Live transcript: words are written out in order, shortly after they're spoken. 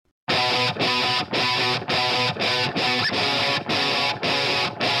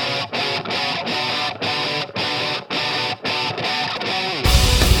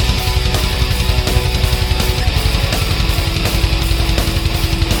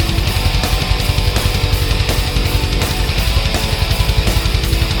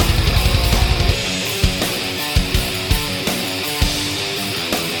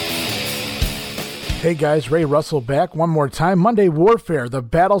Hey guys, Ray Russell back one more time. Monday Warfare, The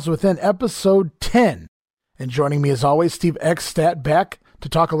Battles Within, episode 10. And joining me as always, Steve X Stat back to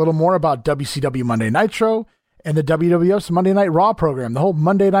talk a little more about WCW Monday Nitro and the WWF's Monday Night Raw program, the whole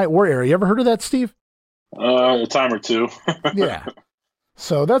Monday Night War era. You ever heard of that, Steve? A time or two. Yeah.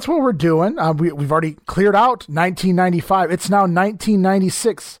 So that's what we're doing. We've already cleared out 1995. It's now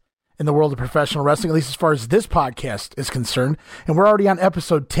 1996 in the world of professional wrestling, at least as far as this podcast is concerned. And we're already on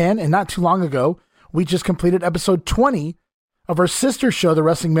episode 10, and not too long ago, we just completed episode 20 of our sister show, The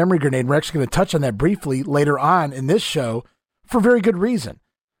Wrestling Memory Grenade. We're actually going to touch on that briefly later on in this show for very good reason.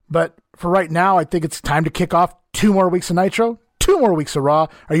 But for right now, I think it's time to kick off 2 more weeks of Nitro, 2 more weeks of Raw.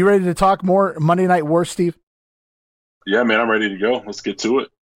 Are you ready to talk more Monday Night War, Steve? Yeah, man, I'm ready to go. Let's get to it.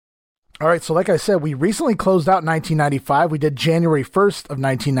 All right, so like I said, we recently closed out 1995. We did January 1st of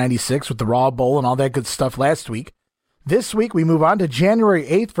 1996 with the Raw Bowl and all that good stuff last week. This week, we move on to January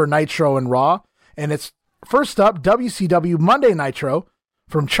 8th for Nitro and Raw. And it's first up, WCW Monday Nitro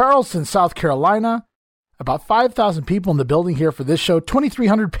from Charleston, South Carolina. About 5,000 people in the building here for this show,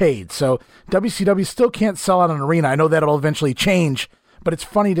 2,300 paid. So WCW still can't sell out an arena. I know that'll eventually change, but it's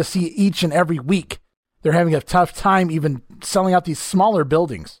funny to see each and every week they're having a tough time even selling out these smaller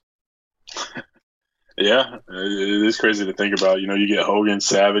buildings. Yeah, it is crazy to think about. You know, you get Hogan,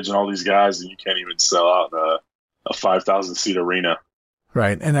 Savage, and all these guys, and you can't even sell out a 5,000-seat arena.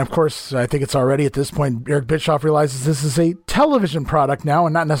 Right, and of course, I think it's already at this point, Eric Bischoff realizes this is a television product now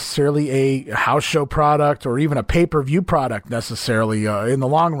and not necessarily a house show product or even a pay-per-view product necessarily in the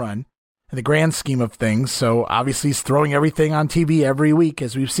long run, in the grand scheme of things. So obviously he's throwing everything on TV every week,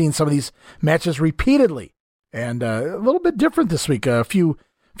 as we've seen some of these matches repeatedly. And a little bit different this week, a few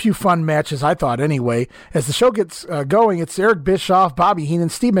fun matches, I thought anyway. As the show gets going, it's Eric Bischoff, Bobby Heenan,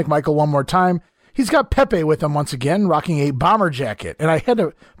 Steve McMichael one more time. He's got Pepe with him once again, rocking a bomber jacket. And I had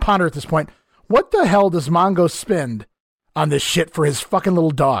to ponder at this point, what the hell does Mongo spend on this shit for his fucking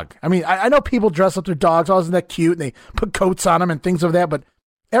little dog? I mean, I know people dress up their dogs. Oh, isn't that cute? And they put coats on them and things of that. But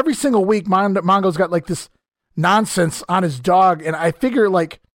every single week, Mongo's got like this nonsense on his dog. And I figure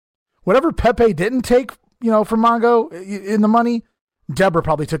like whatever Pepe didn't take, you know, from Mongo in the money, Deborah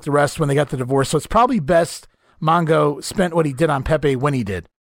probably took the rest when they got the divorce. So it's probably best Mongo spent what he did on Pepe when he did.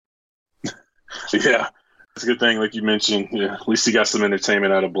 Yeah, it's a good thing, like you mentioned. Yeah, at least he got some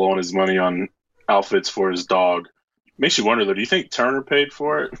entertainment out of blowing his money on outfits for his dog. Makes you wonder, though, do you think Turner paid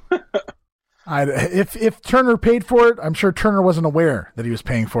for it? If Turner paid for it, I'm sure Turner wasn't aware that he was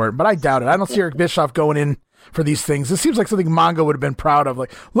paying for it, but I doubt it. I don't see Eric Bischoff going in for these things. This seems like something Mongo would have been proud of.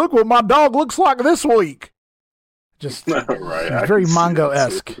 Like, look what my dog looks like this week. Just right, very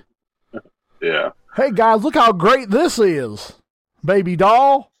Mongo-esque. Yeah. Hey, guys, look how great this is, baby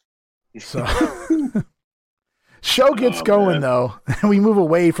doll. So, show gets going, though, and we move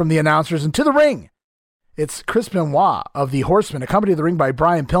away from the announcers and to the ring. It's Chris Benoit of the Horsemen, accompanied to the ring by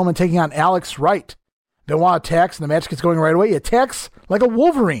Brian Pillman, taking on Alex Wright. Benoit attacks, and the match gets going right away. He attacks like a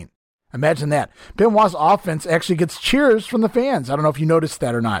Wolverine. Imagine that. Benoit's offense actually gets cheers from the fans. I don't know if you noticed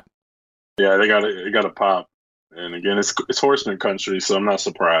that or not. Yeah, they got a pop. And again, it's Horseman country, so I'm not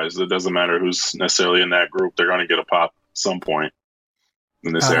surprised. It doesn't matter who's necessarily in that group. They're going to get a pop at some point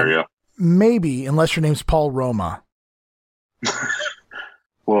in this area. Maybe, unless your name's Paul Roma.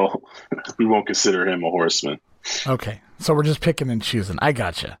 Well, we won't consider him a horseman. Okay, so we're just picking and choosing. I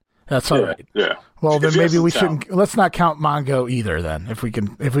gotcha. That's all right. Yeah. Well, then maybe we shouldn't. Let's not count Mongo either. Then, if we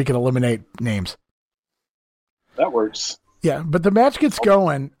can eliminate names, that works. Yeah, but the match gets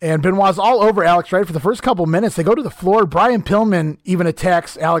going, and Benoit's all over Alex Wright for the first couple minutes. They go to the floor. Brian Pillman even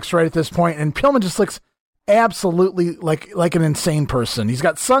attacks Alex Wright at this point, and Pillman just looks absolutely like an insane person. He's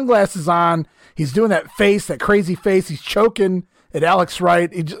got sunglasses on. He's doing that face, that crazy face. He's choking at Alex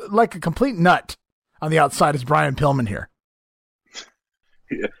Wright. He's like a complete nut on the outside is Brian Pillman here.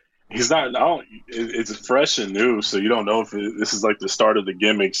 Yeah. He's not. It's fresh and new, so you don't know if this is like the start of the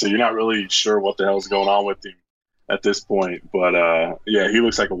gimmick. So you're not really sure what the hell's going on with him at this point. But yeah, he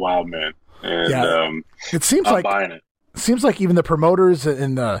looks like a wild man, and it seems I'm like buying it. Seems like even the promoters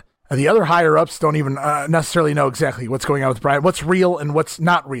and the other higher ups don't even necessarily know exactly what's going on with Brian, what's real and what's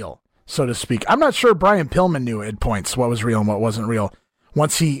not real, so to speak. I'm not sure Brian Pillman knew at points what was real and what wasn't real.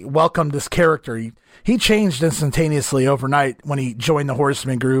 Once he welcomed this character, he changed instantaneously overnight when he joined the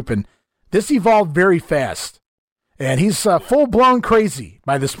Horseman group, and this evolved very fast. And he's full-blown crazy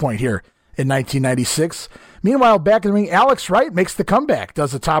by this point here in 1996. Meanwhile, back in the ring, Alex Wright makes the comeback,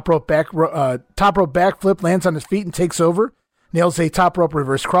 does a top rope backflip, lands on his feet and takes over, nails a top rope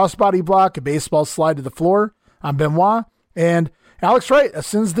reverse crossbody block, a baseball slide to the floor on Benoit, and Alex Wright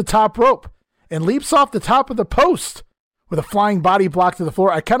ascends the top rope and leaps off the top of the post with a flying body block to the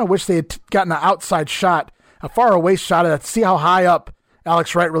floor. I kind of wish they had gotten an outside shot, a far away shot of that, to see how high up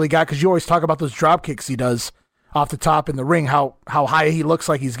Alex Wright really got, because you always talk about those drop kicks he does off the top in the ring, how high he looks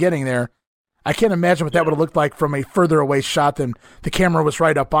like he's getting there. I can't imagine what that would have looked like from a further away shot than the camera was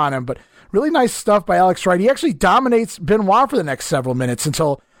right up on him. But really nice stuff by Alex Wright. He actually dominates Benoit for the next several minutes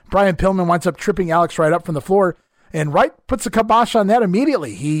until Brian Pillman winds up tripping Alex Wright up from the floor. And Wright puts a kibosh on that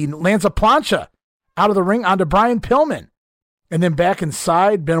immediately. He lands a plancha out of the ring onto Brian Pillman. And then back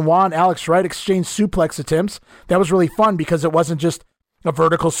inside, Benoit and Alex Wright exchange suplex attempts. That was really fun because it wasn't just a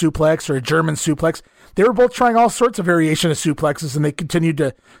vertical suplex or a German suplex. They were both trying all sorts of variation of suplexes, and they continued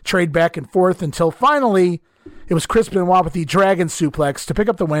to trade back and forth until finally it was Chris Benoit with the Dragon suplex to pick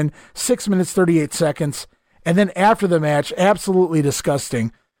up the win, 6 minutes, 38 seconds. And then after the match, absolutely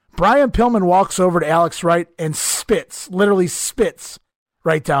disgusting, Brian Pillman walks over to Alex Wright and literally spits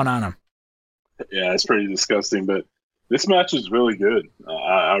right down on him. Yeah, it's pretty disgusting, but this match is really good.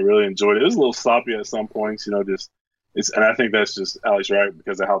 I really enjoyed it. It was a little sloppy at some points, and I think that's just Alex Wright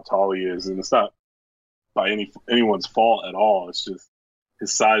because of how tall he is, and it's not by anyone's fault at all. It's just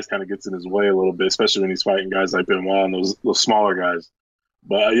his size kind of gets in his way a little bit, especially when he's fighting guys like Benoit and those smaller guys.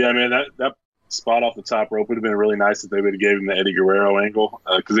 But yeah, man, that spot off the top rope would have been really nice if they would have gave him the Eddie Guerrero angle,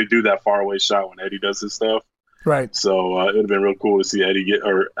 because they do that far away shot when Eddie does his stuff. Right. So it would have been real cool to see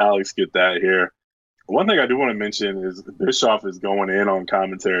Alex get that here. One thing I do want to mention is Bischoff is going in on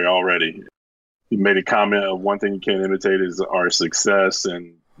commentary already. He made a comment of one thing you can't imitate is our success,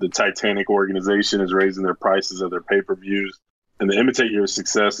 and the Titanic organization is raising their prices of their pay-per-views. And the imitate your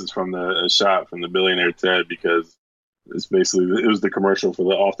success is from a shot from the Billionaire Ted, because it was the commercial for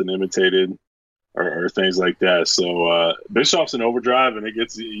the often imitated or things like that. So Bischoff's in overdrive, and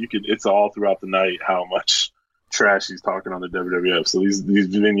it's all throughout the night how much trash he's talking on the WWF. So these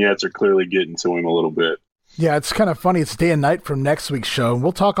vignettes are clearly getting to him a little bit. Yeah, it's kind of funny. It's day and night from next week's show.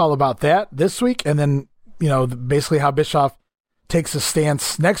 We'll talk all about that this week, and then basically how Bischoff takes a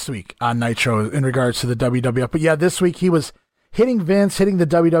stance next week on Nitro in regards to the WWF. But yeah, this week he was hitting Vince, hitting the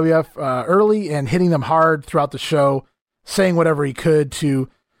WWF early, and hitting them hard throughout the show, saying whatever he could to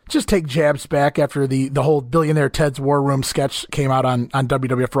just take jabs back after the whole Billionaire Ted's War Room sketch came out on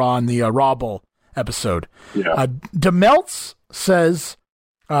WWF Raw in the Raw Bowl episode. Yeah. DeMeltz says,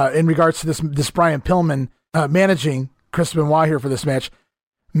 in regards to this Brian Pillman managing Chris Benoit here for this match,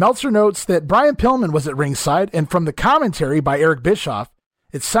 Meltzer notes that Brian Pillman was at ringside, and from the commentary by Eric Bischoff,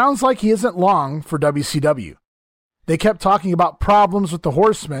 it sounds like he isn't long for WCW. They kept talking about problems with the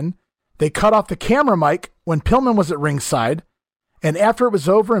Horsemen. They cut off the camera mic when Pillman was at ringside, and after it was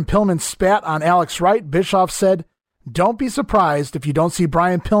over and Pillman spat on Alex Wright, Bischoff said, "Don't be surprised if you don't see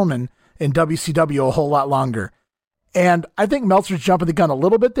Brian Pillman in WCW a whole lot longer." And I think Meltzer's jumping the gun a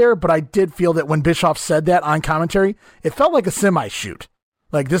little bit there, but I did feel that when Bischoff said that on commentary, it felt like a semi-shoot.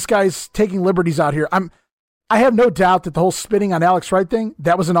 Like, this guy's taking liberties out here. I have no doubt that the whole spitting on Alex Wright thing,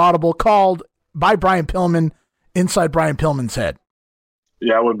 that was an audible called by Brian Pillman inside Brian Pillman's head.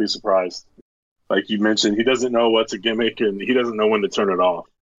 Yeah, I wouldn't be surprised. Like you mentioned, he doesn't know what's a gimmick, and he doesn't know when to turn it off.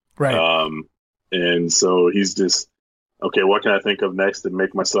 Right. And so he's just, okay, what can I think of next to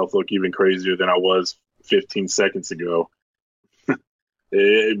make myself look even crazier than I was 15 seconds ago?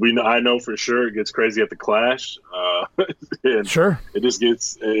 I know for sure it gets crazy at the Clash. And sure. It just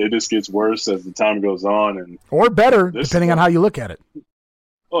gets worse as the time goes on, or better, depending on how you look at it.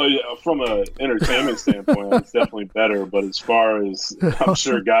 Oh yeah, from an entertainment standpoint, it's definitely better. But as far as I'm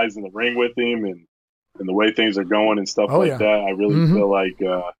sure guys in the ring with him and the way things are going and stuff that, I really feel like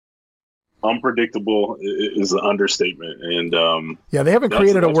unpredictable is an understatement. And they haven't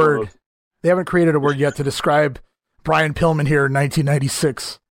created a word. They haven't created a word yet to describe Brian Pillman here in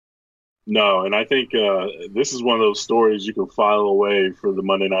 1996. No, and I think this is one of those stories you can file away for the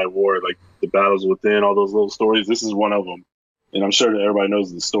Monday Night War, like the Battles Within, all those little stories. This is one of them. And I'm sure that everybody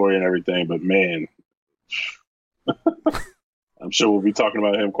knows the story and everything, but man, I'm sure we'll be talking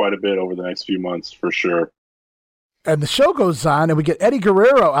about him quite a bit over the next few months for sure. And the show goes on, and we get Eddie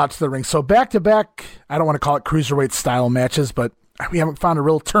Guerrero out to the ring. So back-to-back, I don't want to call it cruiserweight-style matches, but we haven't found a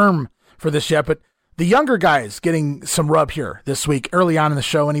real term for this yet. But the younger guys getting some rub here this week, early on in the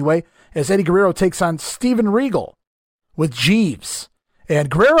show anyway, as Eddie Guerrero takes on Steven Regal with Jeeves. And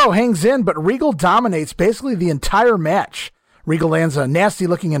Guerrero hangs in, but Regal dominates basically the entire match. Regal lands a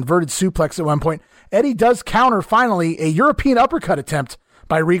nasty-looking inverted suplex at one point. Eddie does counter, finally, a European uppercut attempt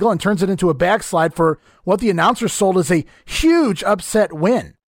by Regal and turns it into a backslide for what the announcer sold as a huge upset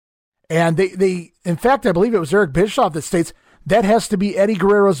win. And they in fact, I believe it was Eric Bischoff that states that has to be Eddie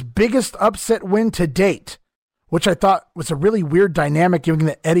Guerrero's biggest upset win to date, which I thought was a really weird dynamic, given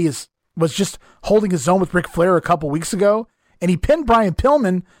that Eddie is was just holding his own with Ric Flair a couple weeks ago, and he pinned Brian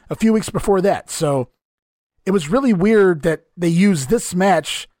Pillman a few weeks before that. So it was really weird that they used this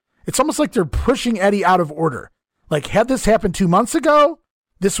match. It's almost like they're pushing Eddie out of order. Like, had this happened 2 months ago,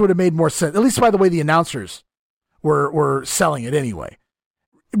 this would have made more sense, at least by the way the announcers were selling it anyway.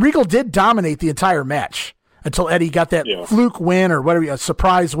 Regal did dominate the entire match until Eddie got that fluke win or whatever, a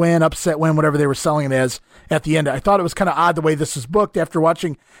surprise win, upset win, whatever they were selling it as at the end. I thought it was kind of odd the way this was booked after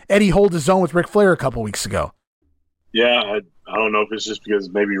watching Eddie hold his own with Ric Flair a couple weeks ago. Yeah, I don't know if it's just because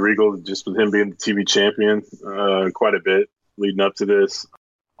maybe Regal, just with him being the TV champion quite a bit leading up to this,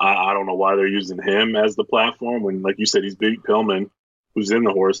 I don't know why they're using him as the platform when, like you said, he's beat Pillman, who's in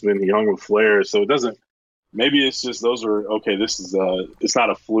the Horseman. He hung with Flair, so it doesn't. Maybe it's just those are okay. This is it's not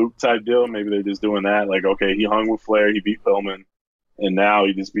a fluke type deal. Maybe they're just doing that. Like, okay, he hung with Flair, he beat Pillman, and now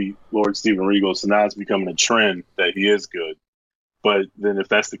he just beat Lord Steven Regal. So now it's becoming a trend that he is good. But then if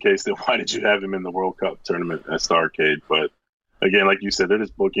that's the case, then why did you have him in the World Cup tournament at Starrcade? But again, like you said, they're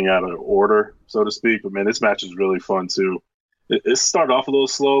just booking out of order, so to speak. But man, this match is really fun too. It started off a little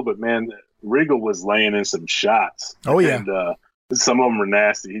slow, but man, Regal was laying in some shots. Oh yeah, and some of them were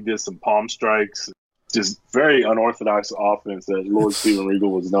nasty. He did some palm strikes. Just very unorthodox offense that Lord Steven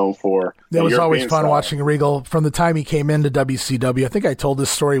Regal was known for. That was always fun watching Regal from the time he came into WCW. I think I told this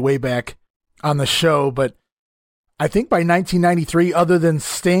story way back on the show, but I think by 1993, other than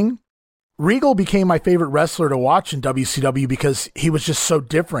Sting, Regal became my favorite wrestler to watch in WCW because he was just so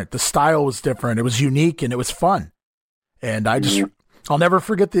different. The style was different. It was unique and it was fun. And I'll never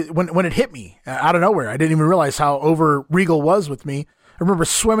forget when it hit me out of nowhere. I didn't even realize how over Regal was with me. I remember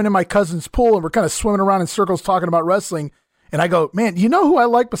swimming in my cousin's pool and we're kind of swimming around in circles talking about wrestling. And I go, man, you know who I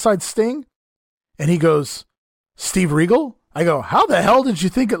like besides Sting? And he goes, Steve Regal? I go, how the hell did you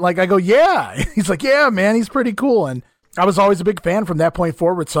think it? Like, I go, yeah. And he's like, yeah, man, he's pretty cool. And I was always a big fan from that point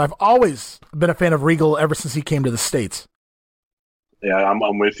forward. So I've always been a fan of Regal ever since he came to the States. Yeah,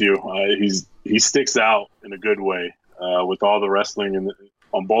 I'm with you. He sticks out in a good way with all the wrestling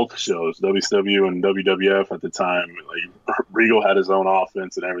on both shows, WCW and WWF at the time. Like, Regal had his own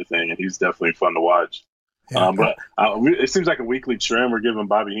offense and everything, and he's definitely fun to watch. Yeah. But it seems like a weekly trend. We're giving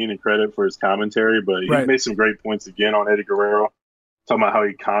Bobby Heenan credit for his commentary, but he made some great points again on Eddie Guerrero, talking about how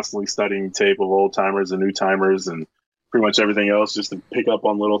he constantly studying tape of old timers and new timers and pretty much everything else just to pick up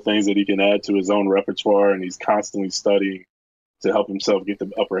on little things that he can add to his own repertoire, and he's constantly studying to help himself get the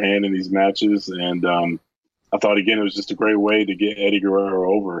upper hand in these matches. And I thought, again, it was just a great way to get Eddie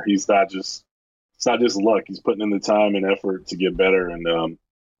Guerrero over. It's not just luck. He's putting in the time and effort to get better. And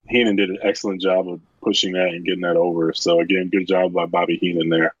Heenan did an excellent job of pushing that and getting that over. So, again, good job by Bobby Heenan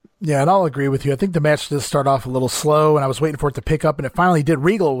there. Yeah, and I'll agree with you. I think the match did start off a little slow, and I was waiting for it to pick up, and it finally did.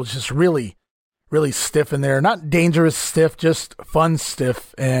 Regal was just really, really stiff in there. Not dangerous stiff, just fun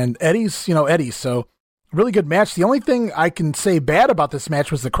stiff. And Eddie's, Eddie. So, really good match. The only thing I can say bad about this match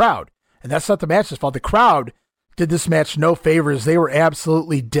was the crowd. And that's not the match's fault. The crowd did this match no favors. They were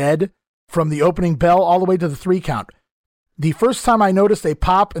absolutely dead from the opening bell all the way to the 3 count. The first time I noticed a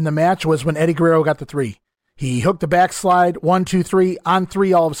pop in the match was when Eddie Guerrero got the 3. He hooked the backslide, 1, 2, 3, on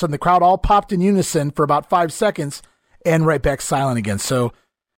 3. All of a sudden, the crowd all popped in unison for about 5 seconds and right back silent again. So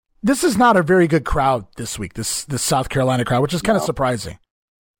this is not a very good crowd this week, this South Carolina crowd, which is kind of surprising.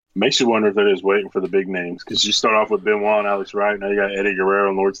 Makes you wonder if they're just waiting for the big names, because you start off with Benoit and Alex Wright. Now you got Eddie Guerrero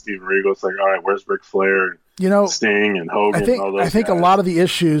and Lord Steven Regal. It's like, all right, where's Ric Flair, Sting and Hogan? I think a lot of the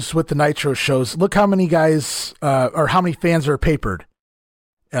issues with the Nitro shows, look how many guys or how many fans are papered.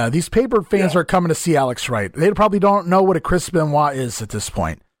 These papered fans are coming to see Alex Wright. They probably don't know what a Chris Benoit is at this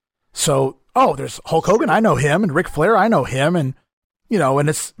point. So, there's Hulk Hogan. I know him. And Ric Flair, I know him. And, and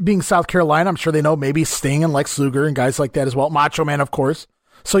it's being South Carolina, I'm sure they know maybe Sting and Lex Luger and guys like that as well. Macho Man, of course.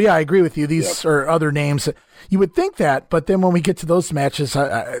 So, yeah, I agree with you. These are other names. You would think that, but then when we get to those matches,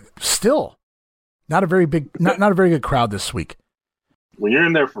 still not a very big, not a very good crowd this week. When you're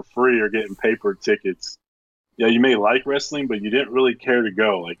in there for free or getting paper tickets, you may like wrestling, but you didn't really care to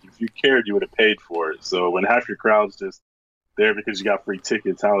go. Like, if you cared, you would have paid for it. So when half your crowd's just there because you got free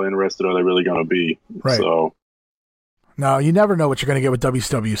tickets, how interested are they really going to be? Right. So, no, you never know what you're going to get with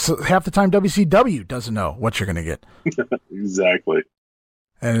WCW. So half the time, WCW doesn't know what you're going to get. Exactly.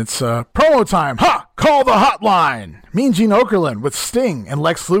 And it's promo time. Call the hotline. Mean Gene Okerlund with Sting and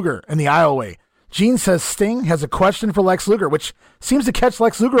Lex Luger in the aisleway. Gene says Sting has a question for Lex Luger, which seems to catch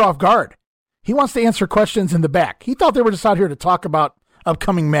Lex Luger off guard. He wants to answer questions in the back. He thought they were just out here to talk about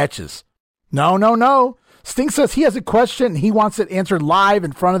upcoming matches. No. Sting says he has a question and he wants it answered live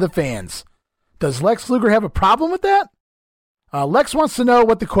in front of the fans. Does Lex Luger have a problem with that? Lex wants to know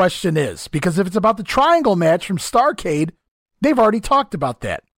what the question is, because if it's about the triangle match from Starrcade, they've already talked about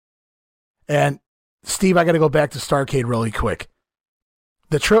that. And Steve, I got to go back to Starrcade really quick.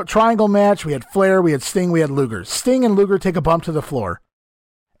 The triangle match, we had Flair, we had Sting, we had Luger. Sting and Luger take a bump to the floor.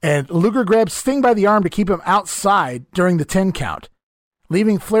 And Luger grabs Sting by the arm to keep him outside during the 10 count,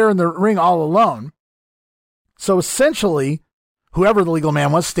 leaving Flair in the ring all alone. So essentially, whoever the legal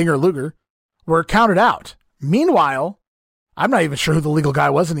man was, Sting or Luger, were counted out. Meanwhile, I'm not even sure who the legal guy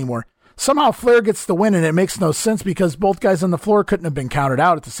was anymore. Somehow Flair gets the win, and it makes no sense because both guys on the floor couldn't have been counted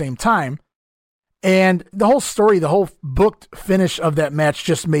out at the same time. And the whole story, the whole booked finish of that match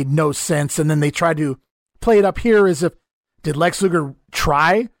just made no sense. And then they tried to play it up here as if, did Lex Luger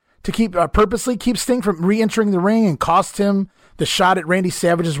try to purposely keep Sting from re-entering the ring and cost him the shot at Randy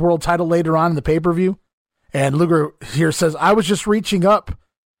Savage's world title later on in the pay-per-view? And Luger here says, I was just reaching up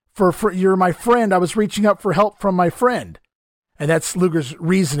for you're my friend. I was reaching up for help from my friend. And that's Luger's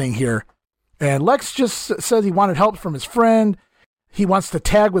reasoning here. And Lex just says he wanted help from his friend. He wants to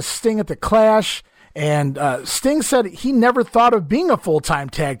tag with Sting at the Clash. And Sting said he never thought of being a full-time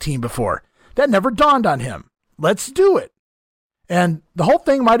tag team before. That never dawned on him. Let's do it. And the whole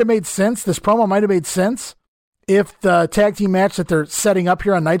thing might have made sense. This promo might have made sense if the tag team match that they're setting up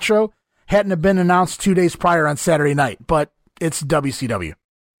here on Nitro hadn't have been announced 2 days prior on Saturday night. But it's WCW.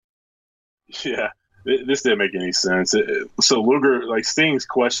 Yeah, this didn't make any sense. So Luger, like Sting's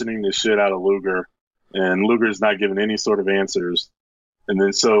questioning the shit out of Luger, and Luger's not giving any sort of answers. And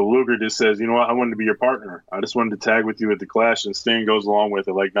then so Luger just says, you know what, I wanted to be your partner. I just wanted to tag with you at the Clash, and Sting goes along with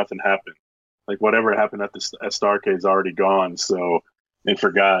it like nothing happened. Like whatever happened at Starrcade's already gone, and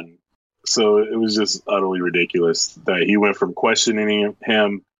forgotten. So it was just utterly ridiculous that he went from questioning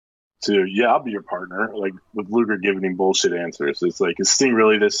him to, yeah, I'll be your partner, like with Luger giving him bullshit answers. It's like, is Sting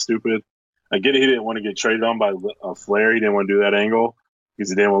really this stupid? I get it, he didn't want to get traded on by Flair. He didn't want to do that angle because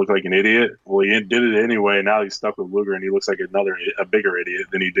he didn't want to look like an idiot. Well, he did it anyway. Now he's stuck with Luger, and he looks like a bigger idiot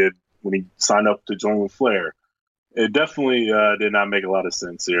than he did when he signed up to join with Flair. It definitely did not make a lot of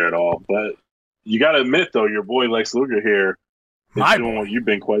sense here at all. But you got to admit, though, your boy Lex Luger here is doing what you've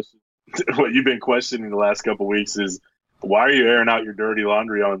been questioning. What you've been questioning the last couple of weeks is, why are you airing out your dirty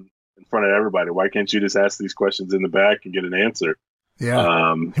laundry in front of everybody? Why can't you just ask these questions in the back and get an answer?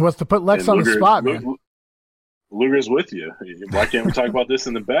 Yeah, he wants to put Lex on the spot, man. Luger's with you. Why can't we talk about this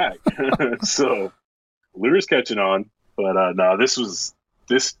in the back? So Luger's catching on, but no, this was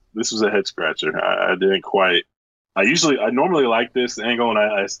a head scratcher. I didn't quite. I normally like this angle, and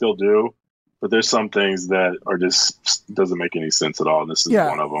I still do. But there's some things that are just doesn't make any sense at all. And this is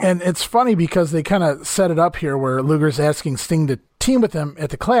one of them. And it's funny because they kind of set it up here where Luger's asking Sting to team with him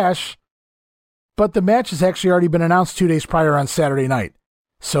at the Clash, but the match has actually already been announced 2 days prior on Saturday night.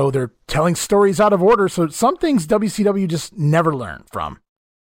 So they're telling stories out of order. So some things WCW just never learn from.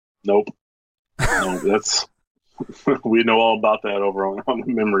 Nope. No, that's we know all about that over on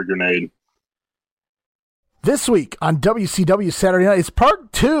the Memory Grenade. This week on WCW Saturday Night, it's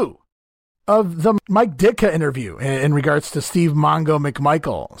part 2 of the Mike Ditka interview in regards to Steve Mongo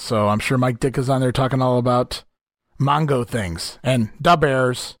McMichael. So I'm sure Mike Ditka's on there talking all about Mongo things and Da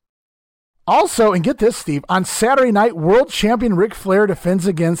Bears. Also, and get this, Steve, on Saturday night, world champion Ric Flair defends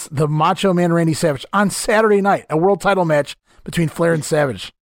against the Macho Man Randy Savage. On Saturday night, a world title match between Flair and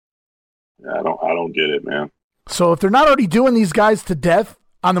Savage. Yeah, I don't get it, man. So if they're not already doing these guys to death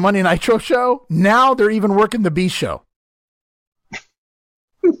on the Monday Nitro show, now they're even working the B show.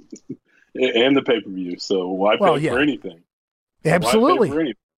 And the pay-per-view, so why pay for anything? Absolutely. Why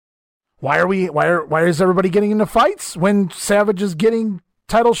pay Why for anything? why is everybody getting into fights when Savage is getting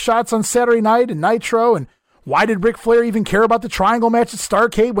title shots on Saturday night and Nitro? And why did Ric Flair even care about the triangle match at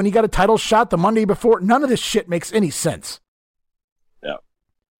Starrcade when he got a title shot the Monday before? None of this shit makes any sense. Yeah.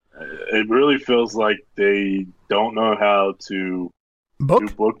 It really feels like they don't know how to do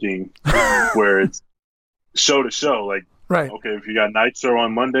booking where it's show to show. Like, right. Okay, if you got Nitro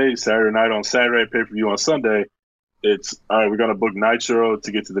on Monday, Saturday night on Saturday, pay-per-view on Sunday, it's, all right, we're going to book Nitro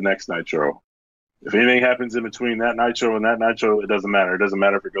to get to the next Nitro. If anything happens in between that Nitro and that Nitro, it doesn't matter. It doesn't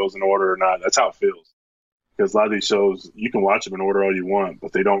matter if it goes in order or not. That's how it feels. Because a lot of these shows, you can watch them in order all you want,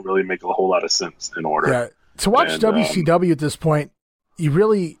 but they don't really make a whole lot of sense in order. Yeah. To watch WCW at this point, you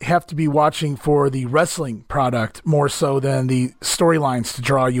really have to be watching for the wrestling product more so than the storylines to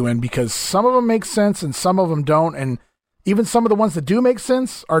draw you in, because some of them make sense and some of them don't, and even some of the ones that do make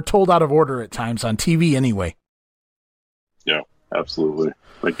sense are told out of order at times on TV anyway. Yeah, absolutely.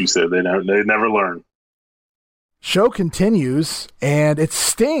 Like you said, they never learn. Show continues, and it's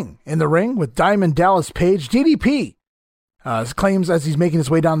Sting in the ring with Diamond Dallas Page. DDP claims as he's making his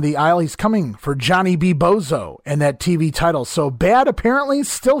way down the aisle, he's coming for Johnny B. Bozo and that TV title. So Bad apparently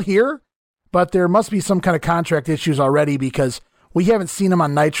still here, but there must be some kind of contract issues already, because We haven't seen him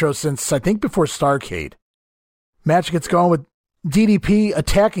on Nitro since, I think, before Starrcade. Match gets going with DDP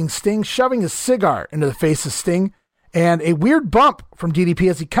attacking Sting, shoving his cigar into the face of Sting, and a weird bump from DDP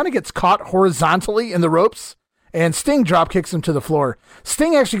as he kind of gets caught horizontally in the ropes, and Sting drop kicks him to the floor.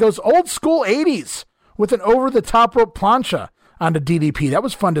 Sting actually goes old school 80s with an over-the-top rope plancha onto DDP. That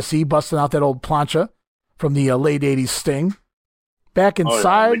was fun to see, busting out that old plancha from the late 80s Sting. Back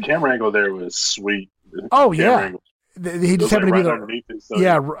inside. Oh, yeah. The camera angle there was sweet. Oh, yeah. He just happened to be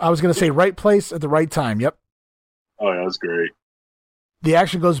there. I was going to say right place at the right time. Yep. Oh, yeah, that's great. The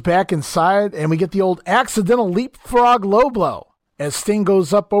action goes back inside, and we get the old accidental leapfrog low blow as Sting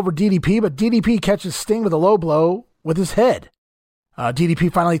goes up over DDP, but DDP catches Sting with a low blow with his head.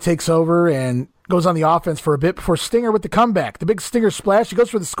 DDP finally takes over and goes on the offense for a bit before Stinger with the comeback. The big Stinger splash. He goes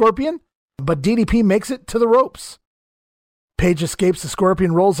for the Scorpion, but DDP makes it to the ropes. Page escapes the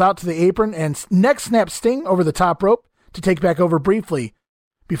Scorpion, rolls out to the apron, and neck snaps Sting over the top rope to take back over briefly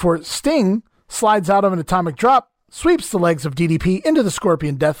before Sting slides out of an atomic drop, sweeps the legs of DDP into the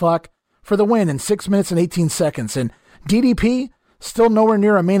Scorpion Deathlock for the win in 6 minutes and 18 seconds. And DDP, still nowhere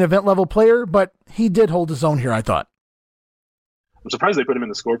near a main event level player, but he did hold his own here, I thought. I'm surprised they put him in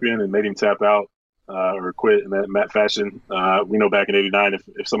the Scorpion and made him tap out or quit in that fashion. We know back in '89,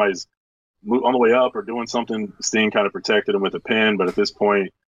 if somebody's on the way up or doing something, Sting kind of protected him with a pin, but at this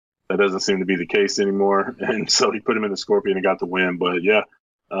point, that doesn't seem to be the case anymore. And so he put him in the Scorpion and got the win. But yeah,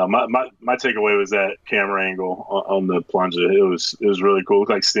 my takeaway was that camera angle on the plunger. It was really cool. It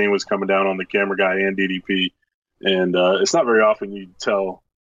looked like Sting was coming down on the camera guy and DDP. And it's not very often you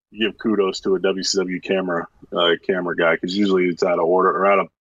give kudos to a WCW camera guy, because usually it's out of order or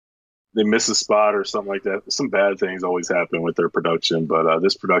they miss a spot or something like that. Some bad things always happen with their production, but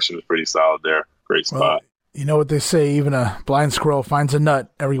this production was pretty solid there. Great spot. Well, you know what they say, even a blind squirrel finds a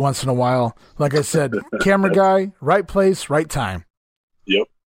nut every once in a while. Like I said, camera guy, right place, right time. Yep.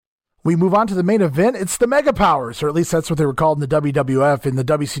 We move on to the main event. It's the Mega Powers, or at least that's what they were called in the WWF. In the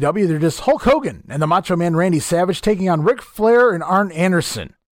WCW, they're just Hulk Hogan and the Macho Man Randy Savage taking on Ric Flair and Arn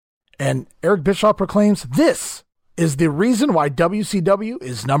Anderson. And Eric Bischoff proclaims, "This is the reason why WCW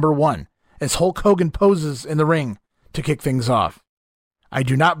is number one," as Hulk Hogan poses in the ring to kick things off. I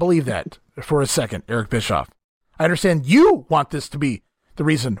do not believe that for a second, Eric Bischoff. I understand you want this to be the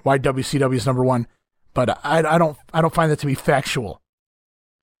reason why WCW is number one, but I don't find that to be factual.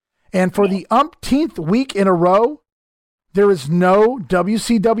 And for the umpteenth week in a row, there is no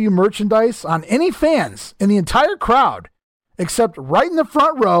WCW merchandise on any fans in the entire crowd, except right in the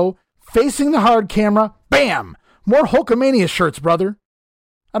front row, facing the hard camera. Bam! More Hulkamania shirts, brother.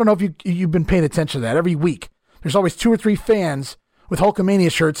 I don't know if you've been paying attention to that. Every week, there's always 2 or 3 fans with Hulkamania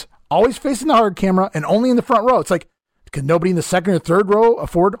shirts, always facing the hard camera and only in the front row. It's like, could nobody in the second or third row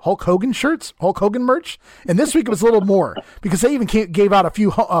afford Hulk Hogan shirts, Hulk Hogan merch? And this week it was a little more, because they even gave out a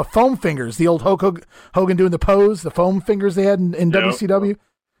few foam fingers, the old Hulk Hogan doing the pose, the foam fingers they had in WCW.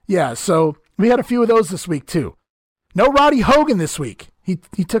 Yeah, so we had a few of those this week too. No Roddy Hogan this week. He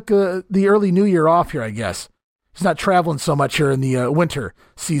took the early New Year off here, I guess. He's not traveling so much here in the winter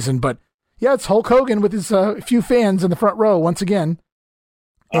season, but yeah, it's Hulk Hogan with his few fans in the front row once again.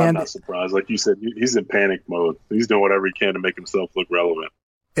 I'm not surprised. Like you said, he's in panic mode. He's doing whatever he can to make himself look relevant.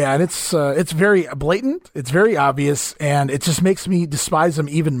 Yeah, and it's very blatant. It's very obvious, and it just makes me despise him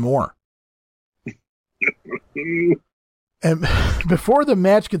even more. And before the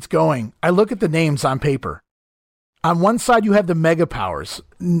match gets going, I look at the names on paper. On one side, you have the Mega Powers.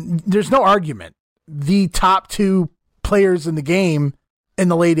 There's no argument. The top 2 players in the game in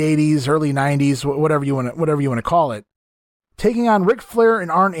the late 80s, early 90s, whatever you want to call it, taking on Ric Flair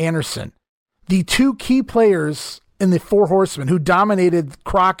and Arn Anderson, the 2 key players in the Four Horsemen who dominated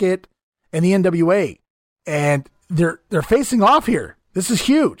Crockett and the NWA. And they're facing off here. This is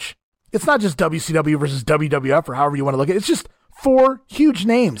huge. It's not just WCW versus WWF or however you want to look at it. It's just 4 huge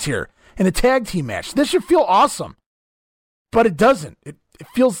names here in a tag team match. This should feel awesome. But it doesn't. It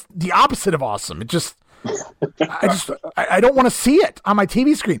feels the opposite of awesome. It just, I don't want to see it on my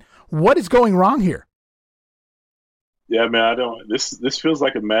TV screen. What is going wrong here? Yeah, man, this feels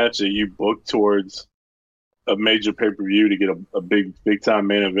like a match that you book towards a major pay-per-view to get a big time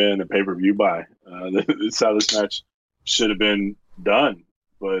main event and pay-per-view buy. That's how this match should have been done.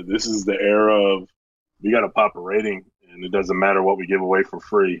 But this is the era of, we got to pop a rating, and it doesn't matter what we give away for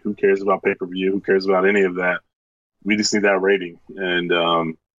free. Who cares about pay-per-view? Who cares about any of that? We just need that rating. And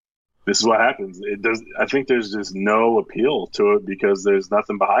this is what happens. I think there's just no appeal to it because there's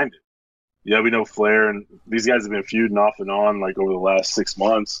nothing behind it. Yeah, we know Flair and these guys have been feuding off and on like over the last 6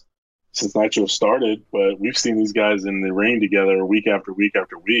 months since Nitro started, but we've seen these guys in the ring together week after week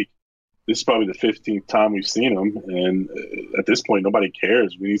after week. this is probably the 15th time we've seen him, and at this point, nobody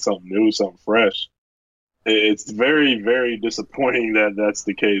cares. We need something new, something fresh. It's very, very disappointing that that's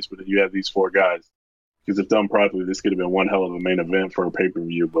the case, but you have these four guys. Because if done properly, this could have been one hell of a main event for a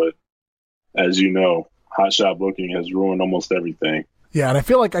pay-per-view, but as you know, Hot Shot booking has ruined almost everything. Yeah, and I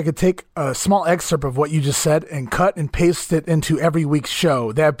feel like I could take a small excerpt of what you just said and cut and paste it into every week's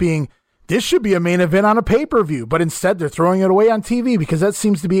show, that being, this should be a main event on a pay-per-view, but instead they're throwing it away on TV, because that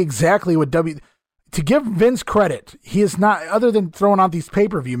seems to be exactly what to give Vince credit, he is not, other than throwing out these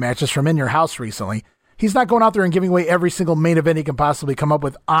pay-per-view matches from In Your House recently, he's not going out there and giving away every single main event he can possibly come up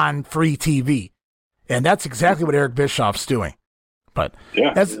with on free TV. And that's exactly what Eric Bischoff's doing. But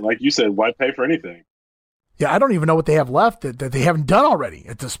yeah, like you said, why pay for anything? Yeah, I don't even know what they have left that they haven't done already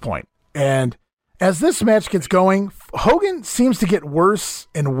at this point. And as this match gets going, Hogan seems to get worse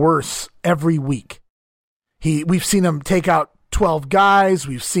and worse every week. We've seen him take out 12 guys.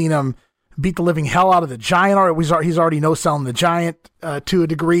 We've seen him beat the living hell out of the Giant. He's already no-selling the Giant to a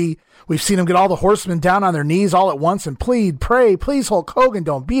degree. We've seen him get all the horsemen down on their knees all at once and pray, please, Hulk Hogan,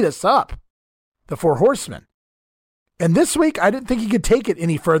 don't beat us up. The four horsemen. And this week, I didn't think he could take it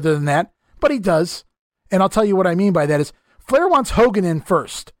any further than that, but he does. And I'll tell you what I mean by that is Flair wants Hogan in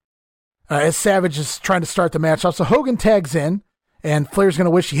first, as Savage is trying to start the match off. So Hogan tags in, and Flair's going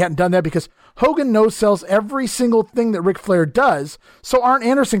to wish he hadn't done that because Hogan no-sells every single thing that Ric Flair does, so Arn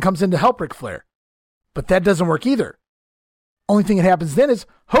Anderson comes in to help Ric Flair. But that doesn't work either. Only thing that happens then is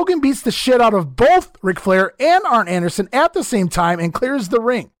Hogan beats the shit out of both Ric Flair and Arn Anderson at the same time and clears the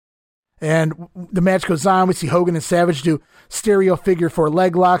ring. And the match goes on. We see Hogan and Savage do stereo figure four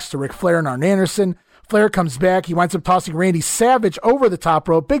leg locks to Ric Flair and Arn Anderson. Flair comes back. He winds up tossing Randy Savage over the top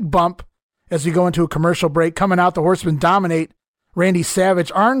rope. Big bump as we go into a commercial break. Coming out, the Horsemen dominate Randy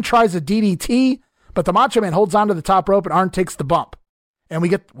Savage. Arn tries a DDT, but the Macho Man holds onto the top rope and Arn takes the bump. And we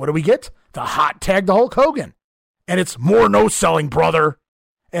get, what do we get? The hot tag to Hulk Hogan. And it's more no-selling, brother,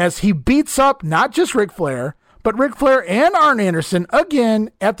 as he beats up not just Ric Flair, but Ric Flair and Arn Anderson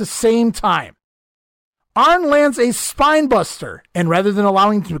again at the same time. Arn lands a spine buster, and rather than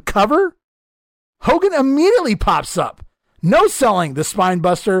allowing him to cover, Hogan immediately pops up, no-selling the spine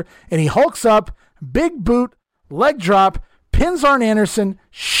buster, and he hulks up, big boot, leg drop, pins Arn Anderson,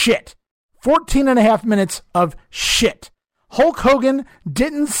 shit. 14 and a half minutes of shit. Hulk Hogan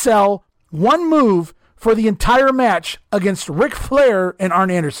didn't sell one move for the entire match against Ric Flair and Arn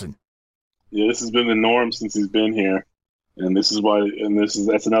Anderson. Yeah, this has been the norm since he's been here, and that's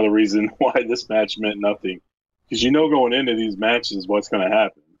another reason why this match meant nothing. Because you know going into these matches what's going to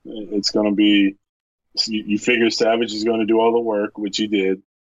happen. It's going to be, you figure Savage is going to do all the work, which he did.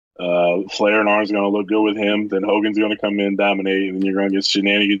 Flair and Arn's going to look good with him. Then Hogan's going to come in, dominate, and then you're going to get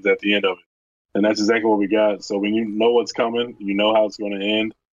shenanigans at the end of it. And that's exactly what we got. So when you know what's coming, you know how it's going to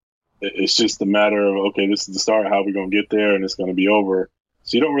end. It's just a matter of, okay, this is the start. How are we going to get there? And it's going to be over.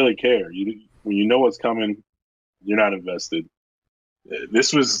 So you don't really care. When you know what's coming, you're not invested.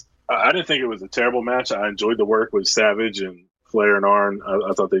 I didn't think it was a terrible match. I enjoyed the work with Savage and Flair and Arn.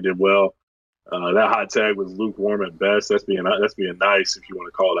 I thought they did well. That hot tag was lukewarm at best. That's being nice if you want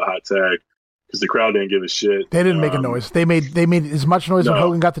to call it a hot tag, because the crowd didn't give a shit. They didn't make a noise. They made as much noise when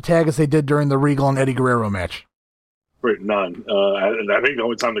Hogan got the tag as they did during the Regal and Eddie Guerrero match. None. I think the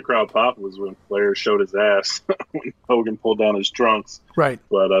only time the crowd popped was when Flair showed his ass when Hogan pulled down his trunks. Right.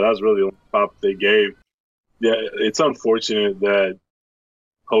 But that was really the only pop they gave. Yeah, it's unfortunate that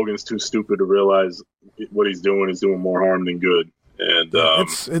Hogan's too stupid to realize what he's doing is doing more harm than good. And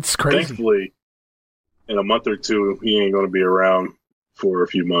it's crazy. Thankfully, in a month or two, he ain't going to be around for a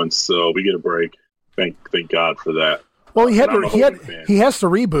few months, so we get a break. Thank God for that. Well, he has to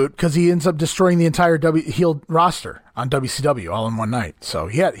reboot because he ends up destroying the entire heel roster on WCW all in one night. So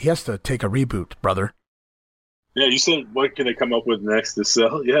he has to take a reboot, brother. Yeah, you said what can they come up with next to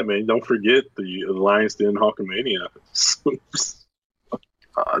sell? Yeah, man, don't forget the Lions Den Hulkamania.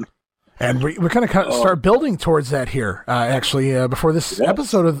 God. And we're going to start building towards that here, before this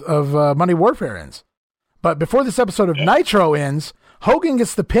episode of Monday Warfare ends. But before this episode of Nitro ends, Hogan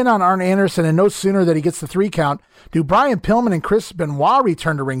gets the pin on Arn Anderson, and no sooner that he gets the 3 count, do Brian Pillman and Chris Benoit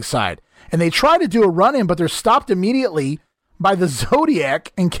return to ringside. And they try to do a run-in, but they're stopped immediately by the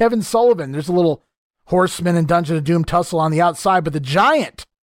Zodiac and Kevin Sullivan. There's a little Horseman and Dungeon of Doom tussle on the outside, but the Giant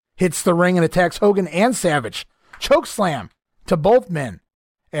hits the ring and attacks Hogan and Savage. Chokeslam to both men.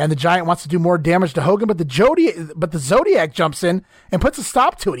 And the Giant wants to do more damage to Hogan, but the Zodiac jumps in and puts a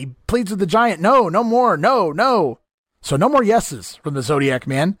stop to it. He pleads with the Giant, no more, no. So no more yeses from the Zodiac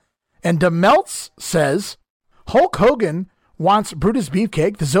man. And DeMeltz says Hulk Hogan wants Brutus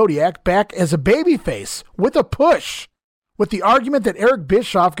Beefcake, the Zodiac, back as a babyface with a push. with the argument that Eric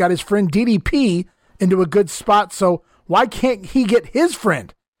Bischoff got his friend DDP into a good spot, so why can't he get his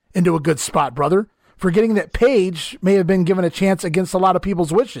friend into a good spot, brother? Forgetting that Paige may have been given a chance against a lot of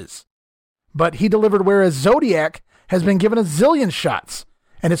people's wishes. But he delivered, whereas Zodiac has been given a zillion shots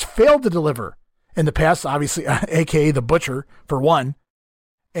and has failed to deliver in the past, obviously, a.k.a. the Butcher, for one.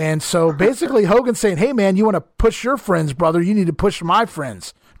 And so basically Hogan's saying, hey, man, you want to push your friends, brother, you need to push my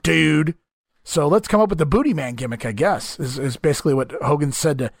friends, dude. So let's come up with the Booty Man gimmick, I guess, is basically what Hogan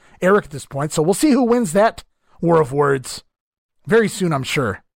said to Eric at this point. So we'll see who wins that war of words very soon, I'm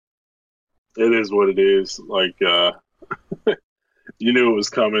sure. It is what it is. Like, you knew it was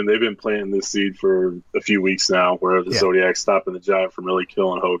coming. They've been planting this seed for a few weeks now, where the Zodiac stopping the Giant from really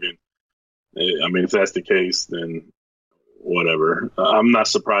killing Hogan. I mean, if that's the case, then whatever. I'm not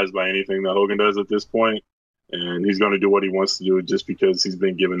surprised by anything that Hogan does at this point, and he's going to do what he wants to do just because he's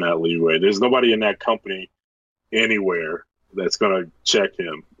been given that leeway. There's nobody in that company anywhere that's going to check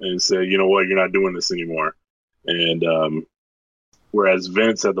him and say, you know what, you're not doing this anymore. And whereas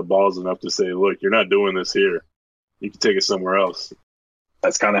Vince had the balls enough to say, look, you're not doing this here. You can take it somewhere else.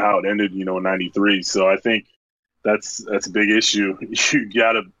 That's kind of how it ended, in 93. So I think that's a big issue. You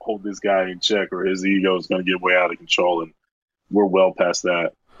got to hold this guy in check or his ego is going to get way out of control. And we're well past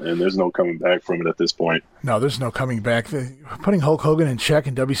that. And there's no coming back from it at this point. No, there's no coming back. Putting Hulk Hogan in check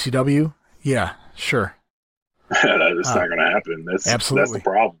in WCW? Yeah, sure. That's not going to happen. Absolutely. That's the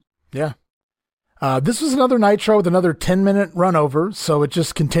problem. Yeah. This was another Nitro with another 10-minute run over, so it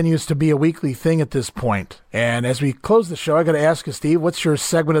just continues to be a weekly thing at this point. And as we close the show, I got to ask you, Steve, what's your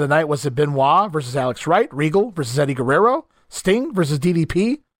segment of the night? Was it Benoit versus Alex Wright, Regal versus Eddie Guerrero, Sting versus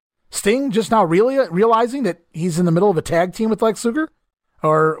DDP? Sting just now realizing that he's in the middle of a tag team with Lex Luger?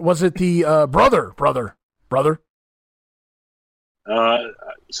 Or was it the brother?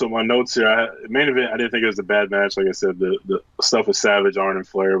 So my notes here, main event, I didn't think it was a bad match. Like I said, the stuff with Savage, Arn, and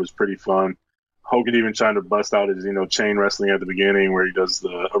Flair was pretty fun. Hogan even trying to bust out his, chain wrestling at the beginning where he does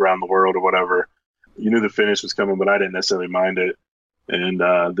the around the world or whatever. You knew the finish was coming, but I didn't necessarily mind it. And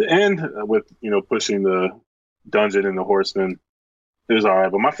the end with, pushing the Dungeon and the Horseman, it was all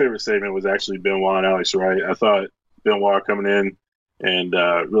right. But my favorite segment was actually Benoit and Alex Wright. I thought Benoit coming in and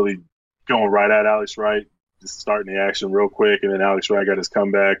really going right at Alex Wright, just starting the action real quick, and then Alex Wright got his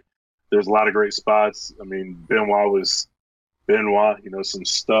comeback. There's a lot of great spots. I mean, Benoit was Benoit, some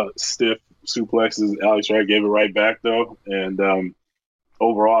stiff suplexes. Alex Wright gave it right back, though. And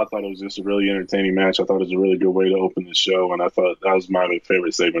overall, I thought it was just a really entertaining match. I thought it was a really good way to open the show, and I thought that was my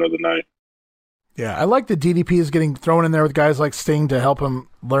favorite segment of the night. Yeah, I like that DDP is getting thrown in there with guys like Sting to help him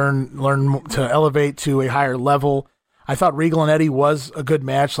learn to elevate to a higher level. I thought Regal and Eddie was a good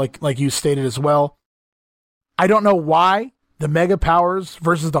match, like you stated as well. I don't know why the Mega Powers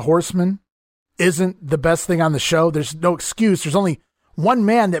versus the Horsemen isn't the best thing on the show. There's no excuse. There's only one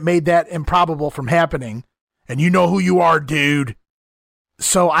man that made that improbable from happening, and you know who you are, dude.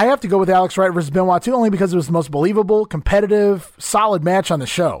 So I have to go with Alex Wright versus Benoit too, only because it was the most believable, competitive, solid match on the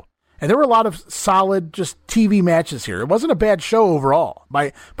show. And there were a lot of solid, just TV matches here. It wasn't a bad show overall,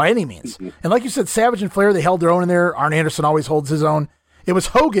 by any means. Mm-hmm. And like you said, Savage and Flair, they held their own in there. Arn Anderson always holds his own. It was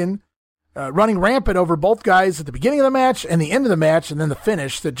Hogan running rampant over both guys at the beginning of the match and the end of the match, and then the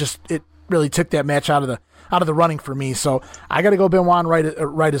finish that just it really took that match out of the running for me. So I got to go Benoit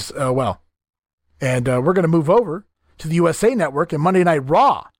right as well. And we're going to move over to the USA Network and Monday Night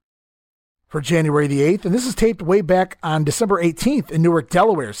Raw for January the 8th. And this is taped way back on December 18th in Newark,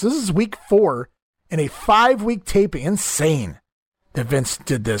 Delaware. So this is week 4 in a 5-week taping. Insane that Vince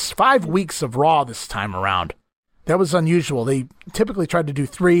did this. 5 weeks of Raw this time around. That was unusual. They typically tried to do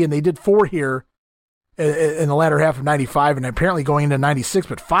 3, and they did 4 here in the latter half of 95 and apparently going into 96.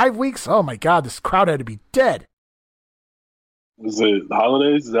 But 5 weeks? Oh, my God, this crowd had to be dead. Is it the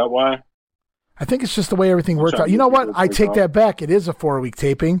holidays? Is that why? I think it's just the way everything worked out. You know what? I take that back. It is a 4-week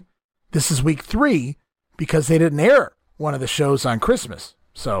taping. This is week 3 because they didn't air one of the shows on Christmas.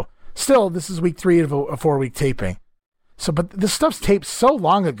 So still, this is week 3 of a 4-week taping. So, but this stuff's taped so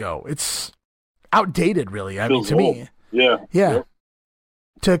long ago. It's outdated, really. I mean, to me. Yeah. Yep.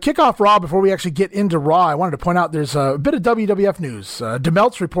 To kick off Raw, before we actually get into Raw, I wanted to point out there's a bit of WWF news.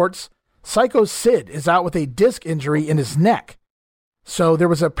 DeMeltz reports Psycho Sid is out with a disc injury in his neck. So there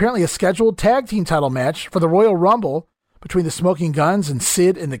was apparently a scheduled tag team title match for the Royal Rumble between the Smoking Guns and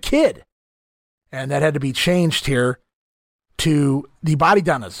Sid and the Kid. And that had to be changed here to the Body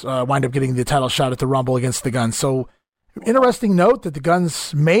Donnas wind up getting the title shot at the Rumble against the Guns. So interesting note that the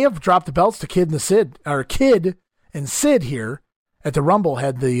Guns may have dropped the belts to Kid and Sid here at the Rumble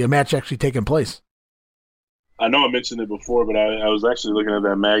had the match actually taken place. I know I mentioned it before, but I was actually looking at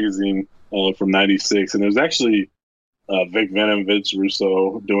that magazine from 96, and there's actually Vic Venom, Vince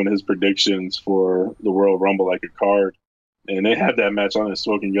Russo doing his predictions for the Royal Rumble like a card. And they had that match on at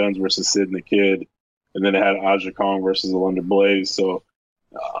Smoking Guns versus Sid and the Kid. And then they had Aja Kong versus Alundra Blaze. So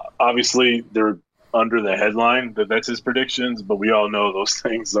obviously they're under the headline that's his predictions, but we all know those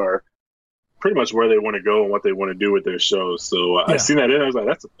things are pretty much where they want to go and what they want to do with their shows. So I seen that in. I was like,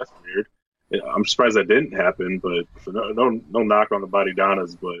 that's weird. I'm surprised that didn't happen, but no knock on the Body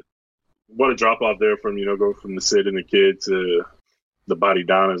Donnas, but what a drop off there from, go from the Sid and the Kid to the Body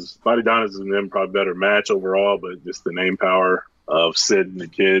Donnas. Body Donnas and them probably better match overall, but just the name power of Sid and the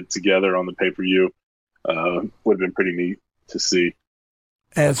Kid together on the pay-per-view would have been pretty neat to see.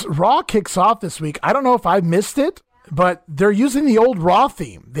 As Raw kicks off this week, I don't know if I missed it, but they're using the old Raw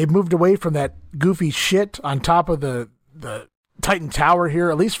theme. They've moved away from that goofy shit on top of the Titan Tower here,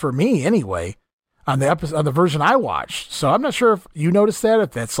 at least for me anyway, on the version I watched. So I'm not sure if you noticed that,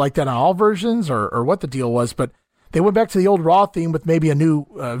 if that's like that on all versions or what the deal was, but they went back to the old Raw theme with maybe a new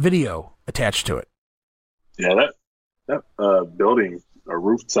video attached to it. Yeah, that building or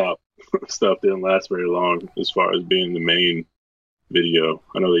rooftop stuff didn't last very long as far as being the main video.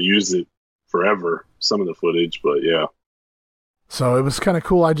 I know they used it forever, some of the footage, but yeah. So it was kind of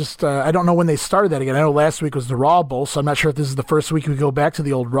cool. I just, I don't know when they started that again. I know last week was the Raw Bowl, so I'm not sure if this is the first week we go back to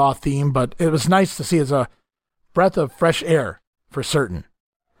the old Raw theme, but it was nice to see as a breath of fresh air for certain.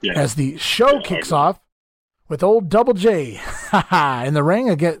 Yeah. As the show kicks off with old Double J in the ring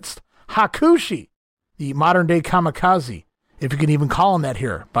against Hakushi, the modern day kamikaze, if you can even call him that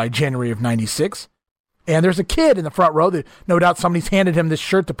here, by January of 96. And there's a kid in the front row that no doubt somebody's handed him this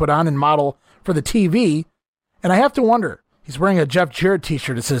shirt to put on and model for the TV. And I have to wonder, he's wearing a Jeff Jarrett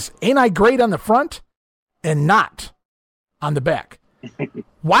t-shirt that says, "Ain't I great" on the front and "not" on the back.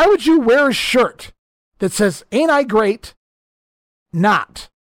 Why would you wear a shirt that says, "Ain't I great, not"?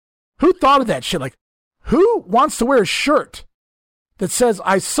 Who thought of that shit? Like, who wants to wear a shirt that says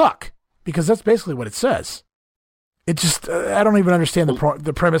 "I suck"? Because that's basically what it says. It just, I don't even understand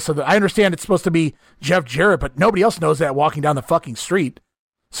the premise of I understand it's supposed to be Jeff Jarrett, but nobody else knows that walking down the fucking street.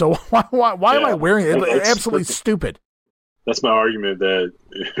 So why am I wearing it? It's absolutely stupid. That's my argument, that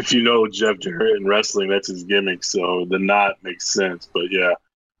if you know Jeff Jarrett in wrestling, that's his gimmick. So the "not" makes sense. But yeah,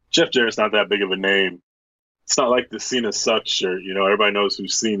 Jeff Jarrett's not that big of a name. It's not like the Cena sucks shirt. Everybody knows who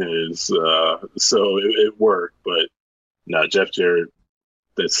Cena is. So it worked. But no, Jeff Jarrett,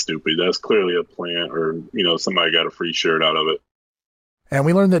 that's stupid. That's clearly a plant, or somebody got a free shirt out of it. And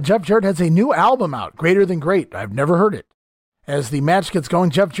we learned that Jeff Jarrett has a new album out, Greater Than Great. I've never heard it. As the match gets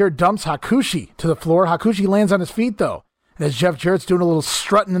going, Jeff Jarrett dumps Hakushi to the floor. Hakushi lands on his feet, though. And as Jeff Jarrett's doing a little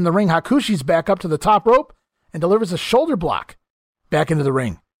strutting in the ring, Hakushi's back up to the top rope and delivers a shoulder block back into the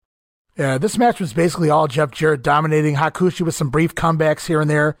ring. This match was basically all Jeff Jarrett dominating Hakushi with some brief comebacks here and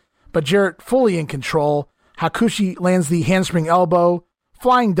there, but Jarrett fully in control. Hakushi lands the handspring elbow.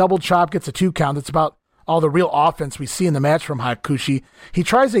 Flying double chop gets a 2 count. That's about all the real offense we see in the match from Hakushi. He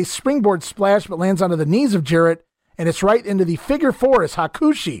tries a springboard splash, but lands onto the knees of Jarrett, and it's right into the figure 4 as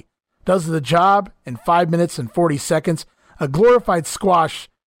Hakushi does the job in 5 minutes and 40 seconds. A glorified squash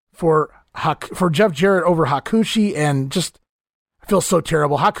for Jeff Jarrett over Hakushi, and just, I feel so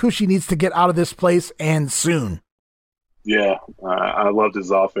terrible. Hakushi needs to get out of this place, and soon. Yeah, I loved his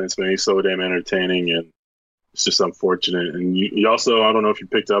offense, man. He's so damn entertaining, and it's just unfortunate. And you also, I don't know if you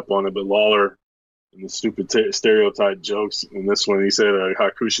picked up on it, but Lawler and the stupid stereotype jokes in this one, he said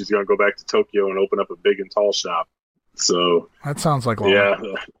Hakushi's going to go back to Tokyo and open up a big and tall shop. So that sounds like Lawler.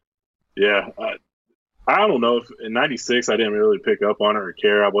 Yeah. I don't know if in 96 I didn't really pick up on it or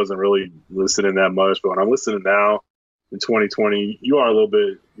care. I wasn't really listening that much. But when I'm listening now in 2020, you are a little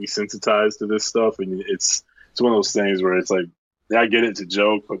bit desensitized to this stuff. And it's one of those things where it's like, I get it to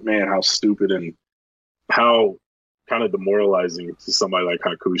joke, but man, how stupid and how kind of demoralizing to somebody like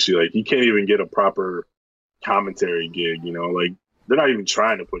Hakushi. Like, he can't even get a proper commentary gig, like, they're not even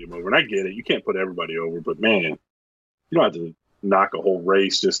trying to put him over. And I get it. You can't put everybody over, but man, you don't have to knock a whole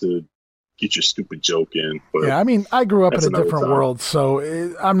race just to get your stupid joke in. But yeah, I mean, I grew up in a different world, so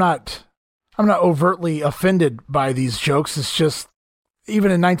I'm not overtly offended by these jokes. It's just,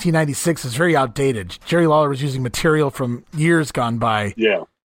 even in 1996, it's very outdated. Jerry Lawler was using material from years gone by. Yeah.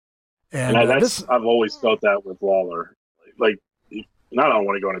 And I've always felt that with Lawler. Like, and I don't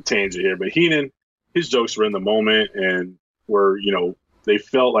want to go on a tangent here, but Heenan, his jokes were in the moment and were, they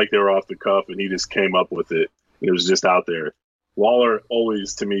felt like they were off the cuff, and he just came up with it. And it was just out there. Lawler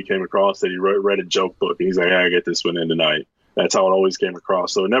always, to me, came across that he read a joke book, and he's like, I get this one in tonight. That's how it always came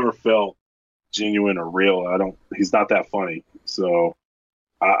across. So it never felt genuine or real. He's not that funny. So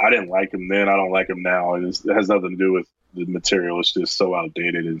I didn't like him then. I don't like him now. It has nothing to do with the material. It's just so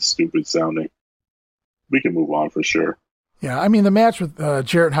outdated and stupid sounding. we can move on for sure. Yeah, I mean, the match with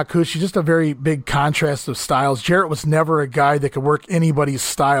Jarrett and Hakushi, just a very big contrast of styles. Jarrett was never a guy that could work anybody's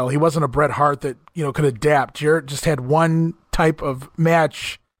style. He wasn't a Bret Hart that, could adapt. Jarrett just had one type of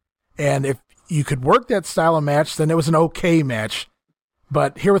match, and if you could work that style of match, then it was an okay match.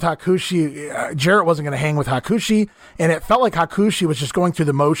 But here with Hakushi, Jarrett wasn't going to hang with Hakushi, and it felt like Hakushi was just going through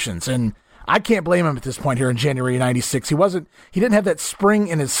the motions, and I can't blame him at this point here in January '96. He didn't have that spring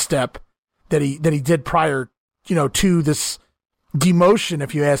in his step that he did prior, to this demotion,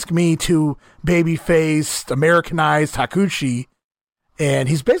 if you ask me, to baby-faced, Americanized Hakushi, and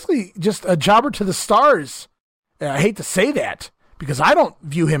he's basically just a jobber to the stars. I hate to say that because I don't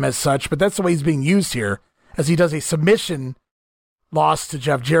view him as such, but that's the way he's being used here, as he does a submission loss to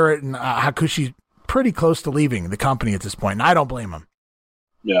Jeff Jarrett, and Hakushi pretty close to leaving the company at this point, and I don't blame him.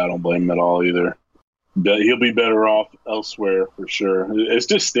 Yeah, I don't blame him at all either. He'll be better off elsewhere for sure. It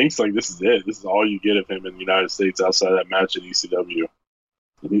just stinks like this is it. This is all you get of him in the United States outside of that match at ECW.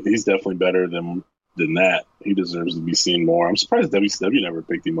 He's definitely better than that. He deserves to be seen more. I'm surprised WCW never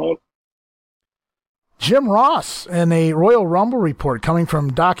picked him up. Jim Ross in a Royal Rumble report coming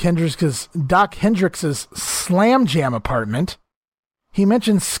from Doc Hendrix's Slam Jam apartment. He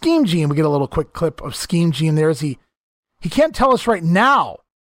mentioned Scheme Gene. We get a little quick clip of Scheme Gene there as he can't tell us right now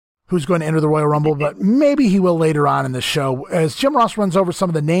who's going to enter the Royal Rumble, but maybe he will later on in the show. As Jim Ross runs over some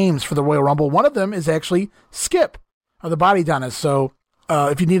of the names for the Royal Rumble, one of them is actually Skip of the Body Donnas. So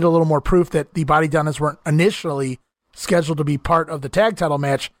if you need a little more proof that the Body Donnas weren't initially scheduled to be part of the tag title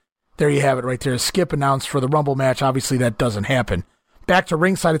match, there you have it right there. Skip announced for the Rumble match. Obviously, that doesn't happen. Back to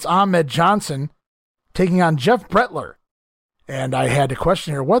ringside, it's Ahmed Johnson taking on Jeff Bretler. And I had to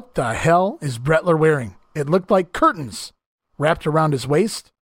question here, what the hell is Bretler wearing? It looked like curtains wrapped around his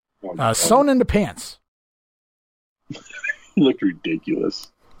waist, sewn into pants. He looked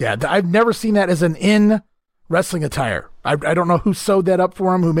ridiculous. Yeah, I've never seen that as an in wrestling attire. I don't know who sewed that up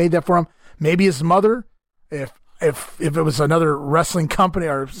for him, who made that for him. Maybe his mother, if it was another wrestling company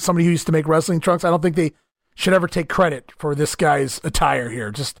or somebody who used to make wrestling trunks. I don't think they should ever take credit for this guy's attire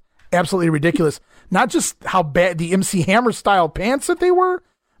here. Just absolutely ridiculous. Not just how bad the MC Hammer style pants that they were,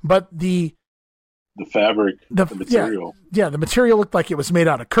 but the fabric, the material. Yeah, the material looked like it was made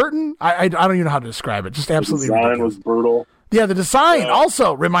out of curtain. I don't even know how to describe it. Just absolutely ridiculous. The design was brutal. Yeah, the design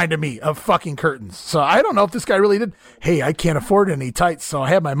also reminded me of fucking curtains. So I don't know if this guy really did. Hey, I can't afford any tights, so I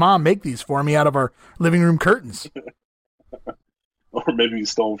had my mom make these for me out of our living room curtains. Or maybe he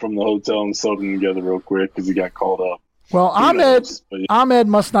stole them from the hotel and sewed them together real quick because he got called up. Well, Ahmed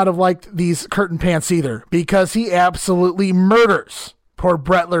must not have liked these curtain pants either, because he absolutely murders poor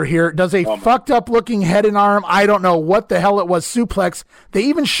Bretler here. Does a fucked up looking head and arm, I don't know what the hell it was, suplex. They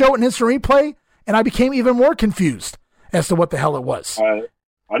even show it in instant replay, and I became even more confused as to what the hell it was.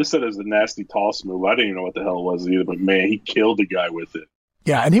 I just said it was a nasty toss move. I didn't even know what the hell it was either, but man, he killed the guy with it.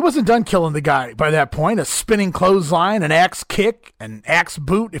 Yeah, and he wasn't done killing the guy by that point. A spinning clothesline, an axe kick, an axe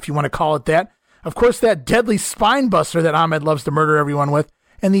boot, if you want to call it that. Of course, that deadly spine buster that Ahmed loves to murder everyone with,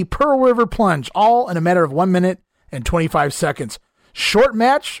 and the Pearl River plunge, all in a matter of 1 minute and 25 seconds. Short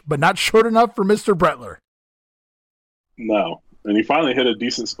match, but not short enough for Mr. Bretler. No, and he finally hit a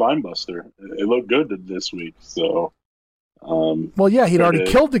decent spine buster. It looked good this week, so... well, yeah, he'd already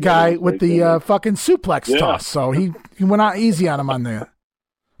killed the guy with the fucking suplex toss, so he went out easy on him on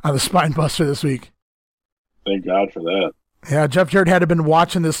the spine buster this week. Thank God for that. Yeah, Jeff Jarrett had to have been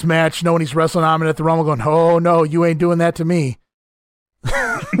watching this match, knowing he's wrestling Ahmed at the Rumble, going, oh, no, you ain't doing that to me.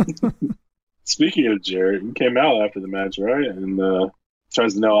 Speaking of Jarrett, he came out after the match, right? And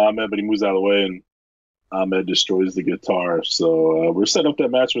tries to nail Ahmed, but he moves out of the way, and Ahmed destroys the guitar. So we're setting up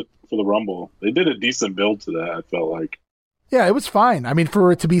that match for the Rumble. They did a decent build to that, I felt like. Yeah, it was fine. I mean,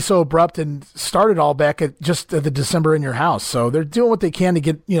 for it to be so abrupt and started all back at just the December in Your House. So they're doing what they can to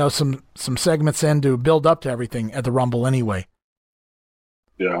get, some segments in to build up to everything at the Rumble anyway.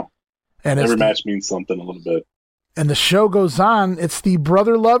 Yeah. And every match means something a little bit. And the show goes on. It's the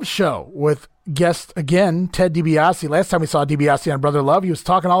Brother Love show with guest, again, Ted DiBiase. Last time we saw DiBiase on Brother Love, he was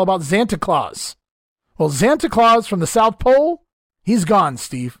talking all about Santa Claus. Well, Santa Claus from the South Pole, he's gone,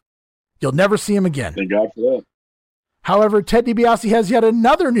 Steve. You'll never see him again. Thank God for that. However, Ted DiBiase has yet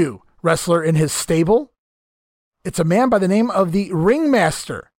another new wrestler in his stable. It's a man by the name of the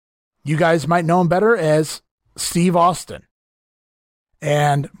Ringmaster. You guys might know him better as Steve Austin.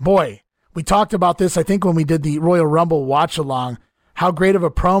 And boy, we talked about this, I think, when we did the Royal Rumble watch-along, how great of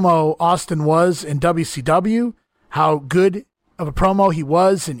a promo Austin was in WCW, how good of a promo he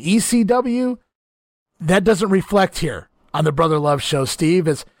was in ECW. That doesn't reflect here on the Brother Love show, Steve,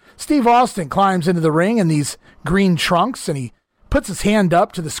 as Steve Austin climbs into the ring in these green trunks, and he puts his hand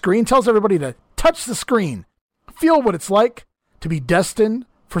up to the screen, tells everybody to Touch the screen. Feel what it's like to be destined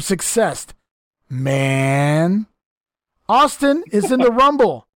for success. Man. Austin is in the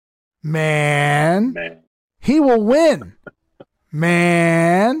Rumble. Man. He will win.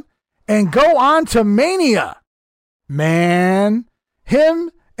 Man. And go on to Mania. Man. Him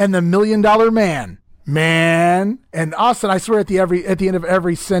and the $1 Million Man. Man. And Austin, I swear at the end of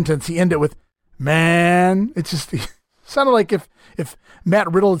every sentence, he ended with man. It just sounded like if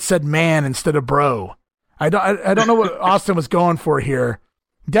Matt Riddle had said man instead of bro. I don't know what Austin was going for here.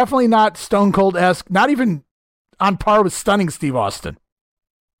 Definitely not Stone Cold-esque, not even on par with stunning Steve Austin.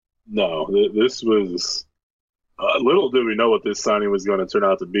 No, this was little did we know what this signing was going to turn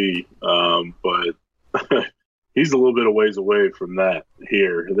out to be, but he's a little bit of ways away from that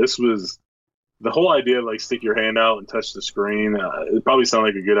here. This was the whole idea of like stick your hand out and touch the screen. It probably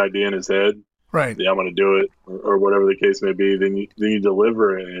sounded like a good idea in his head. Right. Yeah, I'm going to do it, or whatever the case may be. Then you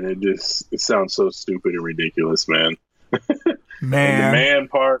deliver it, and it sounds so stupid and ridiculous, man. Man. And the man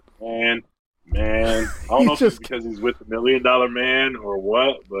part, man. I don't know if it's because he's with the $1 Million Man or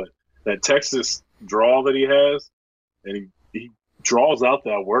what, but that Texas drawl that he has, and he draws out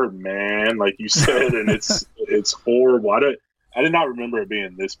that word, man, like you said, and it's horrible. I did not remember it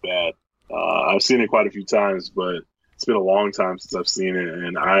being this bad. I've seen it quite a few times, but it's been a long time since I've seen it,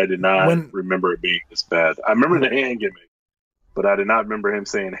 and I did not remember it being this bad. I remember the hand gimmick, but I did not remember him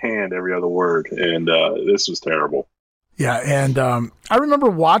saying hand every other word, and this was terrible. Yeah, and I remember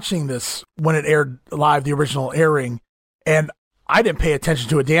watching this when it aired live, the original airing, and I didn't pay attention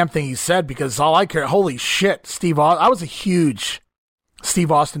to a damn thing he said because all I cared, holy shit, Steve Austin. I was a huge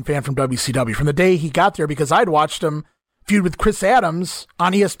Steve Austin fan from WCW from the day he got there because I'd watched him feud with Chris Adams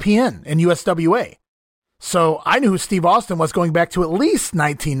on ESPN and USWA. So I knew who Steve Austin was going back to at least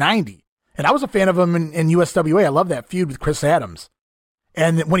 1990. And I was a fan of him in USWA. I love that feud with Chris Adams.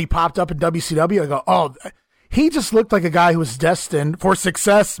 And when he popped up in WCW, I go, oh, he just looked like a guy who was destined for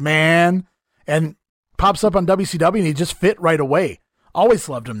success, man. And pops up on WCW and he just fit right away. Always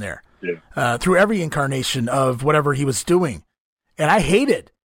loved him there. Yeah. Through every incarnation of whatever he was doing. And I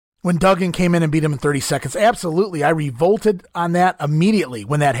hated when Duggan came in and beat him in 30 seconds. Absolutely. I revolted on that immediately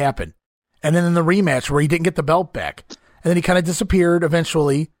when that happened. And then in the rematch where he didn't get the belt back. And then he kind of disappeared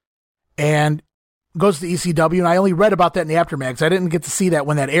eventually and goes to ECW. And I only read about that in the aftermags. I didn't get to see that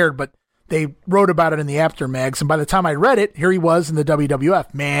when that aired, but they wrote about it in the aftermags. And by the time I read it, here he was in the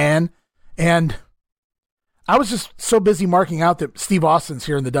WWF, man. And I was just so busy marking out that Steve Austin's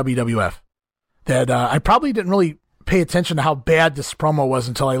here in the WWF that I probably didn't really pay attention to how bad this promo was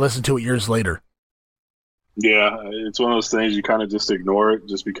until I listened to it years later. Yeah, it's one of those things you kind of just ignore it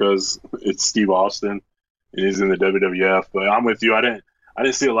just because it's Steve Austin and he's in the WWF. But I'm with you. I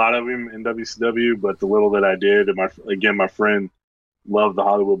didn't see a lot of him in WCW, but the little that I did, and my friend loved the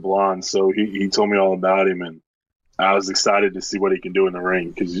Hollywood Blonde, so he told me all about him, and I was excited to see what he can do in the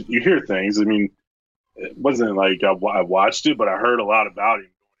ring because you hear things. I mean, it wasn't like I watched it, but I heard a lot about him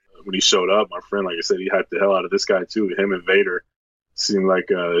when he showed up. My friend, like I said, he hyped the hell out of this guy too. Him and Vader seemed like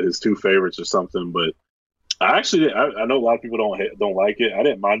his two favorites or something, but. I know a lot of people don't like it. I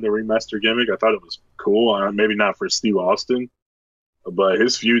didn't mind the remaster gimmick. I thought it was cool. Maybe not for Steve Austin, but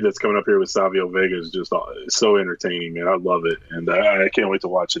his feud that's coming up here with Savio Vega is just so entertaining, man. I love it, and I can't wait to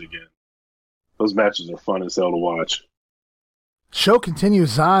watch it again. Those matches are fun as hell to watch. Show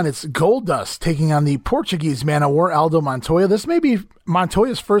continues on. It's Goldust taking on the Portuguese Man of War, Aldo Montoya. This may be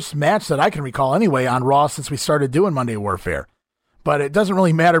Montoya's first match that I can recall anyway on Raw since we started doing Monday Warfare. But it doesn't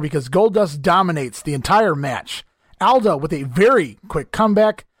really matter because Goldust dominates the entire match. Aldo with a very quick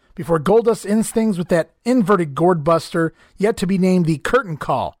comeback before Goldust ends things with that inverted gourd buster, yet to be named the curtain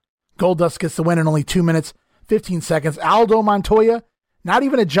call. Goldust gets the win in only 2 minutes, 15 seconds. Aldo Montoya, not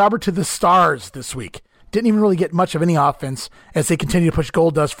even a jobber to the stars this week. Didn't even really get much of any offense as they continue to push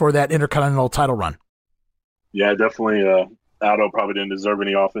Goldust for that Intercontinental title run. Yeah, definitely. Aldo probably didn't deserve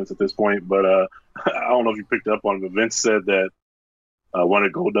any offense at this point, but I don't know if you picked up on it, but Vince said that one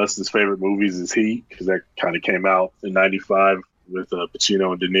of Goldust's favorite movies is Heat, because that kind of came out in '95 with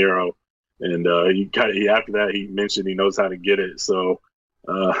Pacino and De Niro. And after that, he mentioned he knows how to get it. So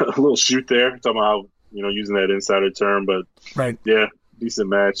a little shoot there, talking about how, using that insider term. But, right. Yeah, decent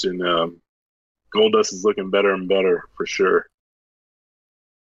match. And Goldust is looking better and better for sure.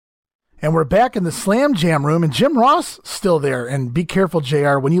 And we're back in the Slam Jam room, and Jim Ross still there. And be careful,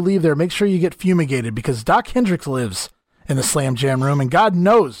 JR, when you leave there, make sure you get fumigated because Doc Hendricks lives in the Slam Jam room, and God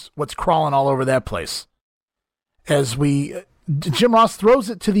knows what's crawling all over that place. Jim Ross throws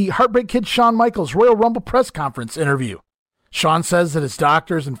it to the Heartbreak Kid Shawn Michaels Royal Rumble press conference interview. Shawn says that his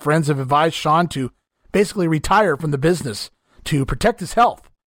doctors and friends have advised Shawn to basically retire from the business to protect his health.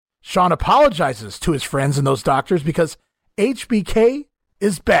 Shawn apologizes to his friends and those doctors because HBK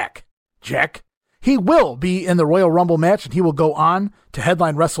is back. Jack. He will be in the Royal Rumble match, and he will go on to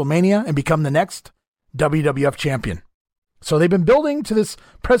headline WrestleMania and become the next WWF champion. So they've been building to this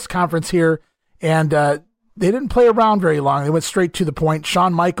press conference here, and they didn't play around very long. They went straight to the point.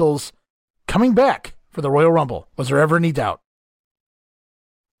 Shawn Michaels coming back for the Royal Rumble. Was there ever any doubt?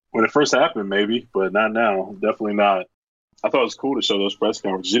 When it first happened, maybe, but not now. Definitely not. I thought it was cool to show those press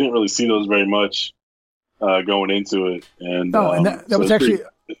conferences. You didn't really see those very much going into it. And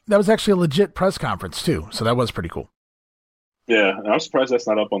that was actually a legit press conference too. So that was pretty cool. Yeah, and I'm surprised that's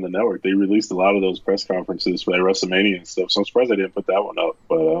not up on the network. They released a lot of those press conferences for WrestleMania and stuff, so I'm surprised they didn't put that one up.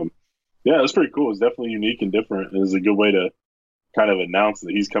 But yeah, it was pretty cool. It's definitely unique and different. It was a good way to kind of announce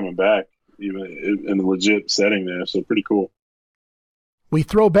that he's coming back, even in a legit setting there. So pretty cool. We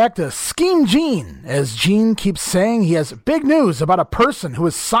throw back to Scheme Gene, as Gene keeps saying he has big news about a person who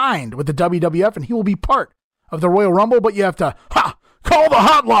is signed with the WWF, and he will be part of the Royal Rumble, but you have to call the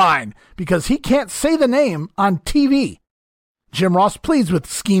hotline because he can't say the name on TV. Jim Ross pleads with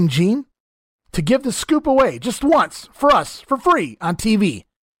Scheme Gene to give the scoop away just once for us for free on TV.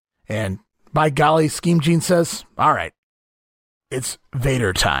 And by golly, Scheme Gene says, all right, it's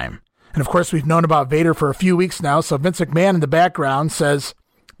Vader time. And of course, we've known about Vader for a few weeks now, so Vince McMahon in the background says,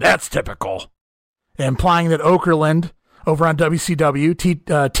 that's typical. Implying that Okerlund over on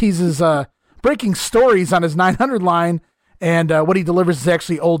WCW teases breaking stories on his 900 line, and what he delivers is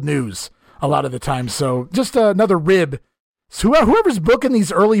actually old news a lot of the time. So just another rib. So whoever's booking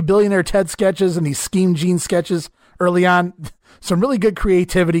these early Billionaire Ted sketches and these Scheme Gene sketches early on, some really good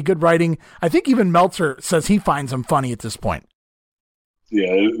creativity, good writing. I think even Meltzer says he finds them funny at this point.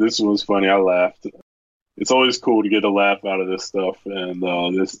 Yeah, this was funny. I laughed. It's always cool to get a laugh out of this stuff, and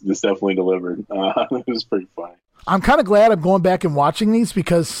this definitely delivered. It was pretty funny. I'm kind of glad I'm going back and watching these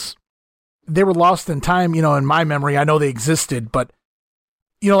because they were lost in time, in my memory. I know they existed, but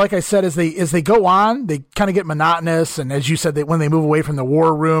like I said, as they go on, they kind of get monotonous, and as you said, when they move away from the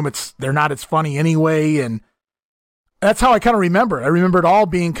war room, they're not as funny anyway, and that's how I kind of remember it. I remember it all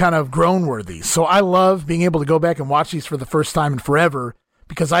being kind of groan-worthy. So I love being able to go back and watch these for the first time in forever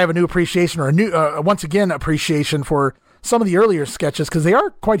because I have a new appreciation, or a new, once again, appreciation for some of the earlier sketches because they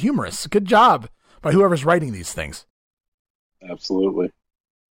are quite humorous. Good job by whoever's writing these things. Absolutely.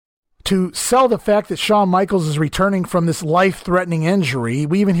 To sell the fact that Shawn Michaels is returning from this life-threatening injury,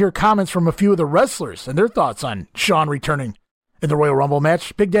 we even hear comments from a few of the wrestlers and their thoughts on Shawn returning in the Royal Rumble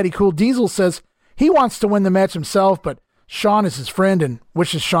match. Big Daddy Cool Diesel says he wants to win the match himself, but Shawn is his friend and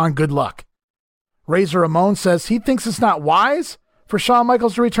wishes Shawn good luck. Razor Ramon says he thinks it's not wise for Shawn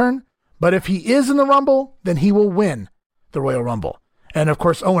Michaels to return, but if he is in the Rumble, then he will win the Royal Rumble. And of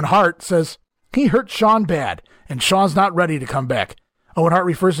course, Owen Hart says he hurt Shawn bad, and Shawn's not ready to come back. Owen Hart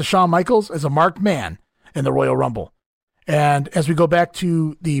refers to Shawn Michaels as a marked man in the Royal Rumble. And as we go back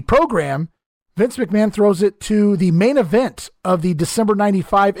to the program, Vince McMahon throws it to the main event of the December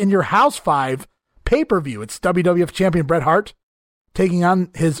 95 In Your House 5 pay-per-view. It's WWF champion Bret Hart taking on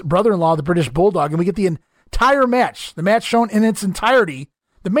his brother-in-law, the British Bulldog, and we get the entire match, the match shown in its entirety,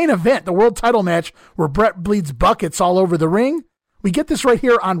 the main event, the world title match, where Bret bleeds buckets all over the ring. We get this right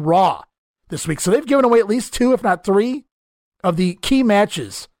here on Raw this week. So they've given away at least 2, if not 3, of the key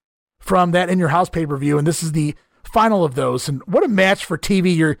matches from that In Your House pay-per-view, and this is the final of those. And what a match for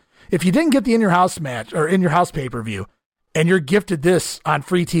TV. If you didn't get the In Your House match or In Your House pay-per-view, and you're gifted this on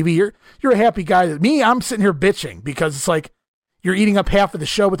free TV, you're a happy guy. Me, I'm sitting here bitching because it's like you're eating up half of the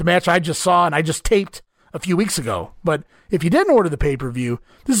show with the match I just saw and I just taped a few weeks ago. But if you didn't order the pay-per-view,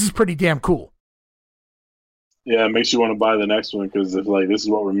 this is pretty damn cool. Yeah, it makes you want to buy the next one because if this is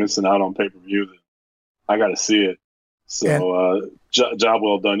what we're missing out on pay-per-view, then I got to see it. So job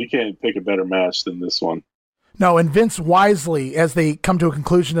well done. You can't pick a better match than this one. No, and Vince wisely, as they come to a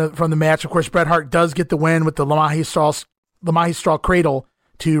conclusion from the match, of course, Bret Hart does get the win with the Le Magistral Cradle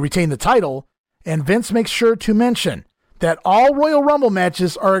to retain the title, and Vince makes sure to mention that all Royal Rumble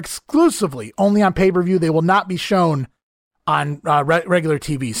matches are exclusively only on pay-per-view. They will not be shown on regular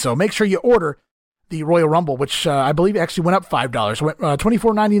TV. So make sure you order the Royal Rumble, which I believe actually went up $5. Went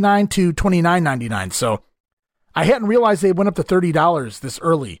 $24.99 to $29.99. So I hadn't realized they went up to $30 this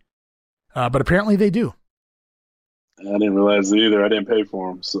early, but apparently they do. I didn't realize it either. I didn't pay for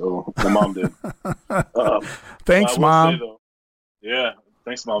them, so my mom did. Thanks, Mom. Yeah,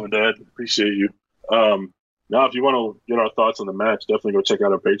 thanks, Mom and Dad. Appreciate you. Now, if you want to get our thoughts on the match, definitely go check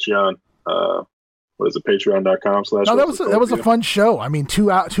out our Patreon. What is it? Patreon.com/. No, that was a fun show. I mean,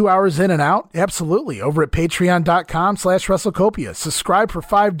 2 hours in and out. Absolutely. Over at Patreon.com/WrestleCopia. Subscribe for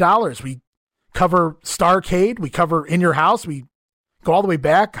 $5. We cover Starrcade. We cover In Your House. We Go all the way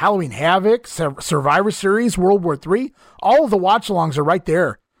back, Halloween Havoc, Survivor Series, World War III. All of the watch-alongs are right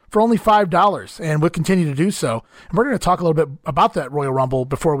there for only $5, and we'll continue to do so. And we're going to talk a little bit about that Royal Rumble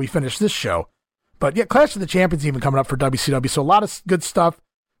before we finish this show. But yeah, Clash of the Champions even coming up for WCW, so a lot of good stuff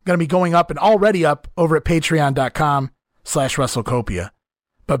going to be going up and already up over at patreon.com/WrestleCopia.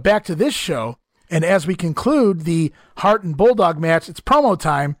 But back to this show, and as we conclude the Hart and Bulldog match, it's promo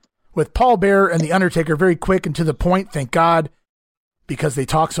time with Paul Bearer and The Undertaker, very quick and to the point, thank God, because they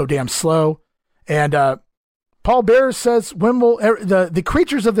talk so damn slow. And Paul Bearer says, when will the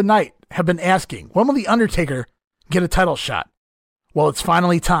creatures of the night have been asking, when will The Undertaker get a title shot? Well, it's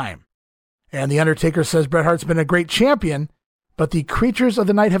finally time. And The Undertaker says Bret Hart's been a great champion, but the creatures of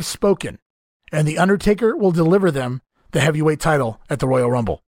the night have spoken, and The Undertaker will deliver them the heavyweight title at the Royal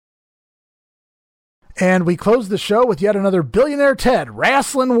Rumble. And we close the show with yet another Billionaire Ted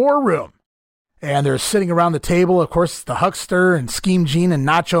Wrestling War Room. And they're sitting around the table, of course, the Huckster and Scheme Gene and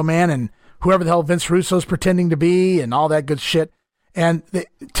Nacho Man and whoever the hell Vince Russo's pretending to be and all that good shit. And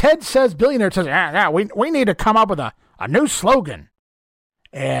Ted says, Billionaire says, we need to come up with a new slogan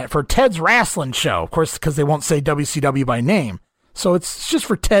and for Ted's Wrestling Show. Of course, because they won't say WCW by name. So it's just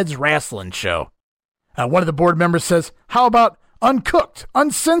for Ted's Wrestling Show. One of the board members says, how about uncooked,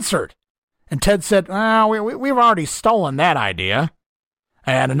 uncensored? And Ted said, we've already stolen that idea.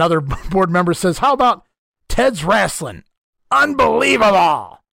 And another board member says, how about Ted's Wrestling?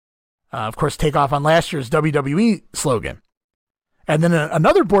 Unbelievable! Of course, take off on last year's WWE slogan. And then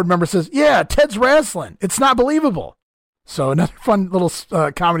another board member says, yeah, Ted's Wrestling. It's not believable. So another fun little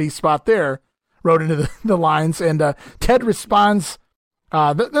comedy spot there wrote into the lines. And Ted responds,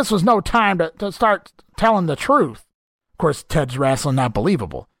 this was no time to start telling the truth. Of course, Ted's Wrestling, not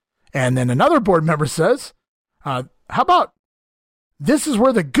believable. And then another board member says, how about this is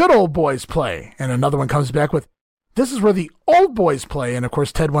where the good old boys play? And another one comes back with, this is where the old boys play. And of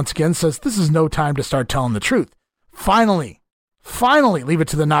course, Ted once again says, this is no time to start telling the truth. Finally, leave it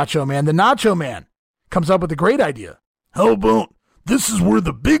to the Nacho Man. The Nacho Man comes up with a great idea. How about this is where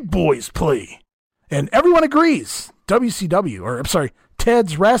the big boys play? And everyone agrees.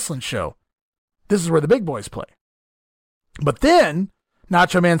 Ted's Wrestling Show. This is where the big boys play. But then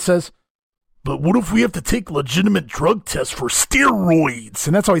Nacho Man says, but what if we have to take legitimate drug tests for steroids?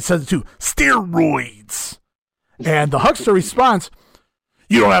 And that's how he says it too. Steroids. And the Huckster responds,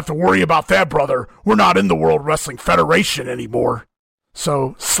 you don't have to worry about that, brother. We're not in the World Wrestling Federation anymore.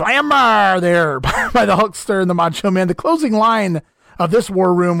 So slammer there by the Huckster and the Macho Man. The closing line of this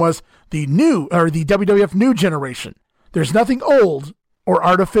war room was the WWF new generation. There's nothing old or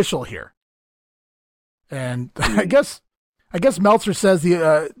artificial here. And I guess Meltzer says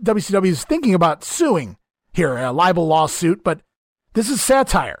the WCW is thinking about suing here, a libel lawsuit, but this is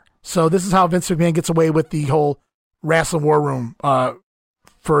satire. So this is how Vince McMahon gets away with the whole wrestling war room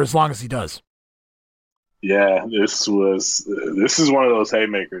for as long as he does. Yeah, this is one of those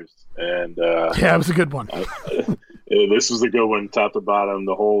haymakers, and yeah, it was a good one. This was a good one, top to bottom,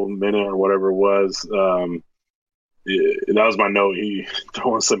 the whole minute or whatever it was. That was my note. He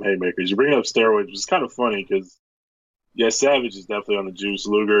throwing some haymakers. You bring up steroids, which is kind of funny because. Yeah, Savage is definitely on the juice.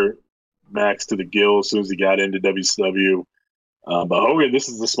 Luger, max to the gill as soon as he got into WCW. But Hogan, this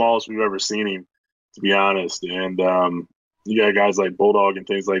is the smallest we've ever seen him, to be honest. And you got guys like Bulldog and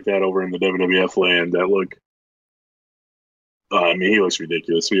things like that over in the WWF land that look he looks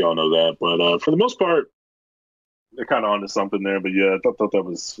ridiculous. We all know that. But for the most part, they're kind of onto something there. But yeah, I thought that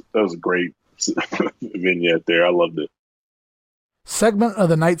was a great vignette there. I loved it. Segment of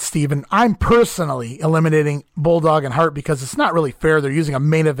the night, Steven. I'm personally eliminating Bulldog and Hart because it's not really fair. They're using a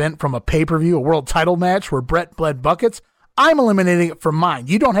main event from a pay-per-view, a world title match where Brett bled buckets. I'm eliminating it from mine.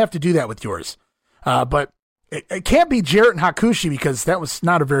 You don't have to do that with yours. But it can't be Jarrett and Hakushi because that was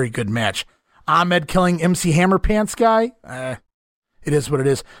not a very good match. Ahmed killing MC Hammer Pants guy. It is what it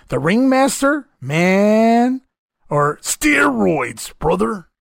is. The Ringmaster, man. Or steroids, brother.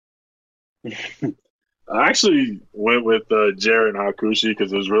 I actually went with Jarrett and Hakushi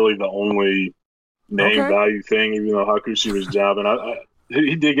because it was really the only name value thing, even though Hakushi was jobbing.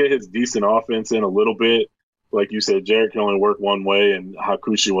 He did get his decent offense in a little bit. Like you said, Jarrett can only work one way, and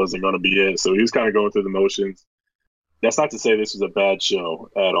Hakushi wasn't going to be it. So he was kind of going through the motions. That's not to say this was a bad show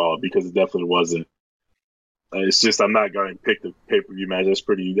at all, because it definitely wasn't. It's just I'm not going to pick the pay-per-view match.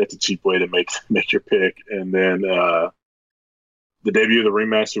 That's a cheap way to make your pick. And then the debut of the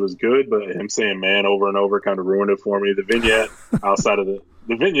Ringmaster was good, but him saying man over and over kind of ruined it for me. The vignette outside of the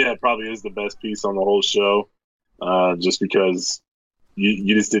vignette probably is the best piece on the whole show, just because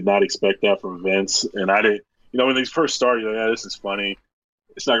you just did not expect that from Vince. And I didn't, when they first started, this is funny.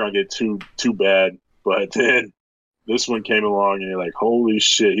 It's not going to get too bad. But then this one came along and you're like, holy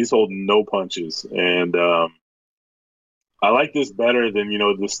shit, he's holding no punches. And I like this better than,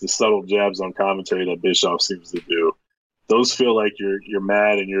 the subtle jabs on commentary that Bischoff seems to do. Those feel like you're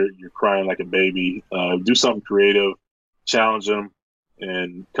mad and you're crying like a baby. Do something creative, challenge them,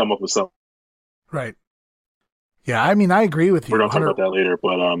 and come up with something. Right. Yeah, I mean, I agree with you. We're going to talk about that later,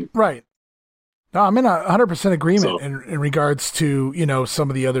 but right. No, I'm in 100% agreement in regards to, some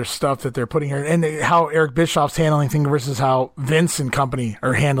of the other stuff that they're putting here and how Eric Bischoff's handling things versus how Vince and company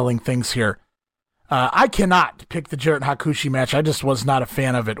are handling things here. I cannot pick the Jarrett Hakushi match. I just was not a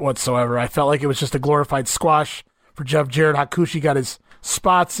fan of it whatsoever. I felt like it was just a glorified squash for Jeff Jarrett. Hakushi got his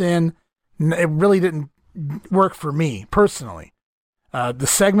spots in. It really didn't work for me personally. The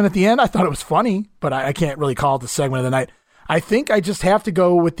segment at the end, I thought it was funny, but I can't really call it the segment of the night. I think I just have to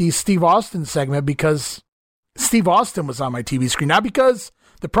go with the Steve Austin segment because Steve Austin was on my TV screen. Not because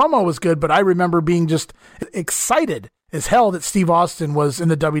the promo was good, but I remember being just excited as hell that Steve Austin was in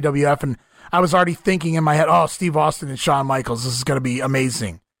the WWF, and I was already thinking in my head, oh, Steve Austin and Shawn Michaels, this is going to be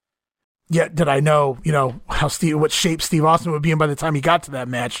amazing. Yet did I know, what shape Steve Austin would be in by the time he got to that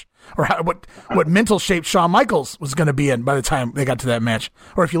match, or what mental shape Shawn Michaels was going to be in by the time they got to that match.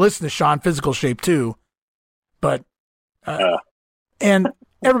 Or if you listen to Shawn, physical shape too. But and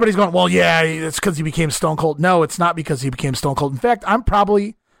everybody's going, well, yeah, it's because he became Stone Cold. No, it's not because he became Stone Cold. In fact, I'm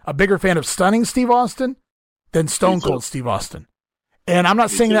probably a bigger fan of Stunning Steve Austin than Stone Cold Steve Austin. And I'm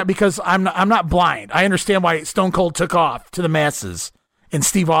not saying that because I'm not blind. I understand why Stone Cold took off to the masses and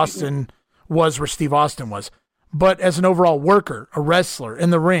Steve Austin was where Steve Austin was. But as an overall worker, a wrestler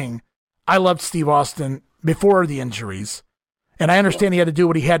in the ring, I loved Steve Austin before the injuries. And I understand he had to do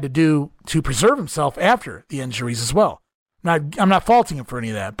what he had to do to preserve himself after the injuries as well. I'm not faulting him for any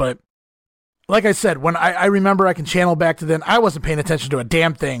of that. But like I said, when I remember I can channel back to then, I wasn't paying attention to a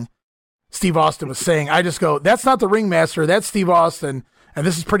damn thing Steve Austin was saying. I just go, that's not the ringmaster, that's Steve Austin, and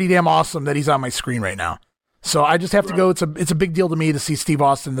this is pretty damn awesome that he's on my screen right now. So I just have to go. It's a big deal to me to see Steve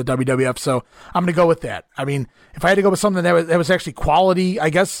Austin in the WWF. So I'm going to go with that. I mean, if I had to go with something that was actually quality, I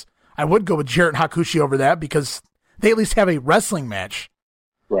guess I would go with Jarrett Hakushi over that because they at least have a wrestling match.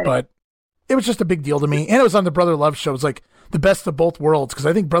 Right. But it was just a big deal to me, and it was on the Brother Love show. It was like the best of both worlds because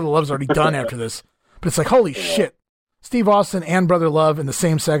I think Brother Love's already done after this. But it's like, holy shit, Steve Austin and Brother Love in the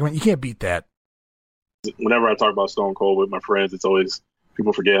same segment. You can't beat that. Whenever I talk about Stone Cold with my friends, it's always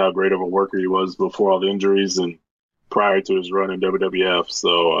people forget how great of a worker he was before all the injuries and prior to his run in WWF.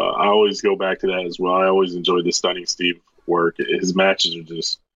 So I always go back to that as well. I always enjoyed the Stunning Steve work. His matches are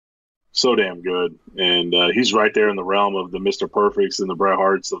just so damn good. And he's right there in the realm of the Mr. Perfects and the Bret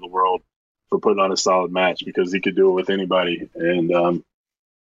Harts of the world for putting on a solid match because he could do it with anybody. And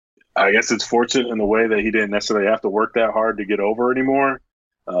I guess it's fortunate in the way that he didn't necessarily have to work that hard to get over anymore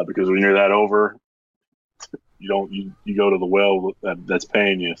because when you're that over, you go to the well that's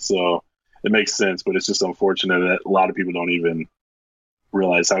paying you. So it makes sense, but it's just unfortunate that a lot of people don't even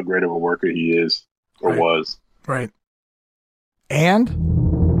realize how great of a worker he is or was. Right. And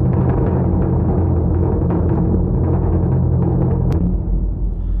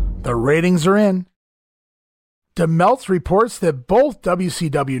the ratings are in. DeMeltz reports that both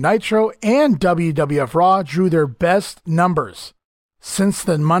WCW Nitro and WWF Raw drew their best numbers since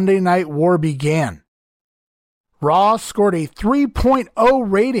the Monday Night War began. Raw scored a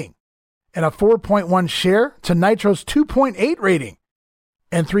 3.0 rating and a 4.1 share to Nitro's 2.8 rating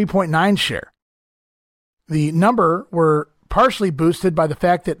and 3.9 share. The number were partially boosted by the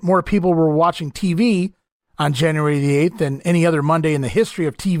fact that more people were watching TV on January the 8th than any other Monday in the history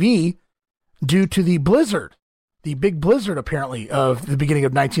of TV due to the blizzard, the big blizzard apparently of the beginning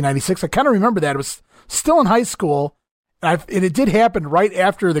of 1996. I kind of remember that. It was still in high school, and it did happen right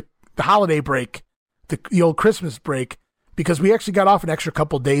after the holiday break, the old Christmas break, because we actually got off an extra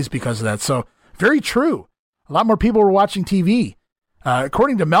couple of days because of that. So very true. A lot more people were watching TV.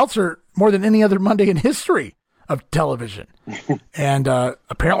 According to Meltzer, more than any other Monday in history of television. And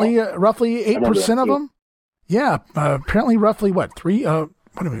apparently roughly 8% of them. Yeah, apparently roughly what?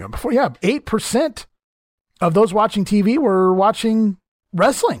 8% of those watching TV were watching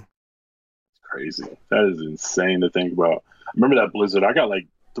wrestling. It's crazy. That is insane to think about. I remember that blizzard. I got like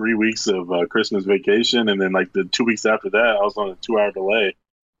 3 weeks of Christmas vacation, and then like the 2 weeks after that, I was on a 2-hour delay.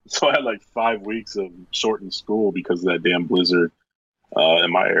 So I had like 5 weeks of shortened school because of that damn blizzard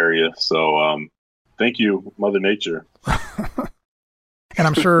in my area. So thank you, Mother Nature. And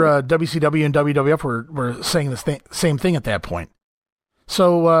I'm sure WCW and WWF were saying the same thing at that point.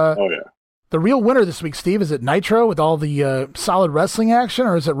 So the real winner this week, Steve, is it Nitro with all the solid wrestling action,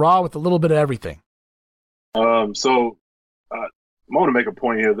 or is it Raw with a little bit of everything? So I want to make a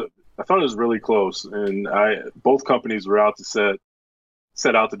point here that I thought it was really close, and both companies were out to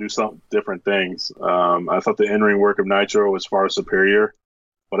set out to do some different things. I thought the in-ring work of Nitro was far superior,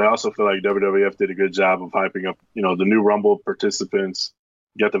 but I also feel like WWF did a good job of hyping up, the new Rumble participants.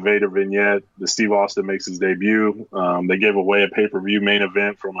 You got the Vader vignette. The Steve Austin makes his debut. They gave away a pay-per-view main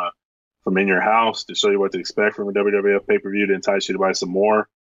event from in your house to show you what to expect from a WWF pay-per-view to entice you to buy some more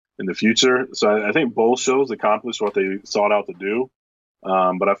in the future. So I think both shows accomplished what they sought out to do.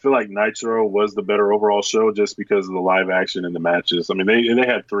 But I feel like Nitro was the better overall show just because of the live action in the matches. I mean, they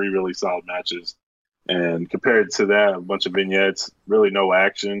had 3 really solid matches. And compared to that, a bunch of vignettes, really no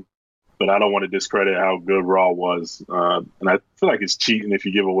action. But I don't want to discredit how good Raw was. And I feel like it's cheating if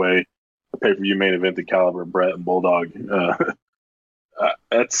you give away a pay-per-view main event to caliber Brett and Bulldog.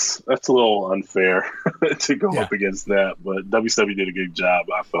 That's a little unfair to go up against that. But WCW did a good job,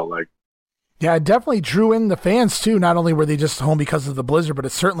 I felt like. Yeah, it definitely drew in the fans too. Not only were they just home because of the blizzard, but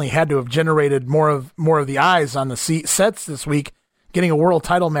it certainly had to have generated more of the eyes on the sets this week, getting a world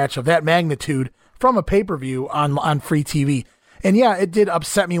title match of that magnitude from a pay-per-view on free TV. And yeah, it did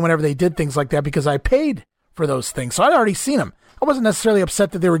upset me whenever they did things like that because I paid for those things. So I'd already seen them. I wasn't necessarily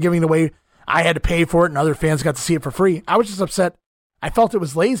upset that they were giving it away. I had to pay for it and other fans got to see it for free. I was just upset. I felt it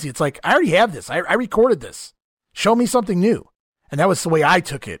was lazy. It's like, I already have this. I recorded this. Show me something new. And that was the way I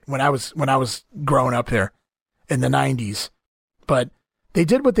took it when I was growing up there in the 90s. But they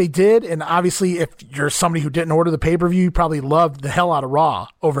did what they did, and obviously if you're somebody who didn't order the pay-per-view, you probably loved the hell out of Raw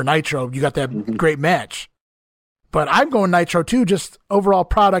over Nitro. You got that great match. But I'm going Nitro too, just overall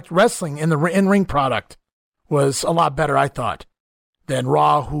product, wrestling in the in-ring product was a lot better, I thought, than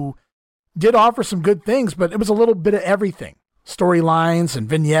Raw, who did offer some good things, but it was a little bit of everything. Storylines and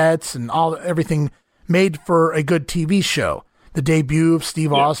vignettes and everything made for a good TV show. The debut of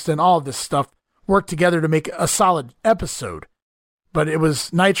Steve Austin, all of this stuff worked together to make a solid episode. But it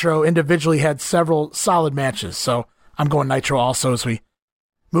was Nitro individually had several solid matches. So I'm going Nitro also as we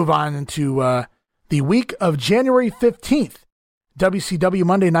move on into the week of January 15th. WCW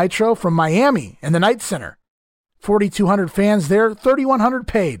Monday Nitro from Miami and the Night Center. 4,200 fans there, 3,100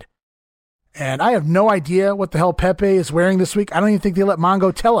 paid. And I have no idea what the hell Pepe is wearing this week. I don't even think they let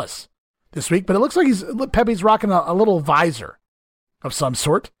Mongo tell us this week, but it looks like Pepe's rocking a little visor of some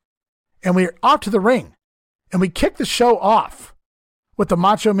sort. And we're off to the ring. And we kick the show off with the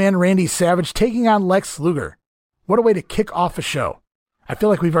Macho Man Randy Savage taking on Lex Luger. What a way to kick off a show. I feel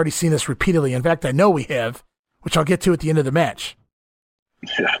like we've already seen this repeatedly. In fact, I know we have, which I'll get to at the end of the match.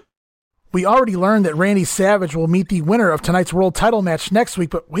 Yeah. We already learned that Randy Savage will meet the winner of tonight's world title match next week,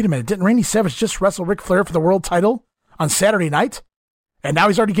 but wait a minute, didn't Randy Savage just wrestle Ric Flair for the world title on Saturday night? And now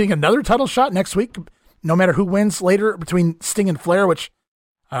he's already getting another title shot next week, no matter who wins later between Sting and Flair, which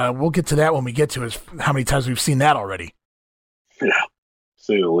we'll get to that when we get to is how many times we've seen that already. Yeah,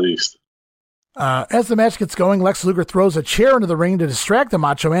 say the least. As the match gets going, Lex Luger throws a chair into the ring to distract the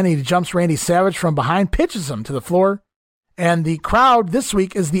Macho Man. He jumps Randy Savage from behind, pitches him to the floor. And the crowd this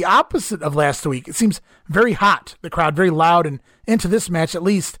week is the opposite of last week. It seems very hot, the crowd, very loud, and into this match at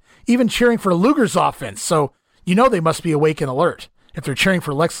least, even cheering for Luger's offense. So you know they must be awake and alert if they're cheering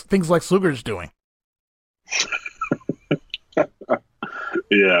for things Lex Luger's doing.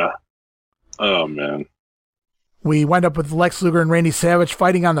 Yeah. Oh, man. We wind up with Lex Luger and Randy Savage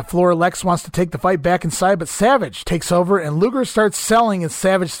fighting on the floor. Lex wants to take the fight back inside, but Savage takes over, and Luger starts selling, and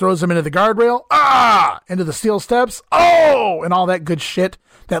Savage throws him into the guardrail. Into the steel steps. And all that good shit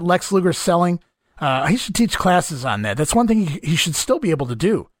that Lex Luger's selling. He should teach classes on that. That's one thing he should still be able to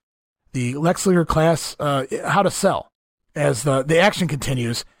do. The Lex Luger class, how to sell, as the action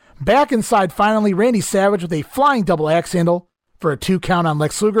continues. Back inside, finally, Randy Savage with a flying double axe handle for a 2 count on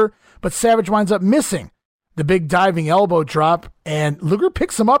Lex Luger, but Savage winds up missing the big diving elbow drop, and Luger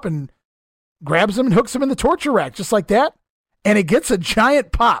picks him up and grabs him and hooks him in the torture rack, just like that, and it gets a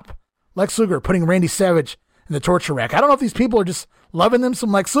giant pop. Lex Luger putting Randy Savage in the torture rack. I don't know if these people are just loving them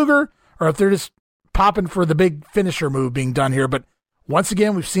some Lex Luger, or if they're just popping for the big finisher move being done here, but once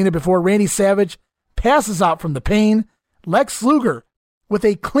again, we've seen it before. Randy Savage passes out from the pain. Lex Luger with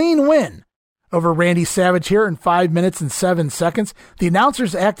a clean win over Randy Savage here in 5 minutes and 7 seconds. The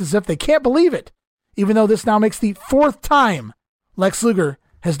announcers act as if they can't believe it, even though this now makes the 4th time Lex Luger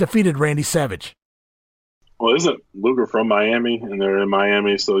has defeated Randy Savage. Well, isn't Luger from Miami, and they're in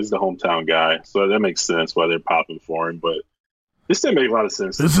Miami, so he's the hometown guy. So that makes sense why they're popping for him, but this didn't make a lot of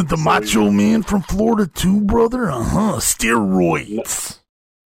sense. Isn't the Macho Man from Florida too, brother? Steroids.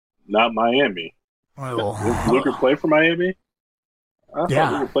 Not Miami. Well, Luger play for Miami? I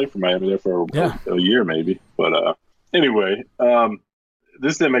thought Luger played for Miami there for a year maybe. But anyway,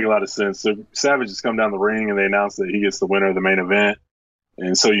 this didn't make a lot of sense. So Savage has come down the ring, and they announced that he gets the winner of the main event.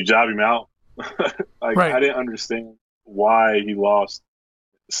 and so you job him out. Right. I didn't understand why he lost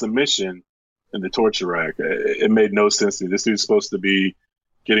submission in the torture rack. It made no sense to me. This dude's supposed to be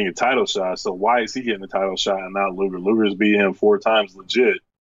getting a title shot, so why is he getting a title shot and not Luger? Luger's beat him 4 times legit,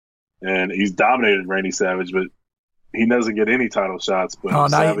 and he's dominated Randy Savage, but he doesn't get any title shots. But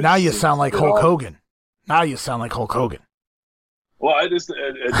now you sound like Hulk Hogan. Now you sound like Hulk Hogan. Well, it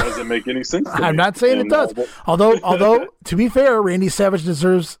doesn't make any sense to me. I'm not saying it does. Although, to be fair, Randy Savage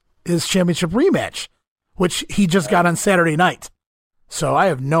deserves his championship rematch, which he just got on Saturday night. So I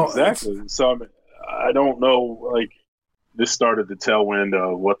have no... Exactly. So I don't know, like, this started the tailwind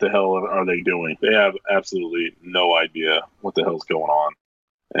of what the hell are they doing? They have absolutely no idea what the hell's going on.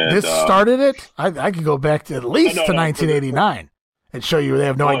 And, this started it? I could go back to at least to 1989 and show you they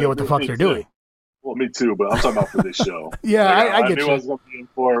have no idea what the fuck they're doing. Well, me too, but I'm talking about for this show. Yeah, I get you. I knew I was going to be in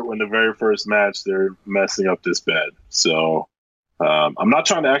for it when the very first match they're messing up this bed. So I'm not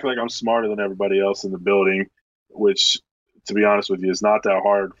trying to act like I'm smarter than everybody else in the building, which, to be honest with you, is not that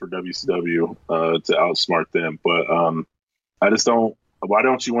hard for WCW to outsmart them. But I just don't. Why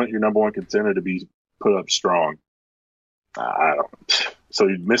don't you want your number one contender to be put up strong? I don't. So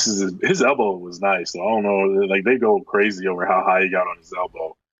he misses his elbow was nice. So I don't know. Like, they go crazy over how high he got on his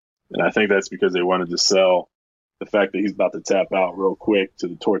elbow. And I think that's because they wanted to sell the fact that he's about to tap out real quick to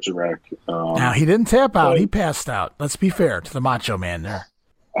the torture rack. Now, he didn't tap out. He passed out. Let's be fair to the Macho Man there.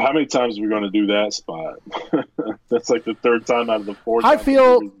 How many times are we going to do that spot? That's like the 3rd time out of the 4th.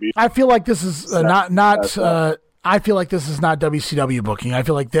 I feel like this is I feel like this is not WCW booking. I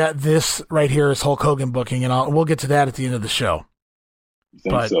feel like this right here is Hulk Hogan booking, and we'll get to that at the end of the show. You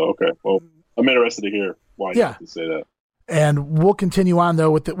think so? Okay. Well, I'm interested to hear why you have to say that. And we'll continue on,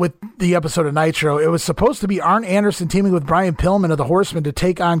 though, with the episode of Nitro. It was supposed to be Arn Anderson teaming with Brian Pillman of the Horsemen to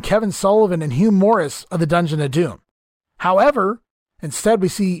take on Kevin Sullivan and Hugh Morris of the Dungeon of Doom. However, instead we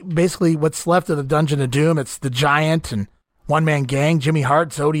see basically what's left of the Dungeon of Doom. It's the Giant and one-man gang, Jimmy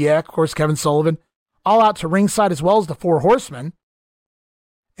Hart, Zodiac, of course, Kevin Sullivan, all out to ringside, as well as the 4 Horsemen.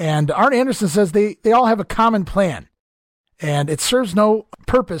 And Arn Anderson says they all have a common plan, and it serves no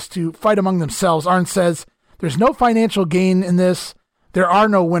purpose to fight among themselves. Arn says, there's no financial gain in this. There are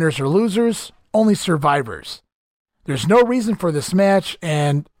no winners or losers, only survivors. There's no reason for this match,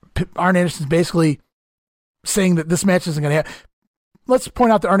 and Arn Anderson's basically saying that this match isn't going to happen. Let's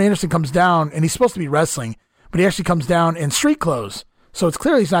point out that Arn Anderson comes down, and he's supposed to be wrestling, but he actually comes down in street clothes. So it's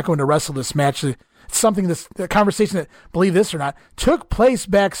clear he's not going to wrestle this match. It's something that's a conversation that, believe this or not, took place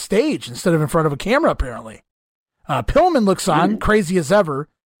backstage instead of in front of a camera, apparently. Pillman looks on, crazy as ever,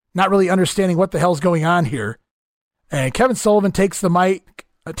 not really understanding what the hell's going on here. And Kevin Sullivan takes the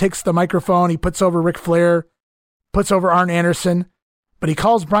microphone. He puts over Ric Flair, puts over Arn Anderson, but he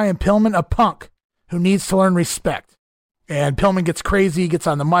calls Brian Pillman a punk who needs to learn respect. And Pillman gets crazy, gets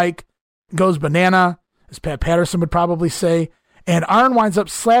on the mic, goes banana, as Pat Patterson would probably say. And Arn winds up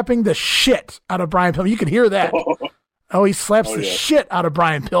slapping the shit out of Brian Pillman. You can hear that. He slaps the shit out of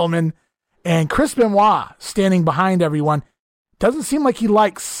Brian Pillman. And Chris Benoit, standing behind everyone, doesn't seem like he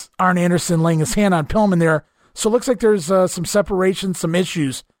likes Arn Anderson laying his hand on Pillman there. So it looks like there's some separation, some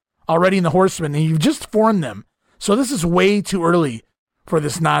issues already in the Horsemen, and you've just formed them. So this is way too early for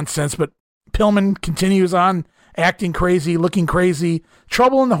this nonsense. But Pillman continues on acting crazy, looking crazy.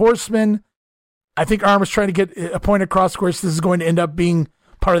 Trouble in the Horsemen. I think Arn was trying to get a point across. Of course, this is going to end up being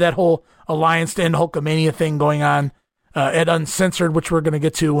part of that whole Alliance to End Hulkamania thing going on at Uncensored, which we're going to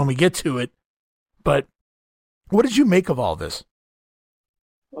get to when we get to it. But what did you make of all this?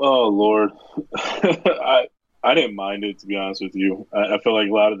 Oh, Lord. I didn't mind it, to be honest with you. I feel like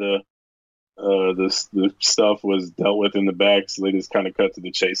a lot of the stuff was dealt with in the back, so they just kind of cut to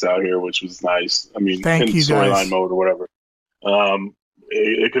the chase out here, which was nice. I mean, in storyline mode or whatever.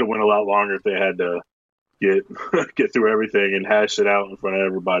 It could have went a lot longer if they had to get through everything and hash it out in front of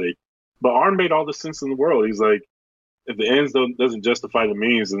everybody. But Arn made all the sense in the world. He's like, if the ends doesn't justify the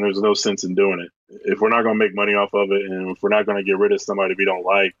means, then there's no sense in doing it. If we're not going to make money off of it, and if we're not going to get rid of somebody we don't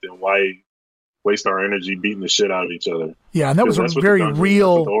like, then why waste our energy beating the shit out of each other? Yeah, and that was a very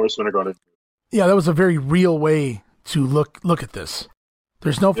real. The Horsemen are going to. Yeah, that was a very real way to look at this.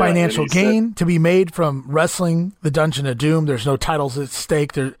 There's no financial gain to be made from wrestling the Dungeon of Doom. There's no titles at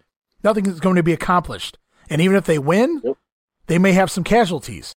stake. Nothing is going to be accomplished. And even if they win, they may have some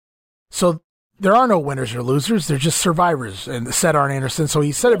casualties. So there are no winners or losers. They're just survivors, and said Arn Anderson. So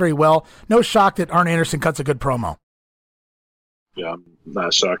he said it very well. No shock that Arn Anderson cuts a good promo. Yeah, I'm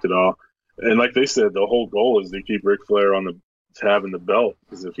not shocked at all. And like they said, the whole goal is to keep Ric Flair having the belt.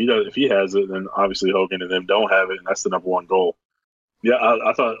 Because if he has it, then obviously Hogan and them don't have it, and that's the number one goal. Yeah,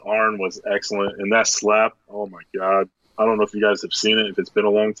 I thought Arn was excellent. And that slap, oh my God. I don't know if you guys have seen it. If it's been a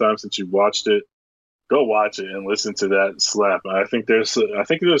long time since you've watched it, go watch it and listen to that slap. I think there's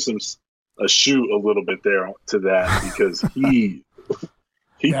a shoot a little bit there to that because he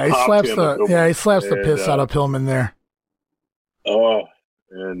he slaps the piss out of Pillman there. Oh,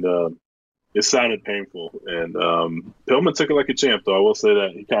 and it sounded painful. And Pillman took it like a champ, though. I will say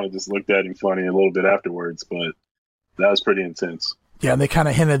that he kind of just looked at him funny a little bit afterwards, but that was pretty intense. Yeah, and they kind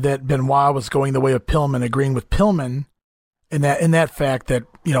of hinted that Benoit was going the way of Pillman, agreeing with Pillman in that fact that,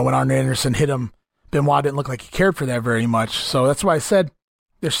 you know, when Arn Anderson hit him, Benoit didn't look like he cared for that very much. So that's why I said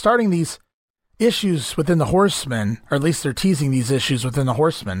they're starting these issues within the Horsemen, or at least they're teasing these issues within the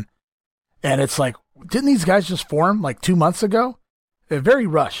Horsemen. And it's like, didn't these guys just form like 2 months ago? They're very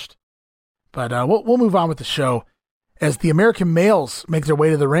rushed. But we'll move on with the show as the American males make their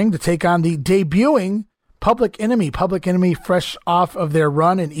way to the ring to take on the debuting Public Enemy. Public Enemy, fresh off of their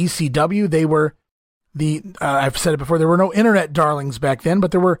run in ECW. They were I've said it before, there were no internet darlings back then,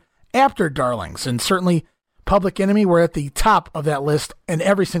 but there were after darlings. And certainly Public Enemy were at the top of that list in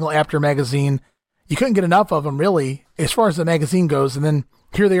every single after magazine. You couldn't get enough of them, really, as far as the magazine goes. And then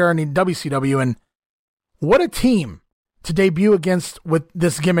here they are in WCW. And what a team to debut against with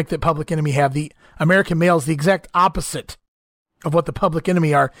this gimmick that Public Enemy have. The American males, the exact opposite of what the Public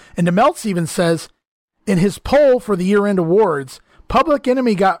Enemy are. And DeMeltz even says, in his poll for the year-end awards, Public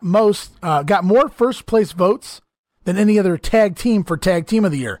Enemy got more first-place votes than any other tag team for Tag Team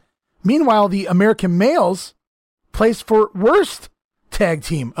of the Year. Meanwhile, the American males placed for worst Tag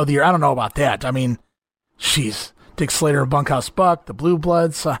Team of the Year. I don't know about that. I mean, jeez, Dick Slater and Bunkhouse Buck, the Blue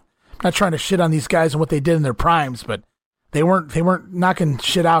Bloods. I'm not trying to shit on these guys and what they did in their primes, but they weren't knocking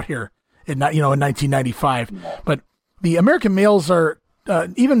shit out here in 1995. But the American males are.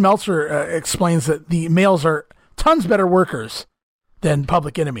 Even Meltzer explains that the males are tons better workers than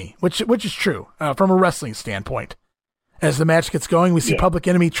Public Enemy, which is true from a wrestling standpoint. As the match gets going, we see Public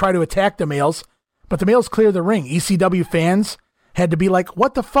Enemy try to attack the males, but the males clear the ring. ECW fans had to be like,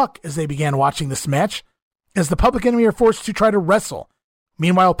 what the fuck, as they began watching this match, as the Public Enemy are forced to try to wrestle.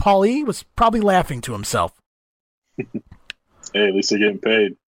 Meanwhile, Paul E was probably laughing to himself. Hey, at least they're getting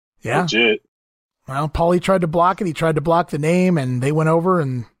paid. Yeah. Legit. Well, Paulie tried to block it. He tried to block the name, and they went over,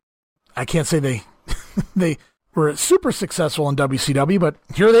 and I can't say they were super successful in WCW, but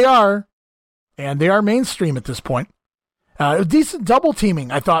here they are, and they are mainstream at this point. Decent double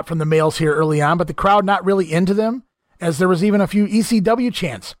teaming, I thought, from the males here early on, but the crowd not really into them, as there was even a few ECW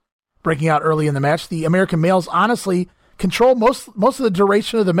chants breaking out early in the match. The American males honestly control most of the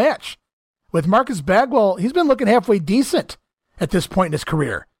duration of the match. With Marcus Bagwell, he's been looking halfway decent at this point in his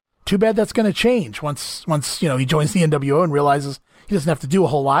career. Too bad that's going to change once he joins the NWO and realizes he doesn't have to do a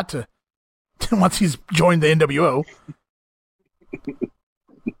whole lot to once he's joined the NWO.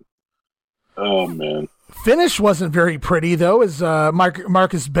 Oh man! Finish wasn't very pretty though, as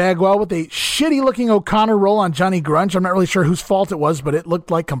Marcus Bagwell with a shitty-looking O'Connor roll on Johnny Grunge. I'm not really sure whose fault it was, but it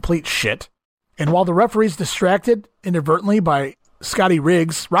looked like complete shit. And while the referee's distracted inadvertently by Scotty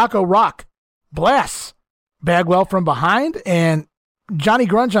Riggs, Rocco Rock blasts Bagwell from behind, and Johnny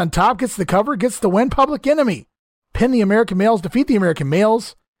Grunge on top gets the cover, gets the win. Public Enemy pin the American males, defeat the American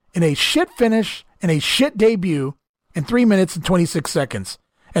males in a shit finish and a shit debut in 3 minutes and 26 seconds.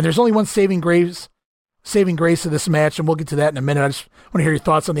 And there's only one saving grace of this match, and we'll get to that in a minute. I just want to hear your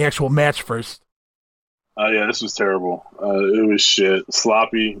thoughts on the actual match first. Yeah, this was terrible. It was shit.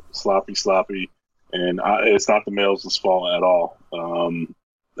 Sloppy. And it's not the males' fault at all.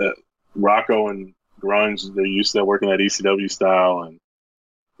 Rocco and Grunge, they're used to working that ECW style, and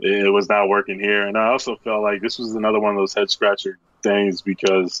it was not working here. And I also felt like this was another one of those head-scratcher things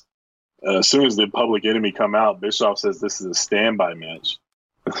because as soon as the Public Enemy come out, Bischoff says this is a standby match.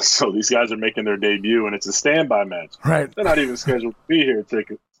 So these guys are making their debut, and it's a standby match. Right. They're not even scheduled to be here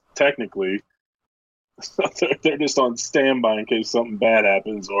technically. So they're just on standby in case something bad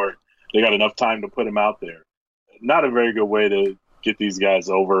happens or they got enough time to put them out there. Not a very good way to get these guys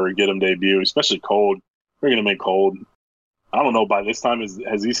over and get them debut, especially cold. Bringing them in cold. I don't know, by this time, has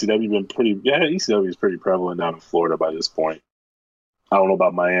ECW been pretty... Yeah, ECW is pretty prevalent down in Florida by this point. I don't know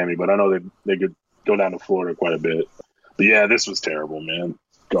about Miami, but I know they could go down to Florida quite a bit. But yeah, this was terrible, man.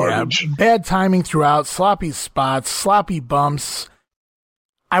 Garbage. Yeah, bad timing throughout, sloppy spots, sloppy bumps.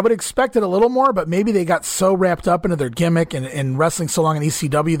 I would expect it a little more, but maybe they got so wrapped up into their gimmick and wrestling so long in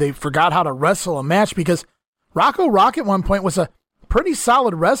ECW, they forgot how to wrestle a match, because Rocco Rock at one point was a pretty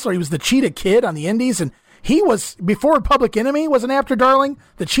solid wrestler. He was the Cheetah Kid on the Indies, and he was, before Public Enemy was an after darling,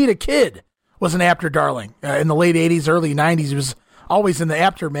 the Cheetah Kid was an after darling. In the late 80s, early 90s, he was always in the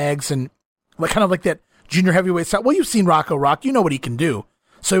after mags and kind of like that junior heavyweight style. Well, you've seen Rocco Rock. You know what he can do.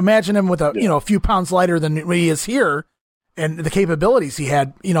 So imagine him with a few pounds lighter than he is here, and the capabilities he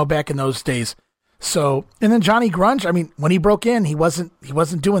had, back in those days. So, and then Johnny Grunge, I mean, when he broke in, he wasn't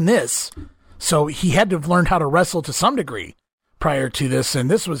doing this. So he had to have learned how to wrestle to some degree prior to this. And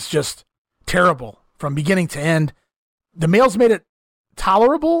this was just terrible from beginning to end. The males made it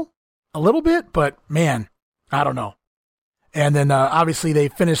tolerable a little bit, but man, I don't know. And then obviously they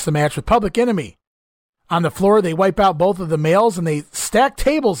finished the match with Public Enemy. On the floor, they wipe out both of the males and they stack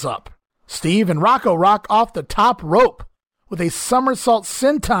tables up. Steve and Rocco rock off the top rope with a somersault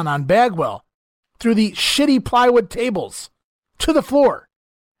senton on Bagwell through the shitty plywood tables to the floor.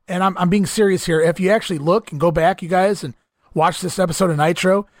 And I'm being serious here. If you actually look and go back, you guys, and watch this episode of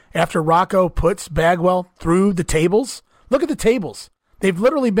Nitro, after Rocco puts Bagwell through the tables, look at the tables. They've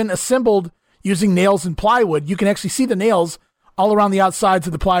literally been assembled using nails and plywood. You can actually see the nails all around the outsides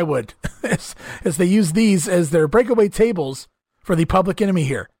of the plywood as they use these as their breakaway tables for the Public Enemy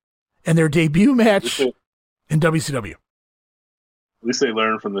here and their debut match in WCW. At least they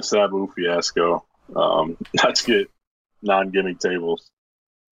learned from the Sabu fiasco. Not to get non-gimmick tables.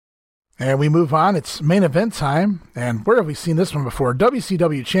 And we move on. It's main event time. And where have we seen this one before?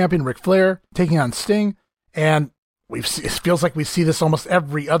 WCW champion Ric Flair taking on Sting. And it feels like we see this almost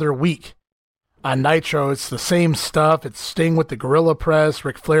every other week on Nitro. It's the same stuff. It's Sting with the gorilla press.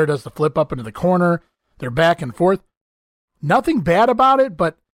 Ric Flair does the flip up into the corner. They're back and forth. Nothing bad about it,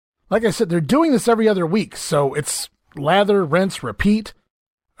 but like I said, they're doing this every other week. So it's lather, rinse, repeat.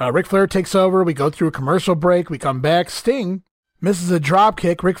 Ric Flair takes over. We go through a commercial break. We come back. Sting misses a drop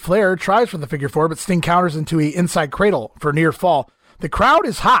kick. Ric Flair tries for the figure four, but Sting counters into a inside cradle for near fall. The crowd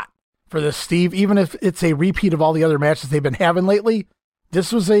is hot for this, Steve, even if it's a repeat of all the other matches they've been having lately.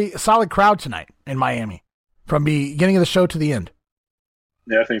 This was a solid crowd tonight in Miami from beginning of the show to the end.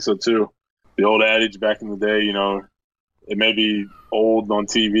 Yeah, I think so too. The old adage back in the day, it may be old on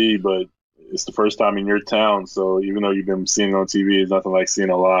TV, but it's the first time in your town, so even though you've been seeing it on TV, it's nothing like seeing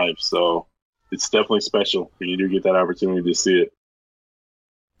it live. So it's definitely special when you do get that opportunity to see it.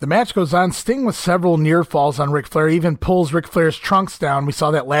 The match goes on. Sting with several near falls on Ric Flair, even pulls Ric Flair's trunks down. We saw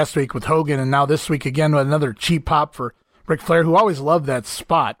that last week with Hogan, and now this week again with another cheap pop for Ric Flair, who always loved that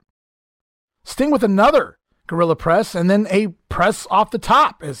spot. Sting with another gorilla press, and then a press off the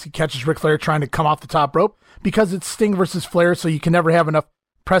top as he catches Ric Flair trying to come off the top rope, because it's Sting versus Flair, so you can never have enough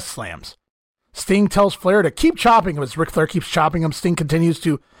press slams. Sting tells Flair to keep chopping him. As Ric Flair keeps chopping him, Sting continues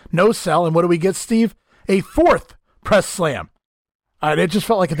to no-sell. And what do we get, Steve? A fourth press slam. It just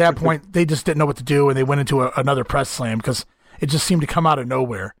felt like at that point, they just didn't know what to do, and they went into another press slam because it just seemed to come out of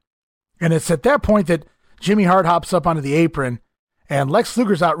nowhere. And it's at that point that Jimmy Hart hops up onto the apron, and Lex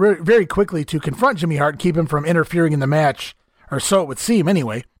Luger's out very quickly to confront Jimmy Hart and keep him from interfering in the match, or so it would seem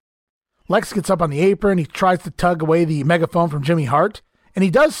anyway. Lex gets up on the apron. He tries to tug away the megaphone from Jimmy Hart, and he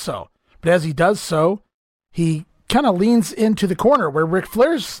does so. But as he does so, he kind of leans into the corner where Ric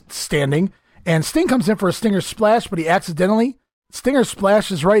Flair's standing, and Sting comes in for a Stinger Splash, but he accidentally Stinger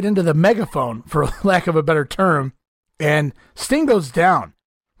splashes right into the megaphone, for lack of a better term, and Sting goes down.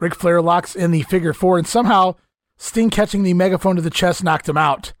 Ric Flair locks in the figure four, and somehow Sting catching the megaphone to the chest knocked him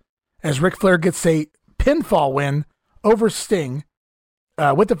out, as Ric Flair gets a pinfall win over Sting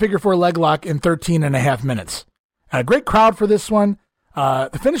with the figure four leg lock in 13 and a half minutes. A great crowd for this one.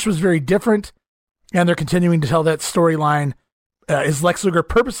 The finish was very different, and they're continuing to tell that storyline. Is Lex Luger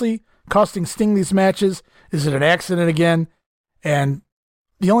purposely costing Sting these matches? Is it an accident again? And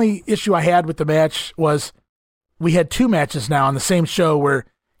the only issue I had with the match was we had two matches now on the same show where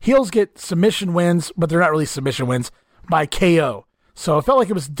heels get submission wins, but they're not really submission wins, by KO. So it felt like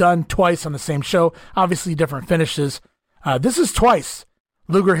it was done twice on the same show. Obviously different finishes. This is twice.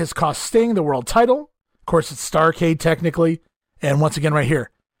 Luger has cost Sting the world title. Of course, it's Starrcade technically. And once again, right here.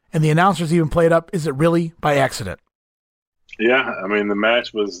 And the announcers even played up, is it really by accident? Yeah, I mean, the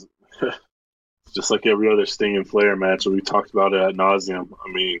match was just like every other Sting and Flair match. We talked about it ad nauseum.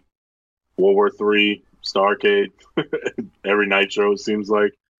 I mean, World War III, Starrcade, every Nitro, it seems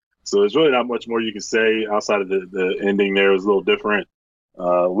like. So there's really not much more you can say outside of the ending there. It was a little different.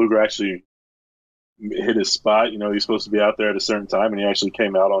 Luger actually hit his spot. He's supposed to be out there at a certain time, and he actually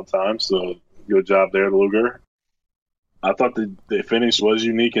came out on time. So good job there, Luger. I thought the finish was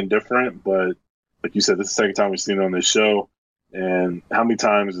unique and different, but like you said, this is the second time we've seen it on this show. And how many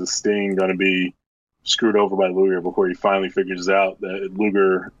times is Sting going to be screwed over by Luger before he finally figures out that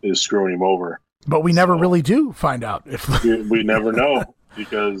Luger is screwing him over? But we never really do find out. We never know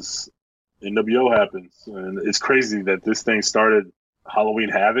because NWO happens. And it's crazy that this thing started Halloween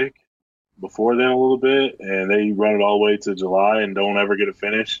Havoc before then a little bit, and they run it all the way to July and don't ever get a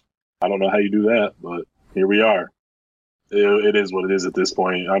finish. I don't know how you do that, but here we are. It is what it is at this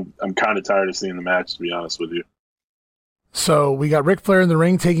point. I'm kind of tired of seeing the match, to be honest with you. So we got Ric Flair in the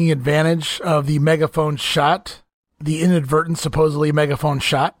ring taking advantage of the megaphone shot, the inadvertent supposedly megaphone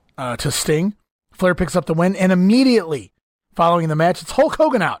shot to Sting. Flair picks up the win, and immediately following the match, it's Hulk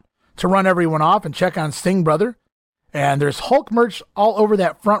Hogan out to run everyone off and check on Sting, brother. And there's Hulk merch all over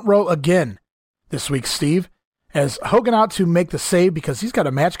that front row again this week, Steve, as Hogan out to make the save because he's got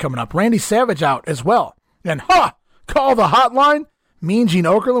a match coming up. Randy Savage out as well. And call the hotline. Mean Gene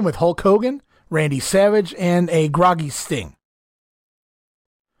Okerlund with Hulk Hogan, Randy Savage, and a groggy Sting.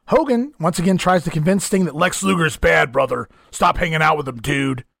 Hogan once again tries to convince Sting that Lex Luger's bad, brother. Stop hanging out with him,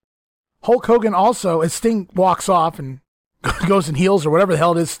 dude. Hulk Hogan also, as Sting walks off and goes and heals or whatever the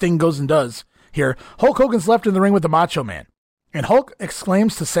hell it is Sting goes and does here, Hulk Hogan's left in the ring with the Macho Man. And Hulk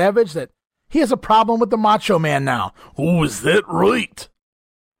exclaims to Savage that he has a problem with the Macho Man now. Oh, is that right?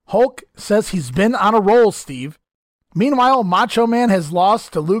 Hulk says he's been on a roll, Steve. Meanwhile, Macho Man has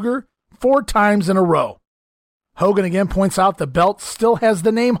lost to Luger 4 times in a row. Hogan again points out the belt still has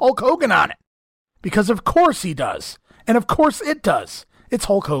the name Hulk Hogan on it. Because of course he does. And of course it does. It's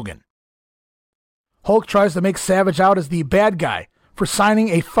Hulk Hogan. Hulk tries to make Savage out as the bad guy for signing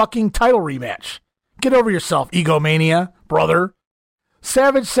a fucking title rematch. Get over yourself, egomania, brother.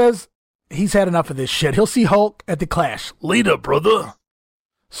 Savage says he's had enough of this shit. He'll see Hulk at the Clash. Later, brother.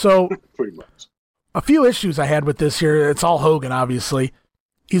 So, pretty much. A few issues I had with this here. It's all Hogan, obviously.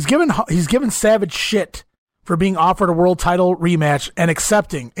 He's given Savage shit for being offered a world title rematch and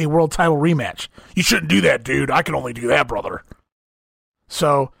accepting a world title rematch. You shouldn't do that, dude. I can only do that, brother.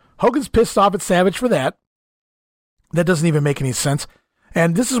 So, Hogan's pissed off at Savage for that. That doesn't even make any sense.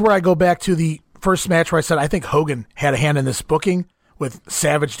 And this is where I go back to the first match where I said I think Hogan had a hand in this booking with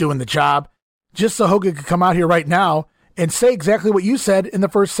Savage doing the job, just so Hogan could come out here right now and say exactly what you said in the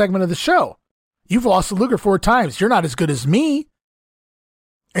first segment of the show. You've lost to Luger 4 times. You're not as good as me.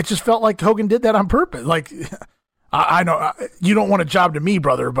 It just felt like Hogan did that on purpose. Like, I know you don't want a job to me,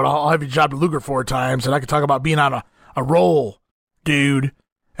 brother, but I'll have you job to Luger 4 times, and I can talk about being on a roll, dude.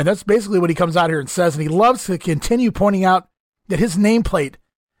 And that's basically what he comes out here and says, and he loves to continue pointing out that his nameplate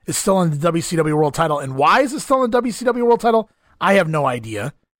is still on the WCW World Title. And why is it still on the WCW World Title? I have no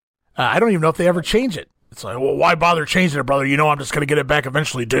idea. I don't even know if they ever change it. It's like, well, why bother changing it, brother? You know I'm just going to get it back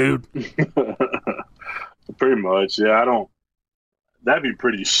eventually, dude. Pretty much, yeah. That'd be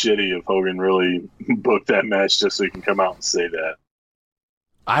pretty shitty if Hogan really booked that match just so he can come out and say that.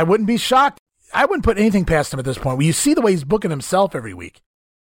 I wouldn't be shocked. I wouldn't put anything past him at this point. Well, you see the way he's booking himself every week.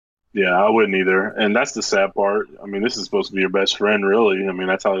 Yeah, I wouldn't either. And that's the sad part. I mean, this is supposed to be your best friend, really. I mean,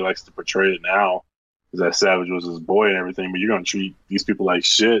 that's how he likes to portray it now, is that Savage was his boy and everything. But you're going to treat these people like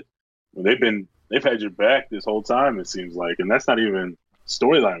shit. Well, they've had your back this whole time, it seems like. And that's not even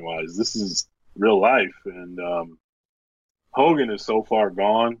storyline-wise. This is real life. And Hogan is so far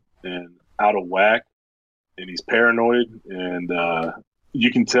gone and out of whack, and he's paranoid. And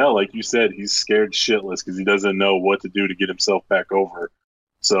you can tell, like you said, he's scared shitless because he doesn't know what to do to get himself back over.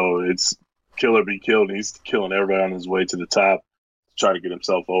 So it's kill or be killed, and he's killing everybody on his way to the top to try to get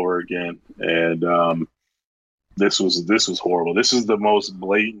himself over again. And this was horrible. This is the most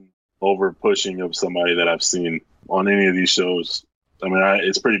blatant over pushing of somebody that I've seen on any of these shows. I mean,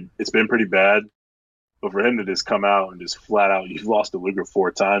 it's been pretty bad, but for him to just come out and just flat out, you've lost to Luger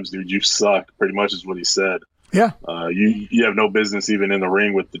 4 times, dude. You suck. Pretty much is what he said. Yeah. You have no business even in the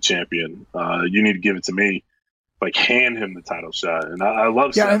ring with the champion. You need to give it to me. Like, hand him the title shot. And I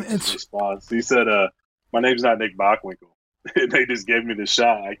love Savage's response. He said, my name's not Nick Bockwinkel. They just gave me the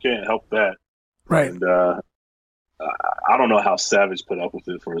shot. I can't help that. Right. And I don't know how Savage put up with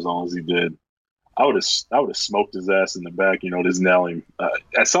it for as long as he did. I would have smoked his ass in the back, just nail him.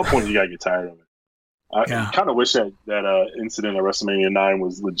 At some point, you got to get tired of it. I kind of wish that incident at WrestleMania 9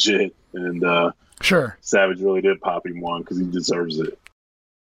 was legit. And sure, Savage really did pop him one because he deserves it.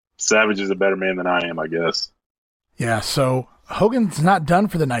 Savage is a better man than I am, I guess. Yeah, so Hogan's not done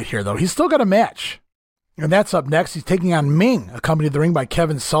for the night here, though. He's still got a match. And that's up next. He's taking on Ming, accompanied to the ring by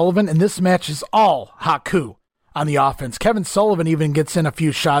Kevin Sullivan. And this match is all Haku on the offense. Kevin Sullivan even gets in a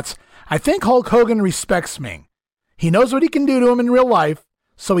few shots. I think Hulk Hogan respects Ming. He knows what he can do to him in real life,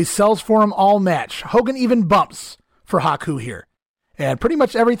 so he sells for him all match. Hogan even bumps for Haku here. And pretty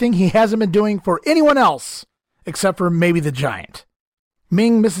much everything he hasn't been doing for anyone else, except for maybe the Giant.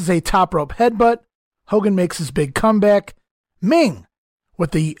 Ming misses a top rope headbutt. Hogan makes his big comeback. Ming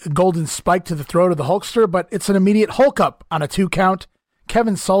with the golden spike to the throat of the Hulkster, but it's an immediate Hulk up on a 2 count.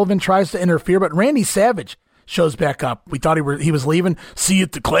 Kevin Sullivan tries to interfere, but Randy Savage shows back up. We thought he was leaving. See you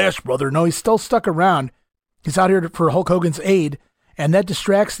at the Clash, brother. No, he's still stuck around. He's out here for Hulk Hogan's aid, and that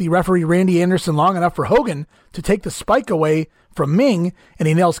distracts the referee Randy Anderson long enough for Hogan to take the spike away from Ming, and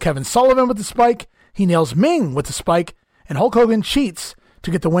he nails Kevin Sullivan with the spike. He nails Ming with the spike, And Hulk Hogan cheats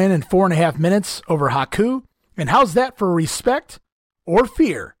to get the win in 4.5 minutes over Haku. And how's that for respect or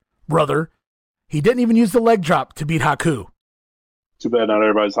fear, brother? He didn't even use the leg drop to beat Haku. Too bad not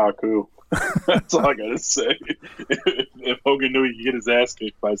everybody's Haku. That's all I gotta say. If Hogan knew he could get his ass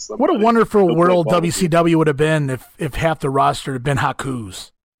kicked by somebody. What a wonderful world WCW would have been if half the roster had been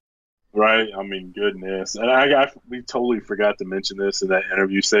Haku's. Right? I mean, goodness. And we totally forgot to mention this in that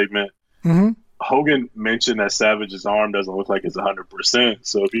interview segment. Mm-hmm. Hogan mentioned that Savage's arm doesn't look like it's 100%.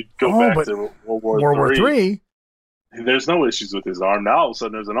 So if you go back to World War III, there's no issues with his arm. Now all of a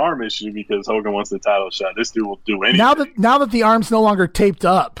sudden there's an arm issue because Hogan wants the title shot. This dude will do anything. Now that the arm's no longer taped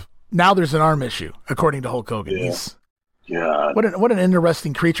up, now there's an arm issue, according to Hulk Hogan. Yeah. What an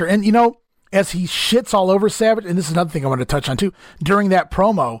interesting creature. And, as he shits all over Savage, and this is another thing I want to touch on too, during that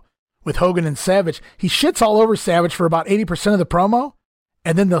promo with Hogan and Savage, he shits all over Savage for about 80% of the promo,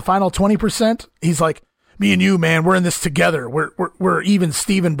 and then the final 20%, he's like, me and you, man, we're in this together. We're even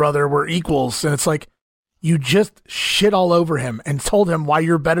Steven, brother. We're equals. And it's like, you just shit all over him and told him why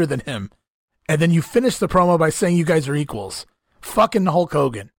you're better than him. And then you finish the promo by saying you guys are equals. Fucking Hulk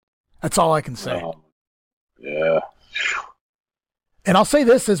Hogan. That's all I can say. Yeah. And I'll say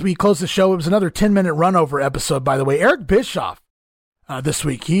this as we close the show. It was another 10-minute run-over episode, by the way. Eric Bischoff this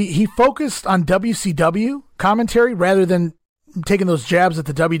week, he focused on WCW commentary rather than taking those jabs at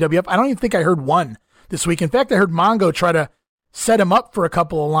the WWF. I don't even think I heard one this week. In fact, I heard Mongo try to set him up for a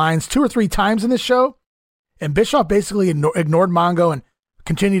couple of lines 2 or 3 times in this show. And Bischoff basically ignored Mongo and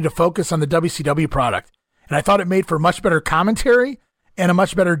continued to focus on the WCW product. And I thought it made for much better commentary and a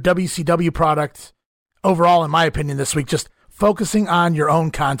much better WCW product overall, in my opinion, this week, just focusing on your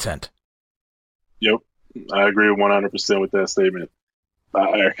own content. Yep. I agree 100% with that statement.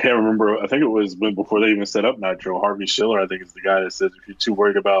 I can't remember. I think it was before they even set up Nitro. Harvey Schiller, I think, is the guy that says if you're too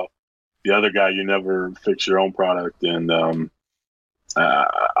worried about the other guy, you never fix your own product. And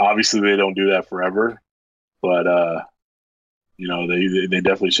obviously they don't do that forever. But, they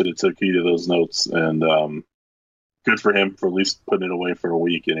definitely should have took heed of those notes. And good for him for at least putting it away for a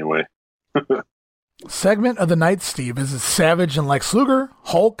week anyway. Segment of the night, Steve, is it Savage and Lex Luger,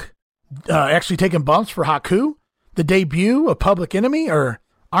 Hulk actually taking bumps for Haku, the debut of Public Enemy, or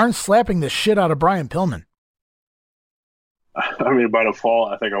Arn slapping the shit out of Brian Pillman? I mean, by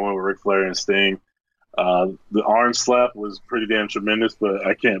default, I think I went with Ric Flair and Sting. The Arn slap was pretty damn tremendous, but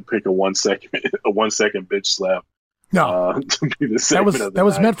I can't pick a 1 second bitch slap. No, to be the segment that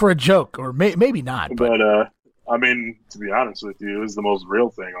was meant for a joke, or maybe not. But I mean, to be honest with you, it was the most real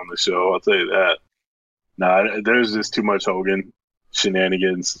thing on the show. I'll tell you that. Nah, there's just too much Hogan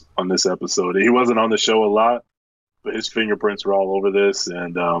shenanigans on this episode. He wasn't on the show a lot, but his fingerprints were all over this.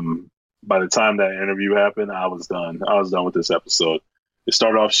 And by the time that interview happened, I was done. I was done with this episode. It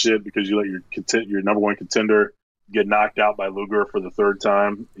started off shit because you let your number one contender get knocked out by Luger for the 3rd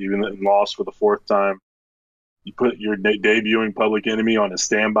time, even lost for the 4th time. You put your debuting Public Enemy on a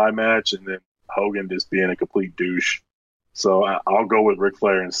standby match, and then Hogan just being a complete douche. So I'll go with Ric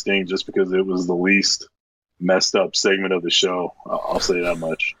Flair and Sting just because it was the least messed up segment of the show. I'll say that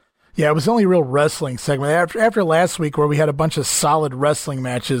much. Yeah, it was the only real wrestling segment. After last week where we had a bunch of solid wrestling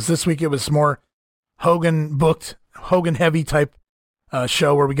matches, this week it was more Hogan booked, Hogan heavy type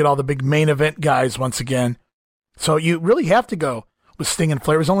show where we get all the big main event guys once again. So you really have to go with Sting and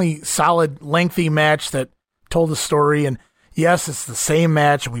Flair. It was only solid, lengthy match that told the story. And yes, it's the same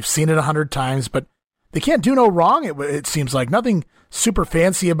match. We've seen it 100 times, but they can't do no wrong. It seems like nothing super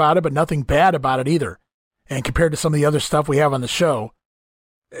fancy about it, but nothing bad about it either. And compared to some of the other stuff we have on the show,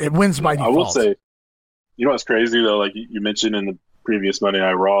 it wins by default. I will say, you know what's crazy though? Like you mentioned in the previous Monday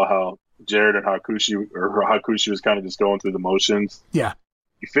Night Raw, how Jared and Hakushi was kind of just going through the motions. Yeah.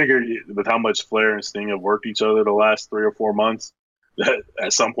 You figure with how much Flair and Sting have worked each other the last 3 or 4 months, that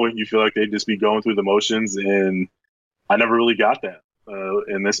at some point you feel like they'd just be going through the motions. And I never really got that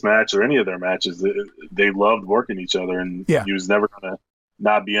in this match or any of their matches. They loved working each other, and he was never going to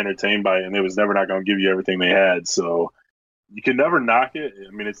not be entertained by it, and they was never not going to give you everything they had. So you can never knock it.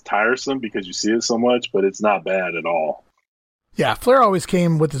 I mean, it's tiresome because you see it so much, but it's not bad at all. Yeah, Flair always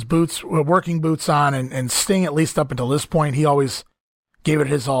came with his boots, working boots on, and Sting, at least up until this point, he always gave it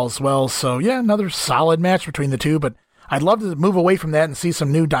his all as well. So, yeah, another solid match between the two, but I'd love to move away from that and see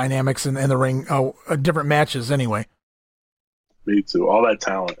some new dynamics in the ring, different matches anyway. Me too. All that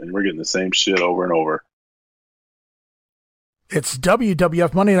talent, and we're getting the same shit over and over. It's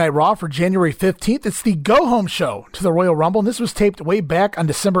WWF Monday Night Raw for January 15th. It's the go-home show to the Royal Rumble, and this was taped way back on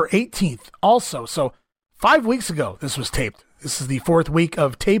December 18th also. So 5 weeks ago this was taped. This is the 4th week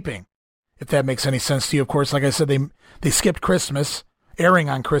of taping, if that makes any sense to you. Of course, like I said, they skipped Christmas, airing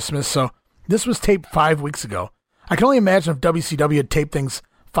on Christmas, so this was taped 5 weeks ago. I can only imagine if WCW had taped things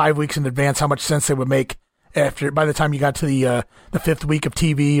 5 weeks in advance, how much sense they would make by the time you got to the 5th week of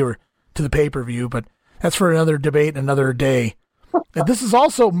TV or to the pay-per-view. But that's for another debate, another day. This is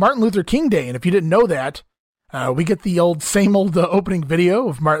also Martin Luther King Day, and if you didn't know that, we get the same old opening video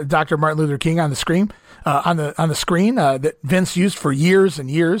of Dr. Martin Luther King on the screen, that Vince used for years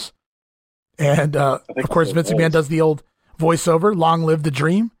and years. And of course, Vince McMahon does the old voiceover, "Long live the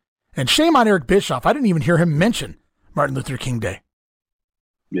dream." And shame on Eric Bischoff. I didn't even hear him mention Martin Luther King Day.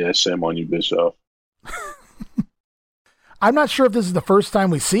 Yeah, shame on you, Bischoff. I'm not sure if this is the first time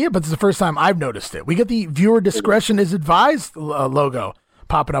we see it, but it's the first time I've noticed it. We get the "Viewer discretion is advised" logo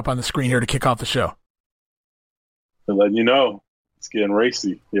popping up on the screen here to kick off the show. And letting you know, it's getting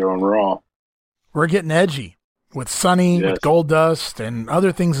racy here on Raw. We're getting edgy with Sonny, with Goldust, and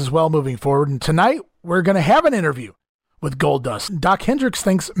other things as well moving forward. And tonight, we're going to have an interview with Goldust. Doc Hendricks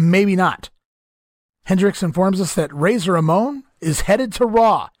thinks maybe not. Hendricks informs us that Razor Ramon is headed to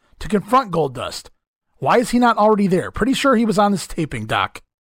Raw to confront Goldust. Why is he not already there? Pretty sure he was on this taping, Doc.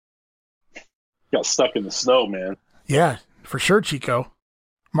 Got stuck in the snow, man. Yeah, for sure, Chico.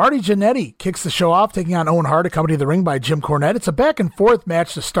 Marty Jannetty kicks the show off, taking on Owen Hart, accompanied to the ring by Jim Cornette. It's a back-and-forth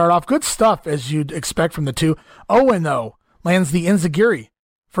match to start off. Good stuff, as you'd expect from the two. Owen, though, lands the Enziguri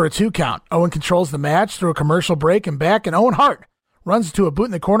for a 2 count. Owen controls the match through a commercial break and back, and Owen Hart runs to a boot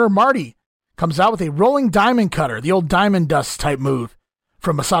in the corner. Marty comes out with a rolling diamond cutter, the old diamond dust type move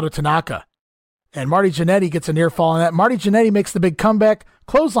from Masato Tanaka. And Marty Jannetty gets a near fall on that. Marty Jannetty makes the big comeback,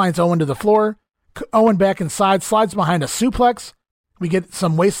 clotheslines Owen to the floor. Owen back inside, slides behind a suplex. We get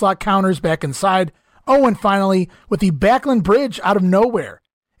some waistlock counters back inside. Owen finally with the Backlund Bridge out of nowhere.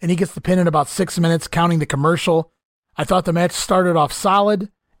 And he gets the pin in about 6 minutes, counting the commercial. I thought the match started off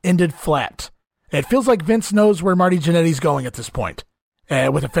solid, ended flat. It feels like Vince knows where Marty Jannetty's going at this point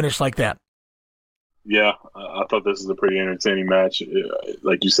with a finish like that. Yeah, I thought this was a pretty entertaining match.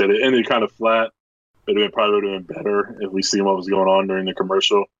 Like you said, it ended kind of flat. It probably would have been better if we seen what was going on during the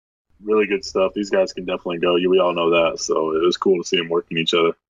commercial. Really good stuff. These guys can definitely go. We all know that. So it was cool to see them working each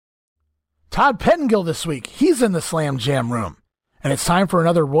other. Todd Pettengill this week. He's in the Slam Jam room. And it's time for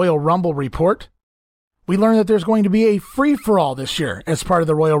another Royal Rumble report. We learned that there's going to be a free-for-all this year as part of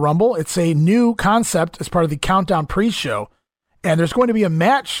the Royal Rumble. It's a new concept as part of the Countdown pre-show. And there's going to be a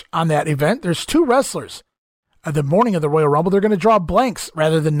match on that event. There's 2 wrestlers. The morning of the Royal Rumble, they're going to draw blanks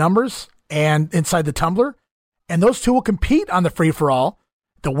rather than numbers and inside the tumbler. And those 2 will compete on the free-for-all.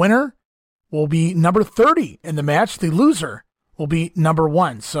 The winner will be number 30 in the match. The loser will be number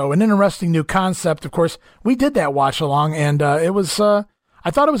 1. So an interesting new concept. Of course, we did that watch along, and it was. I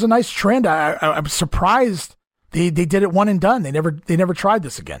thought it was a nice trend. I'm surprised they did it one and done. They never tried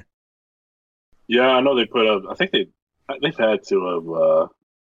this again. Yeah, I know they put up. I think they've had to have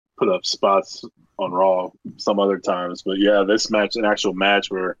put up spots on Raw some other times, but yeah, this match, an actual match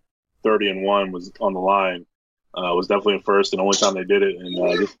where 30-1 was on the line. Was definitely a first and only time they did it.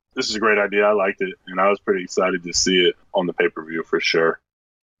 And this is a great idea. I liked it, and I was pretty excited to see it on the pay-per-view for sure.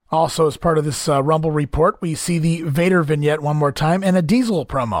 Also, as part of this Rumble report, we see the Vader vignette one more time and a Diesel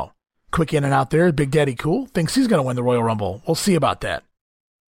promo. Quick in and out there. Big Daddy Cool thinks he's going to win the Royal Rumble. We'll see about that.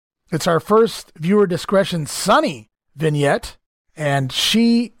 It's our first viewer discretion Sunny vignette, and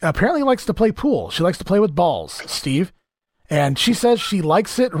she apparently likes to play pool. She likes to play with balls, Steve. And she says she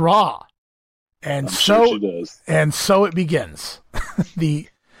likes it raw. And so it begins. The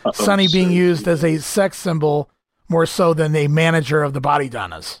Sunny being used as a sex symbol more so than a manager of the Body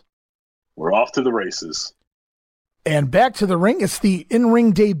Donnas. We're off to the races. And back to the ring. It's the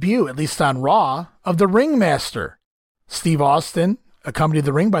in-ring debut, at least on Raw, of the Ringmaster. Steve Austin, accompanied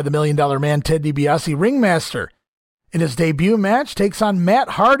the ring by the $1 Million Man, Ted DiBiase. Ringmaster, in his debut match, takes on Matt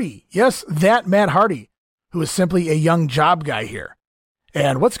Hardy. Yes, that Matt Hardy, who is simply a young job guy here.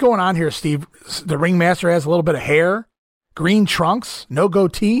 And what's going on here, Steve? The Ringmaster has a little bit of hair, green trunks, no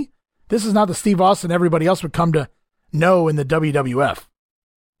goatee. This is not the Steve Austin everybody else would come to know in the WWF.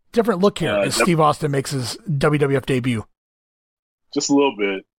 Different look here as Steve Austin makes his WWF debut. Just a little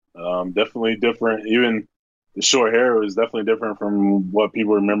bit. Definitely different. Even the short hair was definitely different from what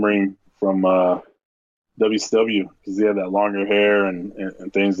people were remembering from WCW, because he had that longer hair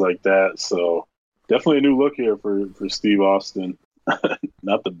and things like that. So definitely a new look here for Steve Austin.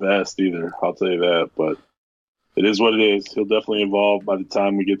 Not the best either, I'll tell you that, but it is what it is. He'll definitely evolve by the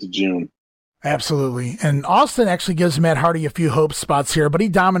time we get to June. Absolutely. And Austin actually gives Matt Hardy a few hope spots here, but he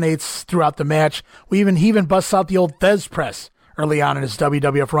dominates throughout the match. He even busts out the old Thez press early on in his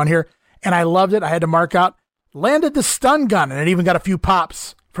WWF run here, and I loved it. I had to mark out, landed the stun gun, and it even got a few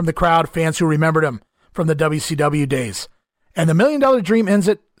pops from the crowd, fans who remembered him from the WCW days. And the $1 Million Dream ends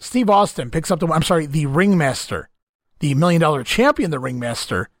it. Steve Austin picks up the Ringmaster the $1 Million champion, the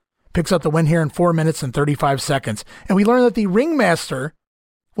Ringmaster, picks up the win here in 4 minutes and 35 seconds. And we learn that the Ringmaster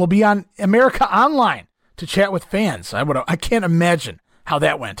will be on America Online to chat with fans. I can't imagine how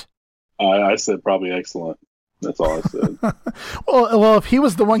that went. I said probably excellent. That's all I said. well, if he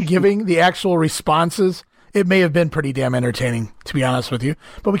was the one giving the actual responses, it may have been pretty damn entertaining, to be honest with you.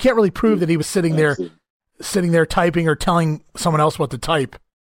 But we can't really prove that he was sitting there typing or telling someone else what to type.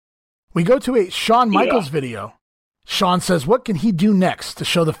 We go to a Shawn Michaels video. Shawn says, what can he do next to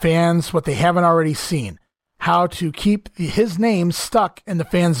show the fans what they haven't already seen? How to keep his name stuck in the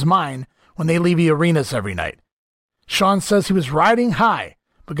fans' mind when they leave the arenas every night. Shawn says he was riding high,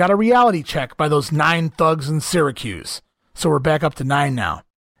 but got a reality check by those 9 thugs in Syracuse. So we're back up to 9 now.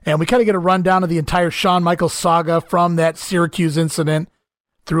 And we kind of get a rundown of the entire Shawn Michaels saga from that Syracuse incident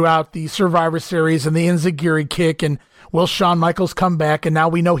throughout the Survivor Series and the Enziguri kick. And will Shawn Michaels come back? And now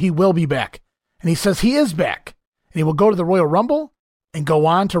we know he will be back. And he says he is back. And he will go to the Royal Rumble and go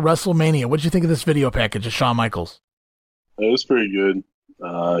on to WrestleMania. What did you think of this video package of Shawn Michaels? It was pretty good.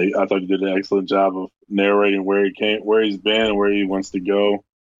 I thought he did an excellent job of narrating where he's been, and where he wants to go.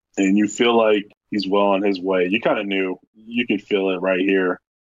 And you feel like he's well on his way. You kind of knew. You could feel it right here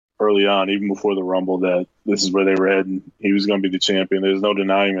early on, even before the Rumble, that this is where they were heading. He was going to be the champion. There's no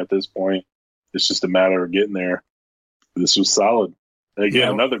denying at this point. It's just a matter of getting there. This was solid. And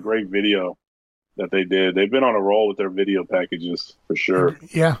again, another great video that they did. They've been on a roll with their video packages for sure.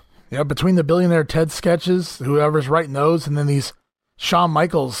 Yeah. Between the Billionaire Ted sketches, whoever's writing those, and then these Shawn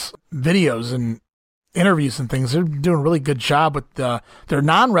Michaels videos and interviews and things, they're doing a really good job with their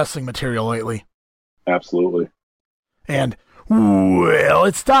non-wrestling material lately. Absolutely. And, well,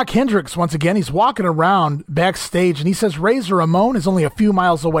 it's Doc Hendrix once again. He's walking around backstage, and he says Razor Ramon is only a few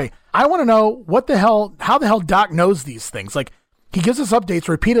miles away. I want to know how the hell Doc knows these things. Like, he gives us updates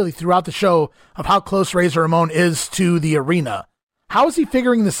repeatedly throughout the show of how close Razor Ramon is to the arena. How is he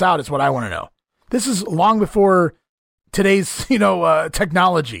figuring this out is what I want to know. This is long before today's,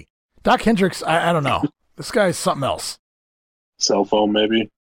 technology. Doc Hendrix, I don't know. This guy's something else. Cell phone, maybe.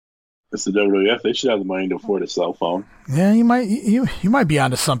 It's the WWF. They should have the money to afford a cell phone. Yeah, you might be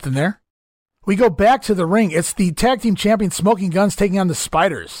onto something there. We go back to the ring. It's the tag team champion Smoking Guns taking on the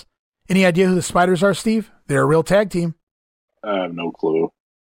Spiders. Any idea who the Spiders are, Steve? They're a real tag team. I have no clue.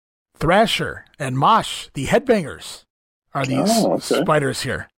 Thrasher and Mosh, the Headbangers, are these Spiders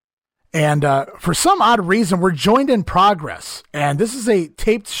here. And for some odd reason, we're joined in progress. And this is a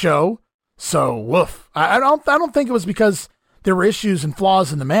taped show, so woof. I don't think it was because there were issues and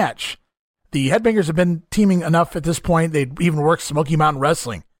flaws in the match. The Headbangers have been teaming enough at this point. They'd even worked Smoky Mountain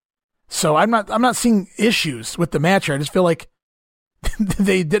Wrestling. So I'm not seeing issues with the match here. I just feel like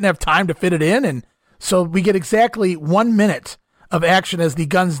they didn't have time to fit it in. And so we get exactly 1 minute of action as the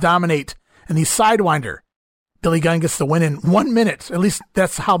Guns dominate and the Sidewinder. Billy Gunn gets the win in 1 minute. At least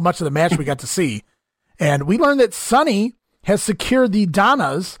that's how much of the match we got to see. And we learned that Sunny has secured the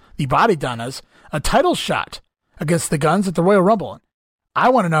Donnas, the Body Donnas, a title shot against the Guns at the Royal Rumble. I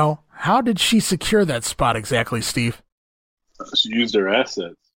want to know, how did she secure that spot exactly, Steve? She used her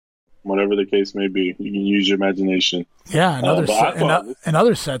assets, whatever the case may be. You can use your imagination. Yeah, and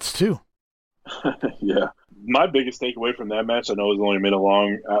other sets too. Yeah. My biggest takeaway from that match, I know it was only a minute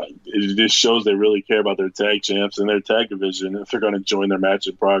long, it just shows they really care about their tag champs and their tag division if they're going to join their match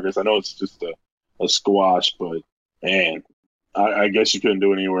in progress. I know it's just a squash, but, man, I guess you couldn't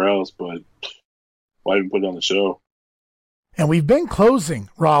do it anywhere else, but why even put it on the show? And we've been closing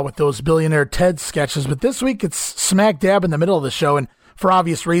Raw with those Billionaire Ted sketches, but this week it's smack dab in the middle of the show, and for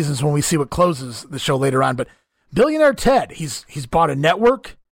obvious reasons when we see what closes the show later on. But Billionaire Ted, he's bought a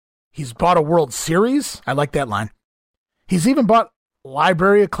network. He's bought a World Series. I like that line. He's even bought a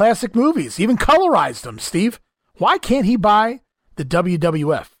library of classic movies, even colorized them, Steve. Why can't he buy the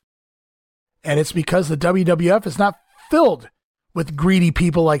WWF? And it's because the WWF is not filled with greedy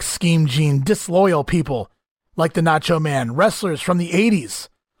people like Scheme Gene, disloyal people like the Nacho Man, wrestlers from the 80s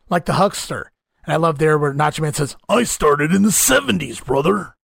like the Huckster. And I love there where Nacho Man says, I started in the 70s,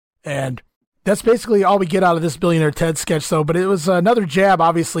 brother. And that's basically all we get out of this Billionaire Ted sketch, though. But it was another jab,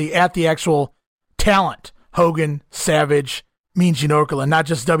 obviously, at the actual talent. Hogan, Savage, Mean Gene Okerlund, not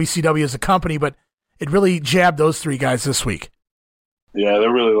just WCW as a company, but it really jabbed those three guys this week. Yeah,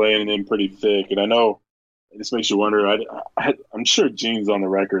 they're really laying it in pretty thick. And I know this makes you wonder. I'm sure Gene's on the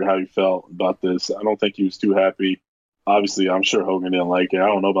record how he felt about this. I don't think he was too happy. Obviously, I'm sure Hogan didn't like it. I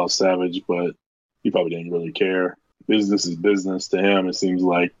don't know about Savage, but he probably didn't really care. Business is business to him, it seems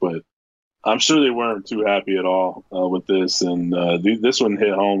like. But I'm sure they weren't too happy at all with this. And this one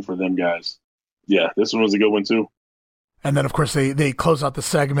hit home for them guys. Yeah, this one was a good one, too. And then, of course, they close out the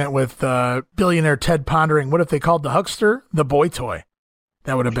segment with billionaire Ted pondering, what if they called the huckster the boy toy?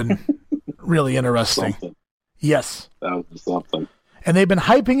 That would have been really interesting. Something. Yes. That was something. And they've been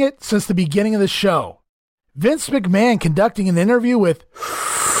hyping it since the beginning of the show. Vince McMahon conducting an interview with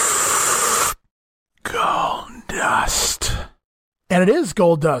Goldust. And it is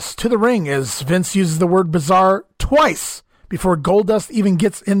Goldust to the ring, as Vince uses the word bizarre twice before Goldust even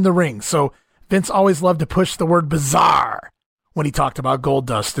gets in the ring. So Vince always loved to push the word bizarre when he talked about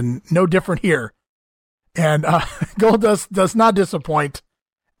Goldust, and no different here. And Goldust does not disappoint.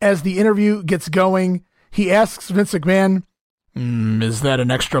 As the interview gets going, he asks Vince McMahon, is that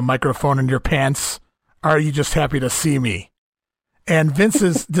an extra microphone in your pants? Are you just happy to see me? And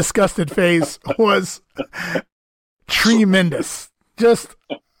Vince's disgusted face was tremendous. Just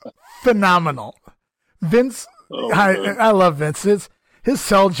phenomenal. Vince, I love Vince. His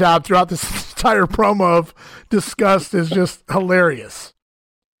sell job throughout this entire promo of disgust is just hilarious.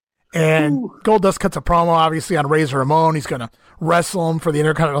 And Goldust cuts a promo, obviously, on Razor Ramon. He's going to wrestle him for the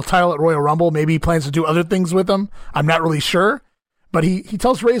Intercontinental title at Royal Rumble. Maybe he plans to do other things with him. I'm not really sure. But he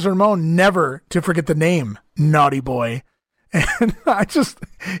tells Razor Ramon never to forget the name, Naughty Boy. And I just,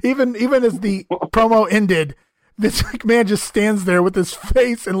 even as the promo ended, Vince McMahon just stands there with his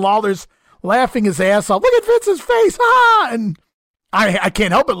face, and Lawler's laughing his ass off. Look at Vince's face! Ah! And I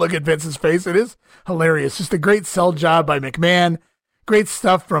can't help but look at Vince's face. It is hilarious. Just a great sell job by McMahon. Great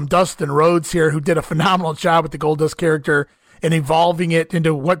stuff from Dustin Rhodes here, who did a phenomenal job with the Goldust character and evolving it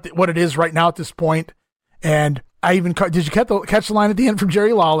into what it is right now at this point. And I even did you catch the line at the end from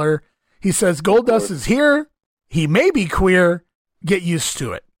Jerry Lawler? He says, Goldust is here. He may be queer. Get used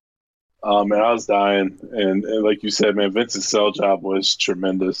to it. Man, I was dying. And like you said, man, Vince's sell job was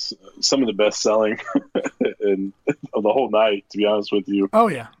tremendous. Some of the best selling of the whole night, to be honest with you. Oh,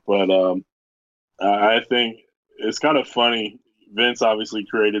 yeah. But I think it's kind of funny. Vince obviously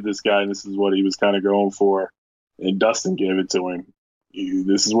created this guy, and this is what he was kind of going for. And Dustin gave it to him.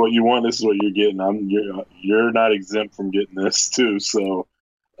 This is what you want. This is what you're getting. You're not exempt from getting this too. So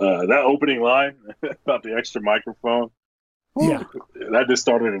that opening line about the extra microphone, yeah, that just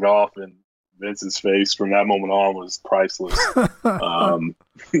started it off. And Vince's face from that moment on was priceless.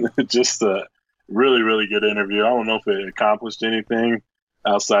 Just a really, really good interview. I don't know if it accomplished anything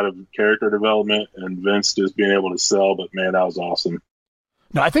outside of character development and Vince just being able to sell, but man, that was awesome.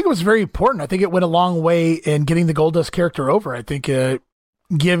 No, I think it was very important. I think it went a long way in getting the Goldust character over. I think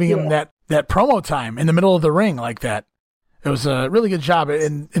giving him that promo time in the middle of the ring like that, it was a really good job.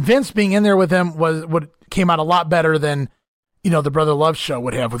 And Vince being in there with him came out a lot better than, the Brother Love show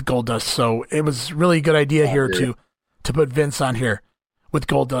would have with Goldust. So it was really a good idea here to put Vince on here with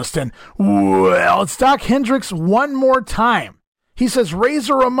Goldust. And well, it's Doc Hendricks one more time. He says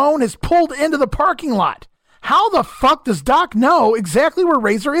Razor Ramon is pulled into the parking lot. How the fuck does Doc know exactly where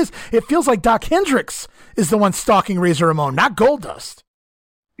Razor is? It feels like Doc Hendricks is the one stalking Razor Ramon, not Goldust.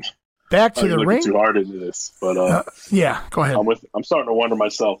 Back to the ring. Too hard into this, but yeah, go ahead. I'm starting to wonder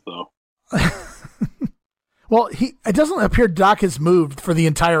myself though. Well, it doesn't appear Doc has moved for the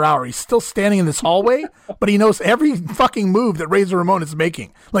entire hour. He's still standing in this hallway, but he knows every fucking move that Razor Ramon is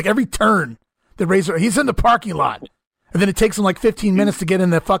making, like every turn that he's in the parking lot. And then it takes him like 15 minutes to get in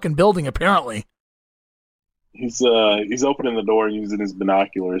the fucking building, apparently. He's opening the door using his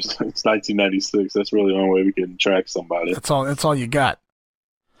binoculars. It's 1996. That's really the only way we can track somebody. That's all you got.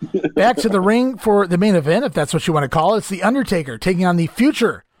 Back to the ring for the main event, if that's what you want to call it. It's The Undertaker taking on the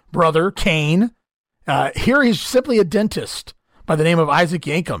future brother, Kane. Here he's simply a dentist by the name of Isaac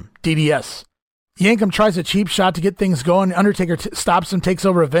Yankem, DDS. Yankem tries a cheap shot to get things going. Undertaker stops him, takes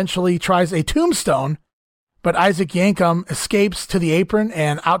over, eventually tries a tombstone, but Isaac Yankem escapes to the apron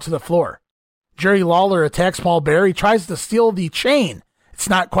and out to the floor. Jerry Lawler attacks Paul Bearer. He tries to steal the chain. It's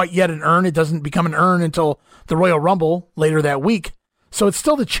not quite yet an urn. It doesn't become an urn until the Royal Rumble later that week. So it's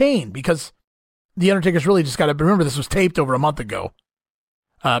still the chain because the Undertaker's really just got to remember this was taped over a month ago.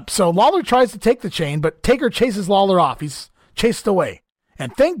 So Lawler tries to take the chain, but Taker chases Lawler off. He's chased away.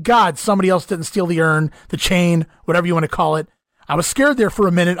 And thank God somebody else didn't steal the urn, the chain, whatever you want to call it. I was scared there for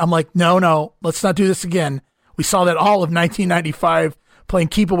a minute. I'm like, no, let's not do this again. We saw that all of 1995 playing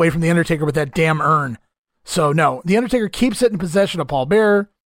keep away from the Undertaker with that damn urn. So no, the Undertaker keeps it in possession of Paul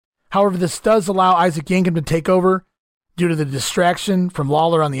Bearer. However, this does allow Isaac Yankem to take over due to the distraction from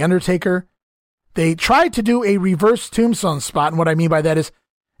Lawler on the Undertaker. They tried to do a reverse tombstone spot, and what I mean by that is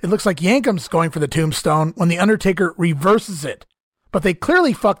it looks like Yankem's going for the tombstone when the Undertaker reverses it. But they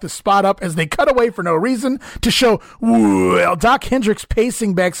clearly fucked the spot up as they cut away for no reason to show Doc Hendricks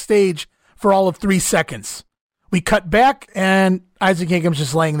pacing backstage for all of 3 seconds. We cut back, and Isaac Yankem's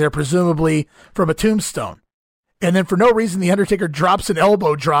just laying there, presumably from a tombstone. And then for no reason, The Undertaker drops an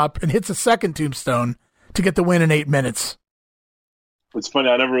elbow drop and hits a second tombstone to get the win in 8 minutes. It's funny.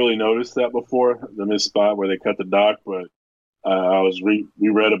 I never really noticed that before, the missed spot where they cut the Doc, but we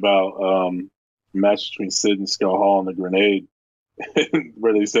read about a match between Sid and Scott Hall and the Grenade,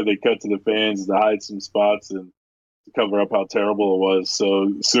 where they said they cut to the fans to hide some spots and to cover up how terrible it was.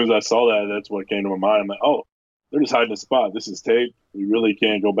 So as soon as I saw that, that's what came to my mind. I'm like, oh, they're just hiding a spot. This is tape. We really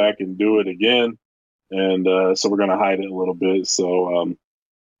can't go back and do it again. And so we're going to hide it a little bit. So,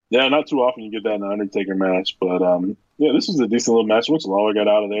 yeah, not too often you get that in an Undertaker match. But, yeah, this was a decent little match. Once Lawler got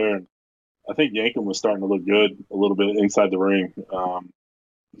out of there, and I think Yankem was starting to look good a little bit inside the ring.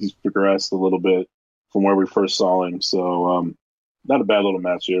 He's progressed a little bit from where we first saw him. So, not a bad little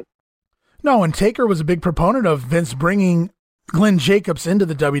match here. No, and Taker was a big proponent of Vince bringing Glenn Jacobs into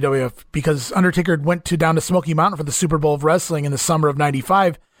the WWF because Undertaker went down to Smoky Mountain for the Super Bowl of Wrestling in the summer of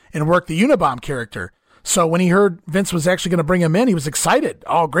 '95 and worked the Unabomb character. So when he heard Vince was actually going to bring him in, he was excited.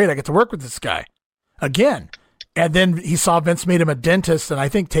 Oh, great, I get to work with this guy again. And then he saw Vince made him a dentist, and I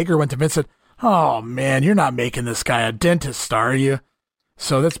think Taker went to Vince and said, oh, man, you're not making this guy a dentist, are you?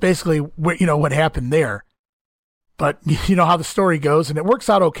 So that's basically what happened there. But you know how the story goes, and it works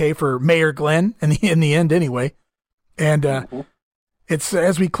out okay for Mayor Glenn in the end anyway. And it's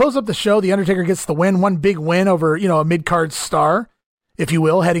as we close up the show, The Undertaker gets the win, one big win over, a mid-card star, if you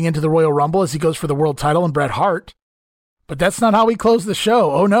will, heading into the Royal Rumble as he goes for the world title and Bret Hart. But that's not how we close the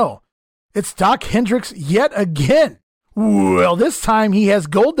show. Oh, no. It's Doc Hendrix yet again. Well, this time he has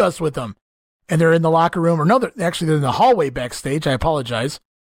Goldust with him. And they're in the locker room. Or no, they're in the hallway backstage. I apologize.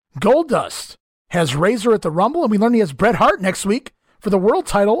 Goldust has Razor at the Rumble, and we learn he has Bret Hart next week for the world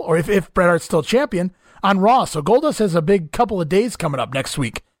title, or if Bret Hart's still champion, on Raw. So Goldust has a big couple of days coming up next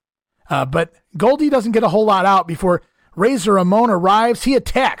week. But Goldie doesn't get a whole lot out before Razor Ramon arrives. He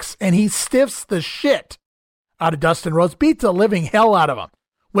attacks, and he stiffs the shit out of Dustin Rhodes, beats the living hell out of him,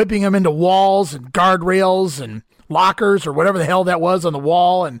 whipping him into walls and guardrails and lockers or whatever the hell that was on the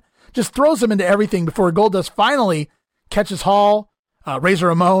wall, and just throws him into everything before Goldust finally catches Razor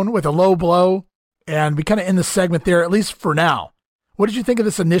Ramon with a low blow. And we kind of end the segment there, at least for now. What did you think of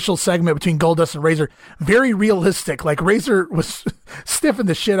this initial segment between Goldust and Razor? Very realistic. Like Razor was stiffing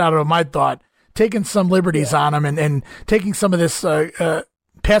the shit out of him, I thought, taking some liberties on him and taking some of this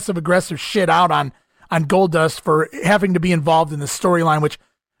passive-aggressive shit out on Goldust for having to be involved in the storyline, which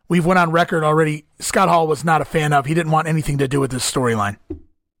we've went on record already. Scott Hall was not a fan of. He didn't want anything to do with this storyline.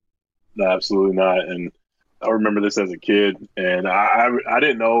 No, absolutely not. And I remember this as a kid, and I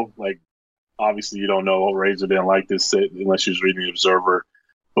didn't know, like, obviously you don't know Razor didn't like this unless you was reading the Observer,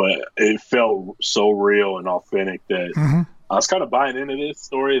 but it felt so real and authentic that I was kind of buying into this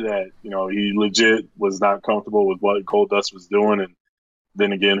story that, he legit was not comfortable with what Goldust was doing. And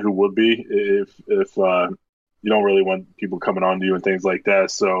then again, who would be if you don't really want people coming on to you and things like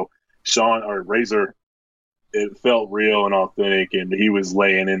that. So Razor, it felt real and authentic, and he was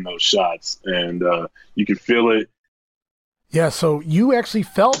laying in those shots, and you could feel it. Yeah, so you actually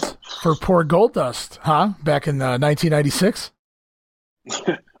felt for poor Goldust, huh? Back in 1996?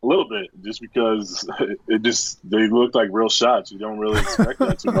 A little bit, just because they looked like real shots. You don't really expect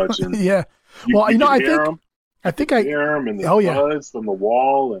that too much. And yeah. I think I hear him and the buzz from the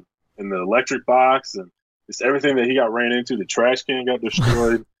wall and the electric box and just everything that he got ran into. The trash can got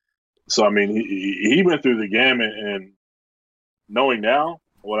destroyed. So, I mean, he went through the gamut, and knowing now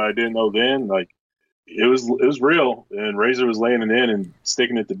what I didn't know then, like, it was real, and Razor was laying it in and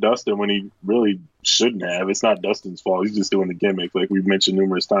sticking it to Dustin when he really shouldn't have. It's not Dustin's fault. He's just doing the gimmick, like we've mentioned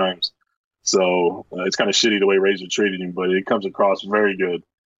numerous times. So it's kind of shitty the way Razor treated him, but it comes across very good,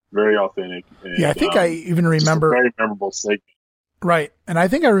 very authentic. And, yeah, I think I even remember a very memorable segment. Right, and I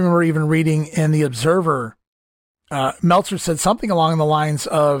think I remember even reading in the Observer, Meltzer said something along the lines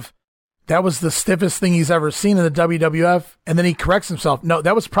of, that was the stiffest thing he's ever seen in the WWF. And then he corrects himself. No,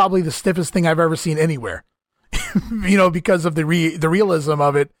 that was probably the stiffest thing I've ever seen anywhere. Because of the realism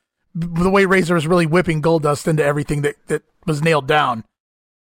of it, the way Razor was really whipping Goldust into everything that was nailed down.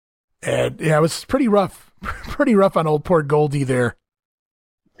 And yeah, it was pretty rough on old poor Goldie there.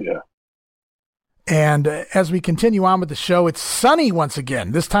 Yeah. And as we continue on with the show, it's Sunny once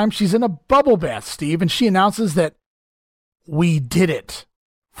again. This time she's in a bubble bath, Steve, and she announces that we did it.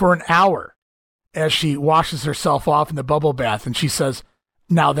 For an hour as she washes herself off in the bubble bath, and she says,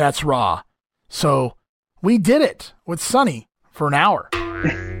 now that's Raw. So we did it with Sunny for an hour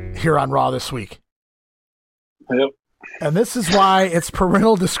here on Raw this week. Yep. And this is why it's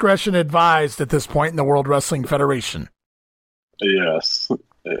parental discretion advised at this point in the World Wrestling Federation. Yes,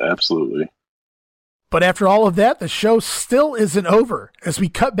 absolutely. But after all of that, the show still isn't over as we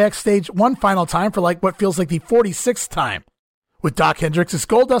cut backstage one final time for like what feels like the 46th time with Doc Hendrix. As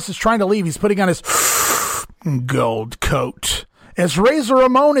Goldust is trying to leave, he's putting on his gold coat. As Razor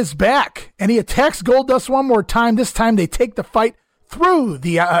Ramon is back and he attacks Goldust one more time. This time they take the fight through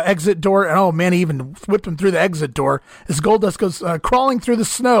the exit door. And oh man, he even whipped him through the exit door as Goldust goes crawling through the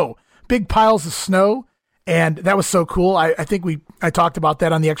snow, big piles of snow. And that was so cool. I think I talked about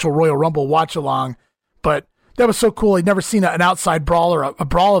that on the actual Royal Rumble watch along. But that was so cool. I'd never seen an outside brawl or a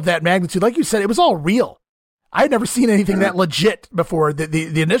brawl of that magnitude. Like you said, it was all real. I had never seen anything that legit before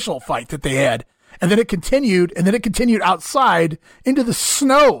the initial fight that they had. And then it continued outside into the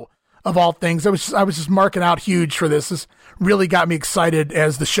snow of all things. I was just marking out huge for this. This really got me excited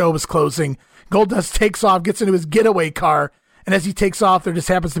as the show was closing. Goldust takes off, gets into his getaway car, and as he takes off, there just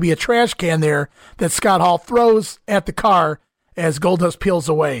happens to be a trash can there that Scott Hall throws at the car as Goldust peels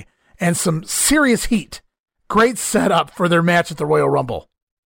away. And some serious heat. Great setup for their match at the Royal Rumble.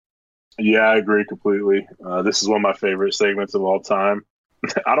 Yeah, I agree completely. This is one of my favorite segments of all time.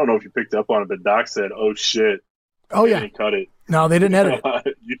 I don't know if you picked up on it, but Doc said, "Oh shit!" Oh yeah, they didn't cut it. No, they didn't edit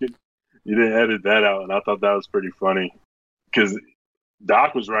it. You didn't edit that out, and I thought that was pretty funny because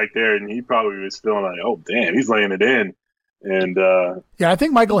Doc was right there, and he probably was feeling like, "Oh damn, he's laying it in." And yeah, I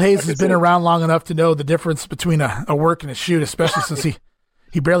think Michael Hayes has been around long enough to know the difference between a work and a shoot, especially since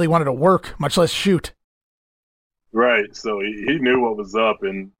he barely wanted to work, much less shoot. Right. So he knew what was up.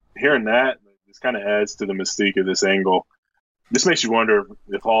 And hearing that, this kind of adds to the mystique of this angle. This makes you wonder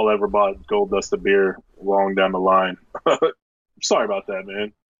if Hall ever bought Goldust a beer long down the line. Sorry about that,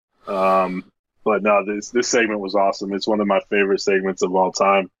 man. But no, this segment was awesome. It's one of my favorite segments of all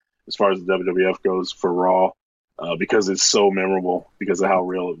time as far as the WWF goes for Raw because it's so memorable because of how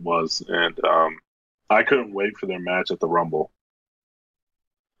real it was. And I couldn't wait for their match at the Rumble.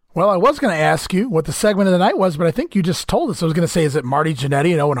 Well, I was going to ask you what the segment of the night was, but I think you just told us. I was going to say, is it Marty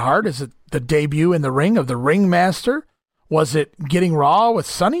Jannetty and Owen Hart? Is it the debut in the ring of the Ringmaster? Was it getting Raw with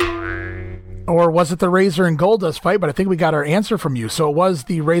Sonny? Or was it the Razor and Goldust fight? But I think we got our answer from you. So it was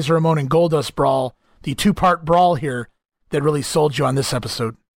the Razor Ramon and Goldust brawl, the two-part brawl here that really sold you on this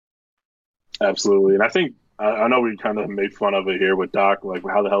episode. Absolutely. And I think, I know we kind of made fun of it here with Doc, like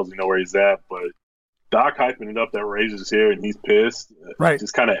how the hell does he know where he's at? But Doc hyping it up that Razor's here and he's pissed. Right.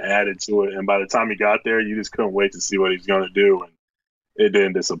 Just kind of added to it. And by the time he got there, you just couldn't wait to see what he's going to do. And it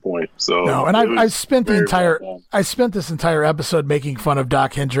didn't disappoint. So no, and I spent this entire episode making fun of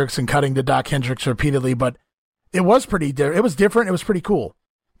Doc Hendrix and cutting to Doc Hendrix repeatedly, but it was it was different. It was pretty cool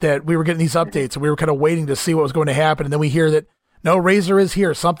that we were getting these updates and we were kind of waiting to see what was going to happen. And then we hear that no, Razor is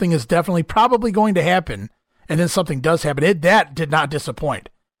here. Something is definitely probably going to happen. And then something does happen. That did not disappoint.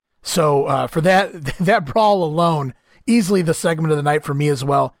 So for that brawl alone, easily the segment of the night for me as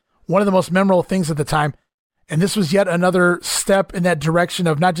well. One of the most memorable things at the time. And this was yet another step in that direction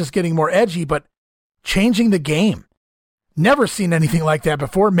of not just getting more edgy, but changing the game. Never seen anything like that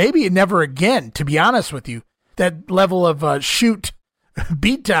before. Maybe never again, to be honest with you. That level of shoot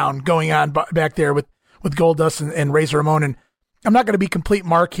beatdown going on back there with Goldust and Razor Ramon. And I'm not going to be complete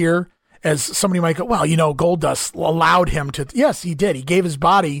Mark here, as somebody might go, well, Goldust allowed him to. Yes, he did. He gave his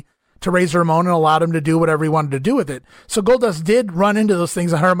body to Razor Ramon and allowed him to do whatever he wanted to do with it. So Goldust did run into those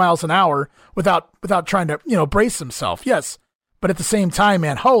things 100 miles an hour without trying to, brace himself. Yes. But at the same time,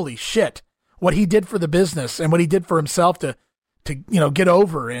 man, holy shit, what he did for the business and what he did for himself to get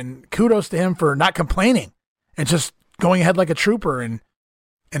over, and kudos to him for not complaining and just going ahead like a trooper and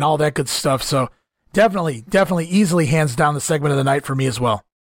all that good stuff. So definitely easily hands down the segment of the night for me as well.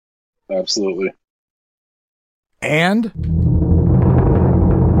 Absolutely. And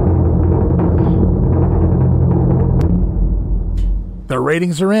the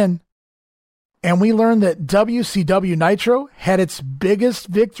ratings are in. And we learned that WCW Nitro had its biggest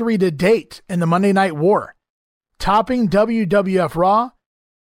victory to date in the Monday Night War, topping WWF Raw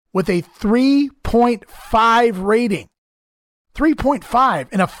with a 3.5 rating. 3.5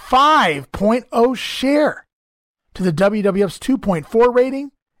 and a 5.0 share to the WWF's 2.4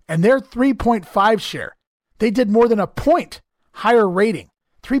 rating and their 3.5 share. They did more than a point higher rating,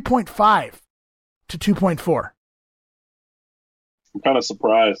 3.5 to 2.4. I'm kind of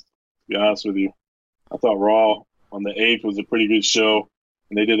surprised, to be honest with you. I thought Raw on the 8th was a pretty good show,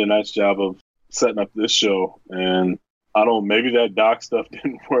 and they did a nice job of setting up this show. And maybe that Doc stuff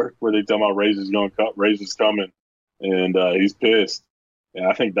didn't work where they tell about Razor's coming, and he's pissed. And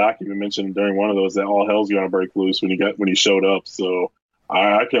I think Doc even mentioned during one of those that all hell's going to break loose when he showed up. So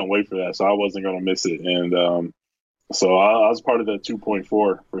I couldn't wait for that. So I wasn't going to miss it. And so I was part of that 2.4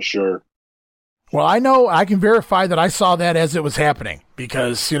 for sure. Well, I know I can verify that I saw that as it was happening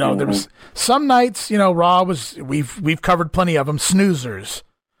because, there was some nights, Raw we've covered plenty of them, snoozers.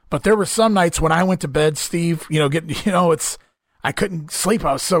 But there were some nights when I went to bed, Steve, I couldn't sleep.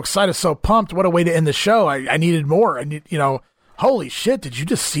 I was so excited, so pumped. What a way to end the show. I needed more. Holy shit, did you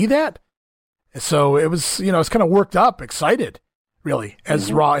just see that? So it was, it's kind of worked up, excited, really,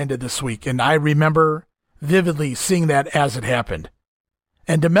 as Raw ended this week. And I remember vividly seeing that as it happened.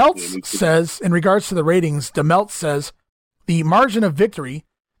 And DeMeltz says, in regards to the ratings, DeMeltz says, the margin of victory,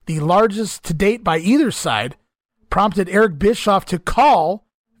 the largest to date by either side, prompted Eric Bischoff to call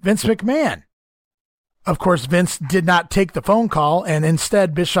Vince McMahon. Of course, Vince did not take the phone call, and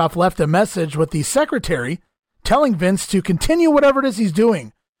instead Bischoff left a message with the secretary telling Vince to continue whatever it is he's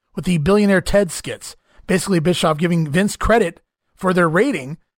doing with the Billionaire Ted skits. Basically, Bischoff giving Vince credit for their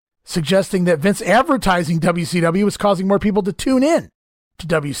rating, suggesting that Vince advertising WCW was causing more people to tune in to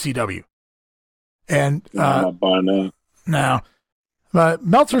WCW. And I'm not buying that. No. But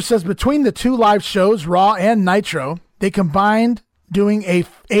Meltzer says between the two live shows, Raw and Nitro, they combined doing a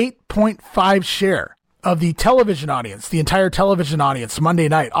 8.5 share of the television audience, the entire television audience, Monday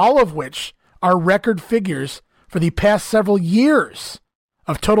night, all of which are record figures for the past several years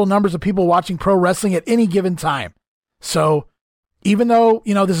of total numbers of people watching pro wrestling at any given time. So even though,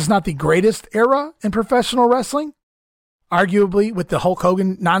 this is not the greatest era in professional wrestling, arguably with the Hulk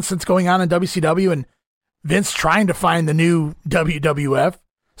Hogan nonsense going on in WCW and Vince trying to find the new WWF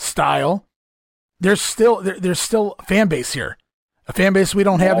style, there's still a fan base here. A fan base we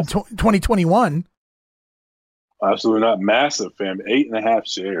don't have in 2021. Absolutely not. Massive fan. 8.5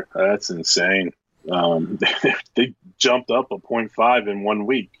 share. That's insane. They jumped up a 0.5 in 1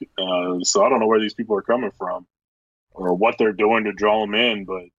 week. So I don't know where these people are coming from or what they're doing to draw them in,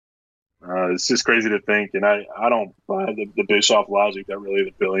 but it's just crazy to think. And I don't buy the Bischoff logic that really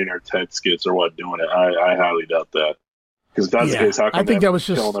the Billionaire Ted skits are what doing it. I highly doubt that. Because if that's the case, how come I think that was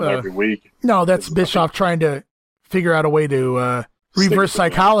just killing them every week? No, that's Bischoff trying to figure out a way to reverse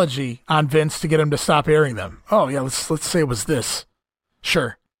psychology on Vince to get him to stop airing them. Oh yeah, let's say it was this.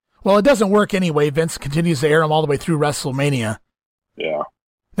 Sure. Well, it doesn't work anyway. Vince continues to air them all the way through WrestleMania. Yeah.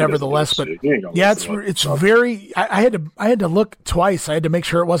 Nevertheless, but yeah, it's very. I had to look twice. I had to make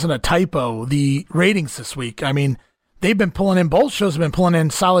sure it wasn't a typo. The ratings this week. I mean, they've been pulling in. Both shows have been pulling in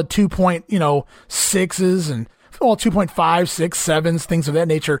solid 2.6s and 2.5, 6, 7s, things of that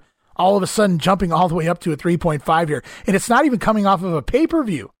nature. All of a sudden, jumping all the way up to a 3.5 here, and it's not even coming off of a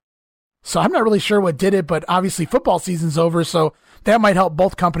pay-per-view. So I'm not really sure what did it, but obviously football season's over, so that might help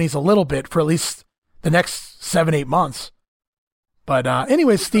both companies a little bit for at least the next 7-8 months. But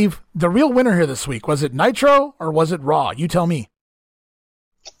anyway, Steve, the real winner here this week, was it Nitro or was it Raw? You tell me.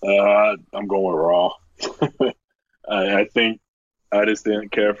 I'm going with Raw. I think I just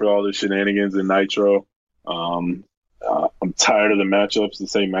didn't care for all the shenanigans in Nitro. I'm tired of the matchups, the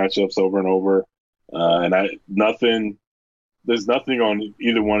same matchups over and over. And there's nothing on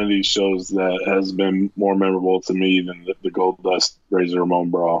either one of these shows that has been more memorable to me than the Goldust Razor Ramon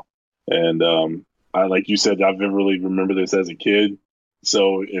brawl. And I, like you said, I vividly remember this as a kid.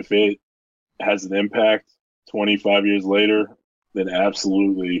 So if it has an impact 25 years later, then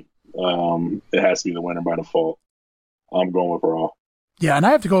absolutely it has to be the winner by default. I'm going with Raw. Yeah, and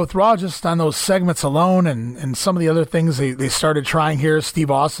I have to go with Raw just on those segments alone and some of the other things they started trying here. Steve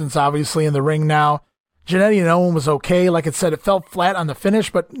Austin's obviously in the ring now. Jannetty and Owen was okay. Like I said, it fell flat on the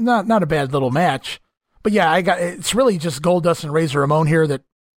finish, but not a bad little match. But yeah, it's really just Goldust and Razor Ramon here that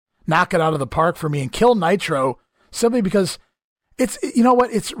knock it out of the park for me and kill Nitro simply because it's, you know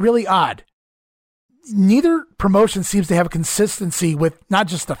what, it's really odd. Neither promotion seems to have consistency with not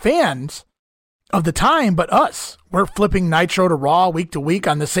just the fans of the time, but us. We're flipping Nitro to Raw week to week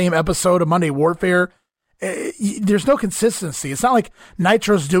on the same episode of Monday Warfare. There's no consistency. It's not like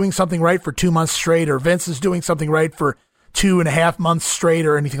Nitro's doing something right for 2 months straight or Vince is doing something right for 2.5 months straight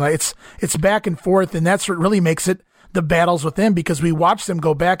or anything like that. It's back and forth, and that's what really makes it the battles with them, because we watch them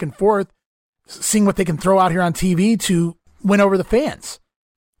go back and forth, seeing what they can throw out here on TV to win over the fans.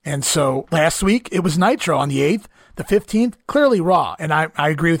 And so last week, it was Nitro on the 8th, the 15th, clearly Raw. And I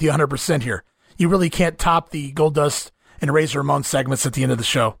agree with you 100% here. You really can't top the Goldust and Razor Ramon segments at the end of the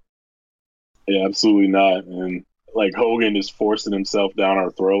show. Yeah, absolutely not. And like Hogan is forcing himself down our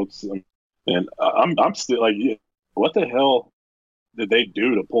throats. And I'm still like, what the hell did they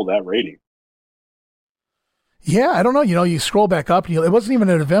do to pull that rating? Yeah, I don't know. You scroll back up, it wasn't even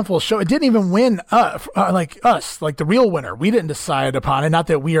an eventful show. It didn't even win like us, like the real winner. We didn't decide upon it. Not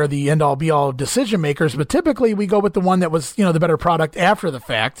that we are the end-all, be-all decision makers, but typically we go with the one that was, the better product after the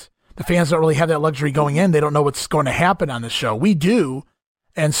fact. The fans don't really have that luxury going in. They don't know what's going to happen on the show. We do,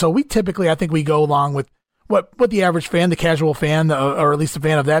 And so we typically, I think we go along with what the average fan, the casual fan, or at least the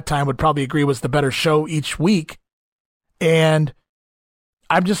fan of that time would probably agree was the better show each week. And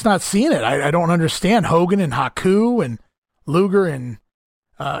I'm just not seeing it. I don't understand Hogan and Haku and Luger and,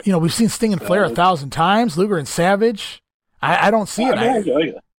 we've seen Sting and Flair 1,000 times, Luger and Savage. I don't see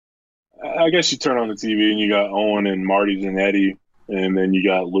it. I guess you turn on the TV and you got Owen and Marty and Eddie, and then you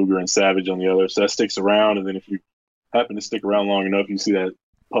got Luger and Savage on the other. So that sticks around. And then if you happen to stick around long enough, you see that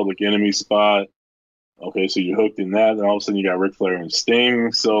Public Enemy spot. Okay, so you're hooked in that. Then all of a sudden you got Ric Flair and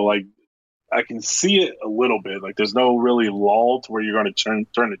Sting. So, like, I can see it a little bit. Like, there's no really lull to where you're going to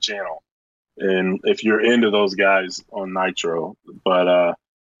turn the channel. And if you're into those guys on Nitro. But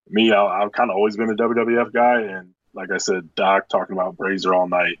me, I've kind of always been a WWF guy. And like I said, Doc talking about Brazier all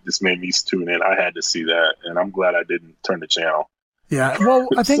night just made me tune in. I had to see that. And I'm glad I didn't turn the channel. Yeah, well,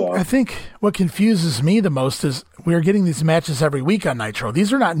 I think what confuses me the most is we're getting these matches every week on Nitro.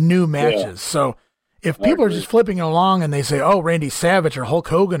 These are not new matches. Yeah. So if people are just flipping along and they say, oh, Randy Savage or Hulk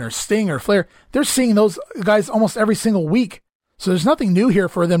Hogan or Sting or Flair, they're seeing those guys almost every single week. So there's nothing new here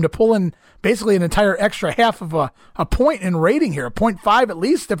for them to pull in basically an entire extra half of a point in rating here, a 0.5 at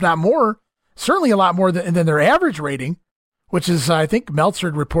least, if not more. Certainly a lot more than their average rating, which is, I think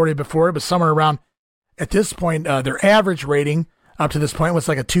Meltzer reported before, it was somewhere around, at this point, their average rating up to this point was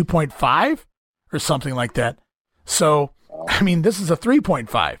like a 2.5 or something like that. So, I mean, this is a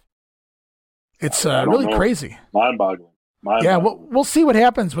 3.5. It's really crazy. Mind-boggling. Yeah, we'll see what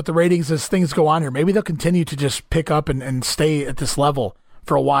happens with the ratings as things go on here. Maybe they'll continue to just pick up and stay at this level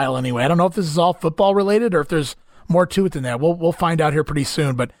for a while anyway. I don't know if this is all football related or if there's more to it than that. We'll find out here pretty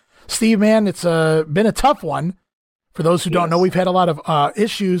soon. But Steve, man, it's been a tough one. For those who don't know, we've had a lot of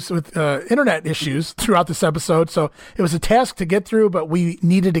issues with internet issues throughout this episode. So it was a task to get through, but we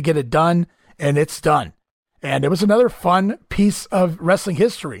needed to get it done, and it's done. And it was another fun piece of wrestling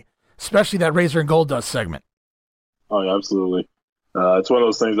history, especially that Razor and Goldust segment. Oh, yeah, absolutely. It's one of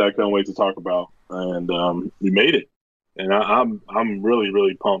those things I couldn't wait to talk about, and we made it. And I'm really,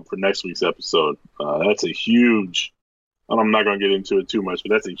 really pumped for next week's episode. That's a huge. I'm not going to get into it too much,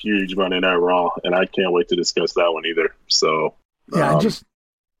 but that's a huge Monday Night Raw, and I can't wait to discuss that one either. So, yeah,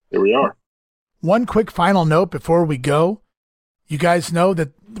 here we are. One quick final note before we go. You guys know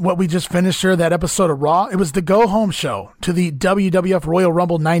that what we just finished here, that episode of Raw, it was the go-home show to the WWF Royal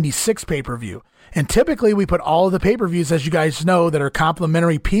Rumble 96 pay-per-view. And typically we put all of the pay-per-views, as you guys know, that are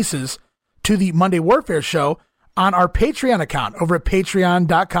complimentary pieces to the Monday Warfare show on our Patreon account over at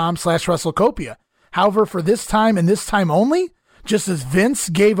patreon.com/WrestleCopia. However, for this time and this time only, just as Vince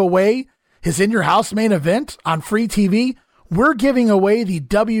gave away his In Your House main event on free TV, we're giving away the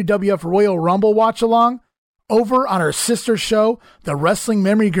WWF Royal Rumble watch-along over on our sister show, The Wrestling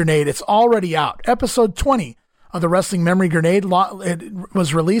Memory Grenade. It's already out. Episode 20 of The Wrestling Memory Grenade it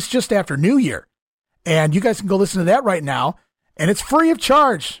was released just after New Year. And you guys can go listen to that right now. And it's free of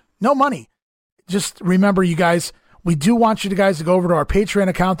charge. No money. Just remember, you guys, we do want you guys to go over to our Patreon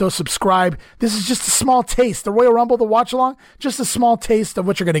account, though, subscribe. This is just a small taste. The Royal Rumble, the watch-along, just a small taste of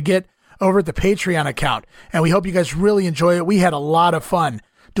what you're going to get over at the Patreon account. And we hope you guys really enjoy it. We had a lot of fun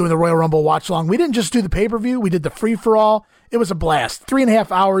doing the Royal Rumble watch-along. We didn't just do the pay-per-view. We did the free-for-all. It was a blast.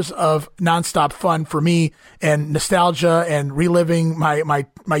 3.5 hours of nonstop fun for me and nostalgia and reliving my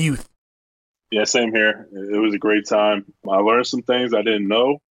youth. Yeah, same here. It was a great time. I learned some things I didn't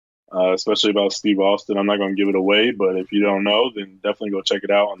know. Especially about Steve Austin. I'm not going to give it away, but if you don't know, then definitely go check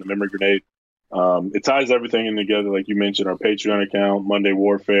it out on the Memory Grenade. It ties everything in together, like you mentioned, our Patreon account, Monday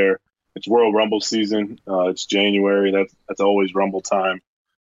Warfare. It's Royal Rumble season. It's January. That's always Rumble time.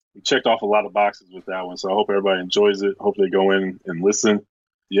 We checked off a lot of boxes with that one, so I hope everybody enjoys it. Hope they go in and listen.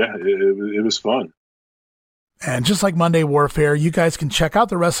 Yeah, it was fun. And just like Monday Warfare, you guys can check out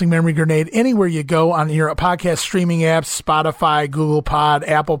the Wrestling Memory Grenade anywhere you go on your podcast streaming apps, Spotify, Google Pod,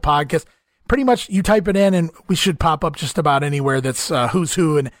 Apple Podcasts. Pretty much you type it in and we should pop up just about anywhere that's who's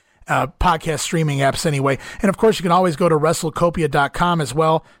who and podcast streaming apps anyway. And of course, you can always go to WrestleCopia.com as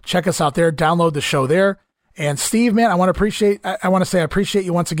well. Check us out there. Download the show there. And Steve, man, I want to say I appreciate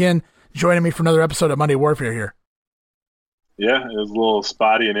you once again joining me for another episode of Monday Warfare here. Yeah, it was a little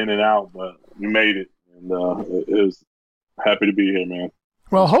spotty and in and out, but we made it. And it was happy to be here, man.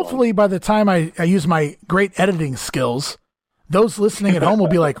 Well, hopefully by the time I use my great editing skills, those listening at home will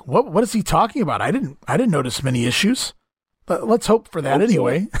be like, "What is he talking about? I didn't notice many issues." But let's hope for that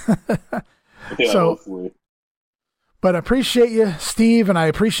anyway. Yeah, hopefully. But I appreciate you, Steve, and I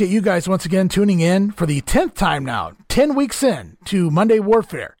appreciate you guys once again tuning in for the 10th time now, 10 weeks in to Monday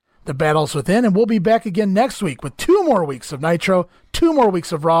Warfare, The Battles Within, and we'll be back again next week with 2 more weeks of Nitro, 2 more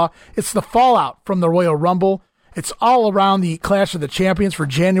weeks of Raw. It's the fallout from the Royal Rumble, It's all around the Clash of the Champions for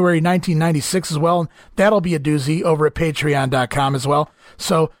January 1996 as well. And that'll be a doozy over at patreon.com as well.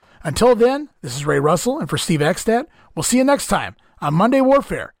 So until then, this is Ray Russell, and for Steve Eckstadt, we'll see you next time on Monday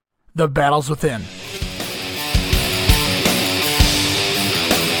Warfare, The Battles Within.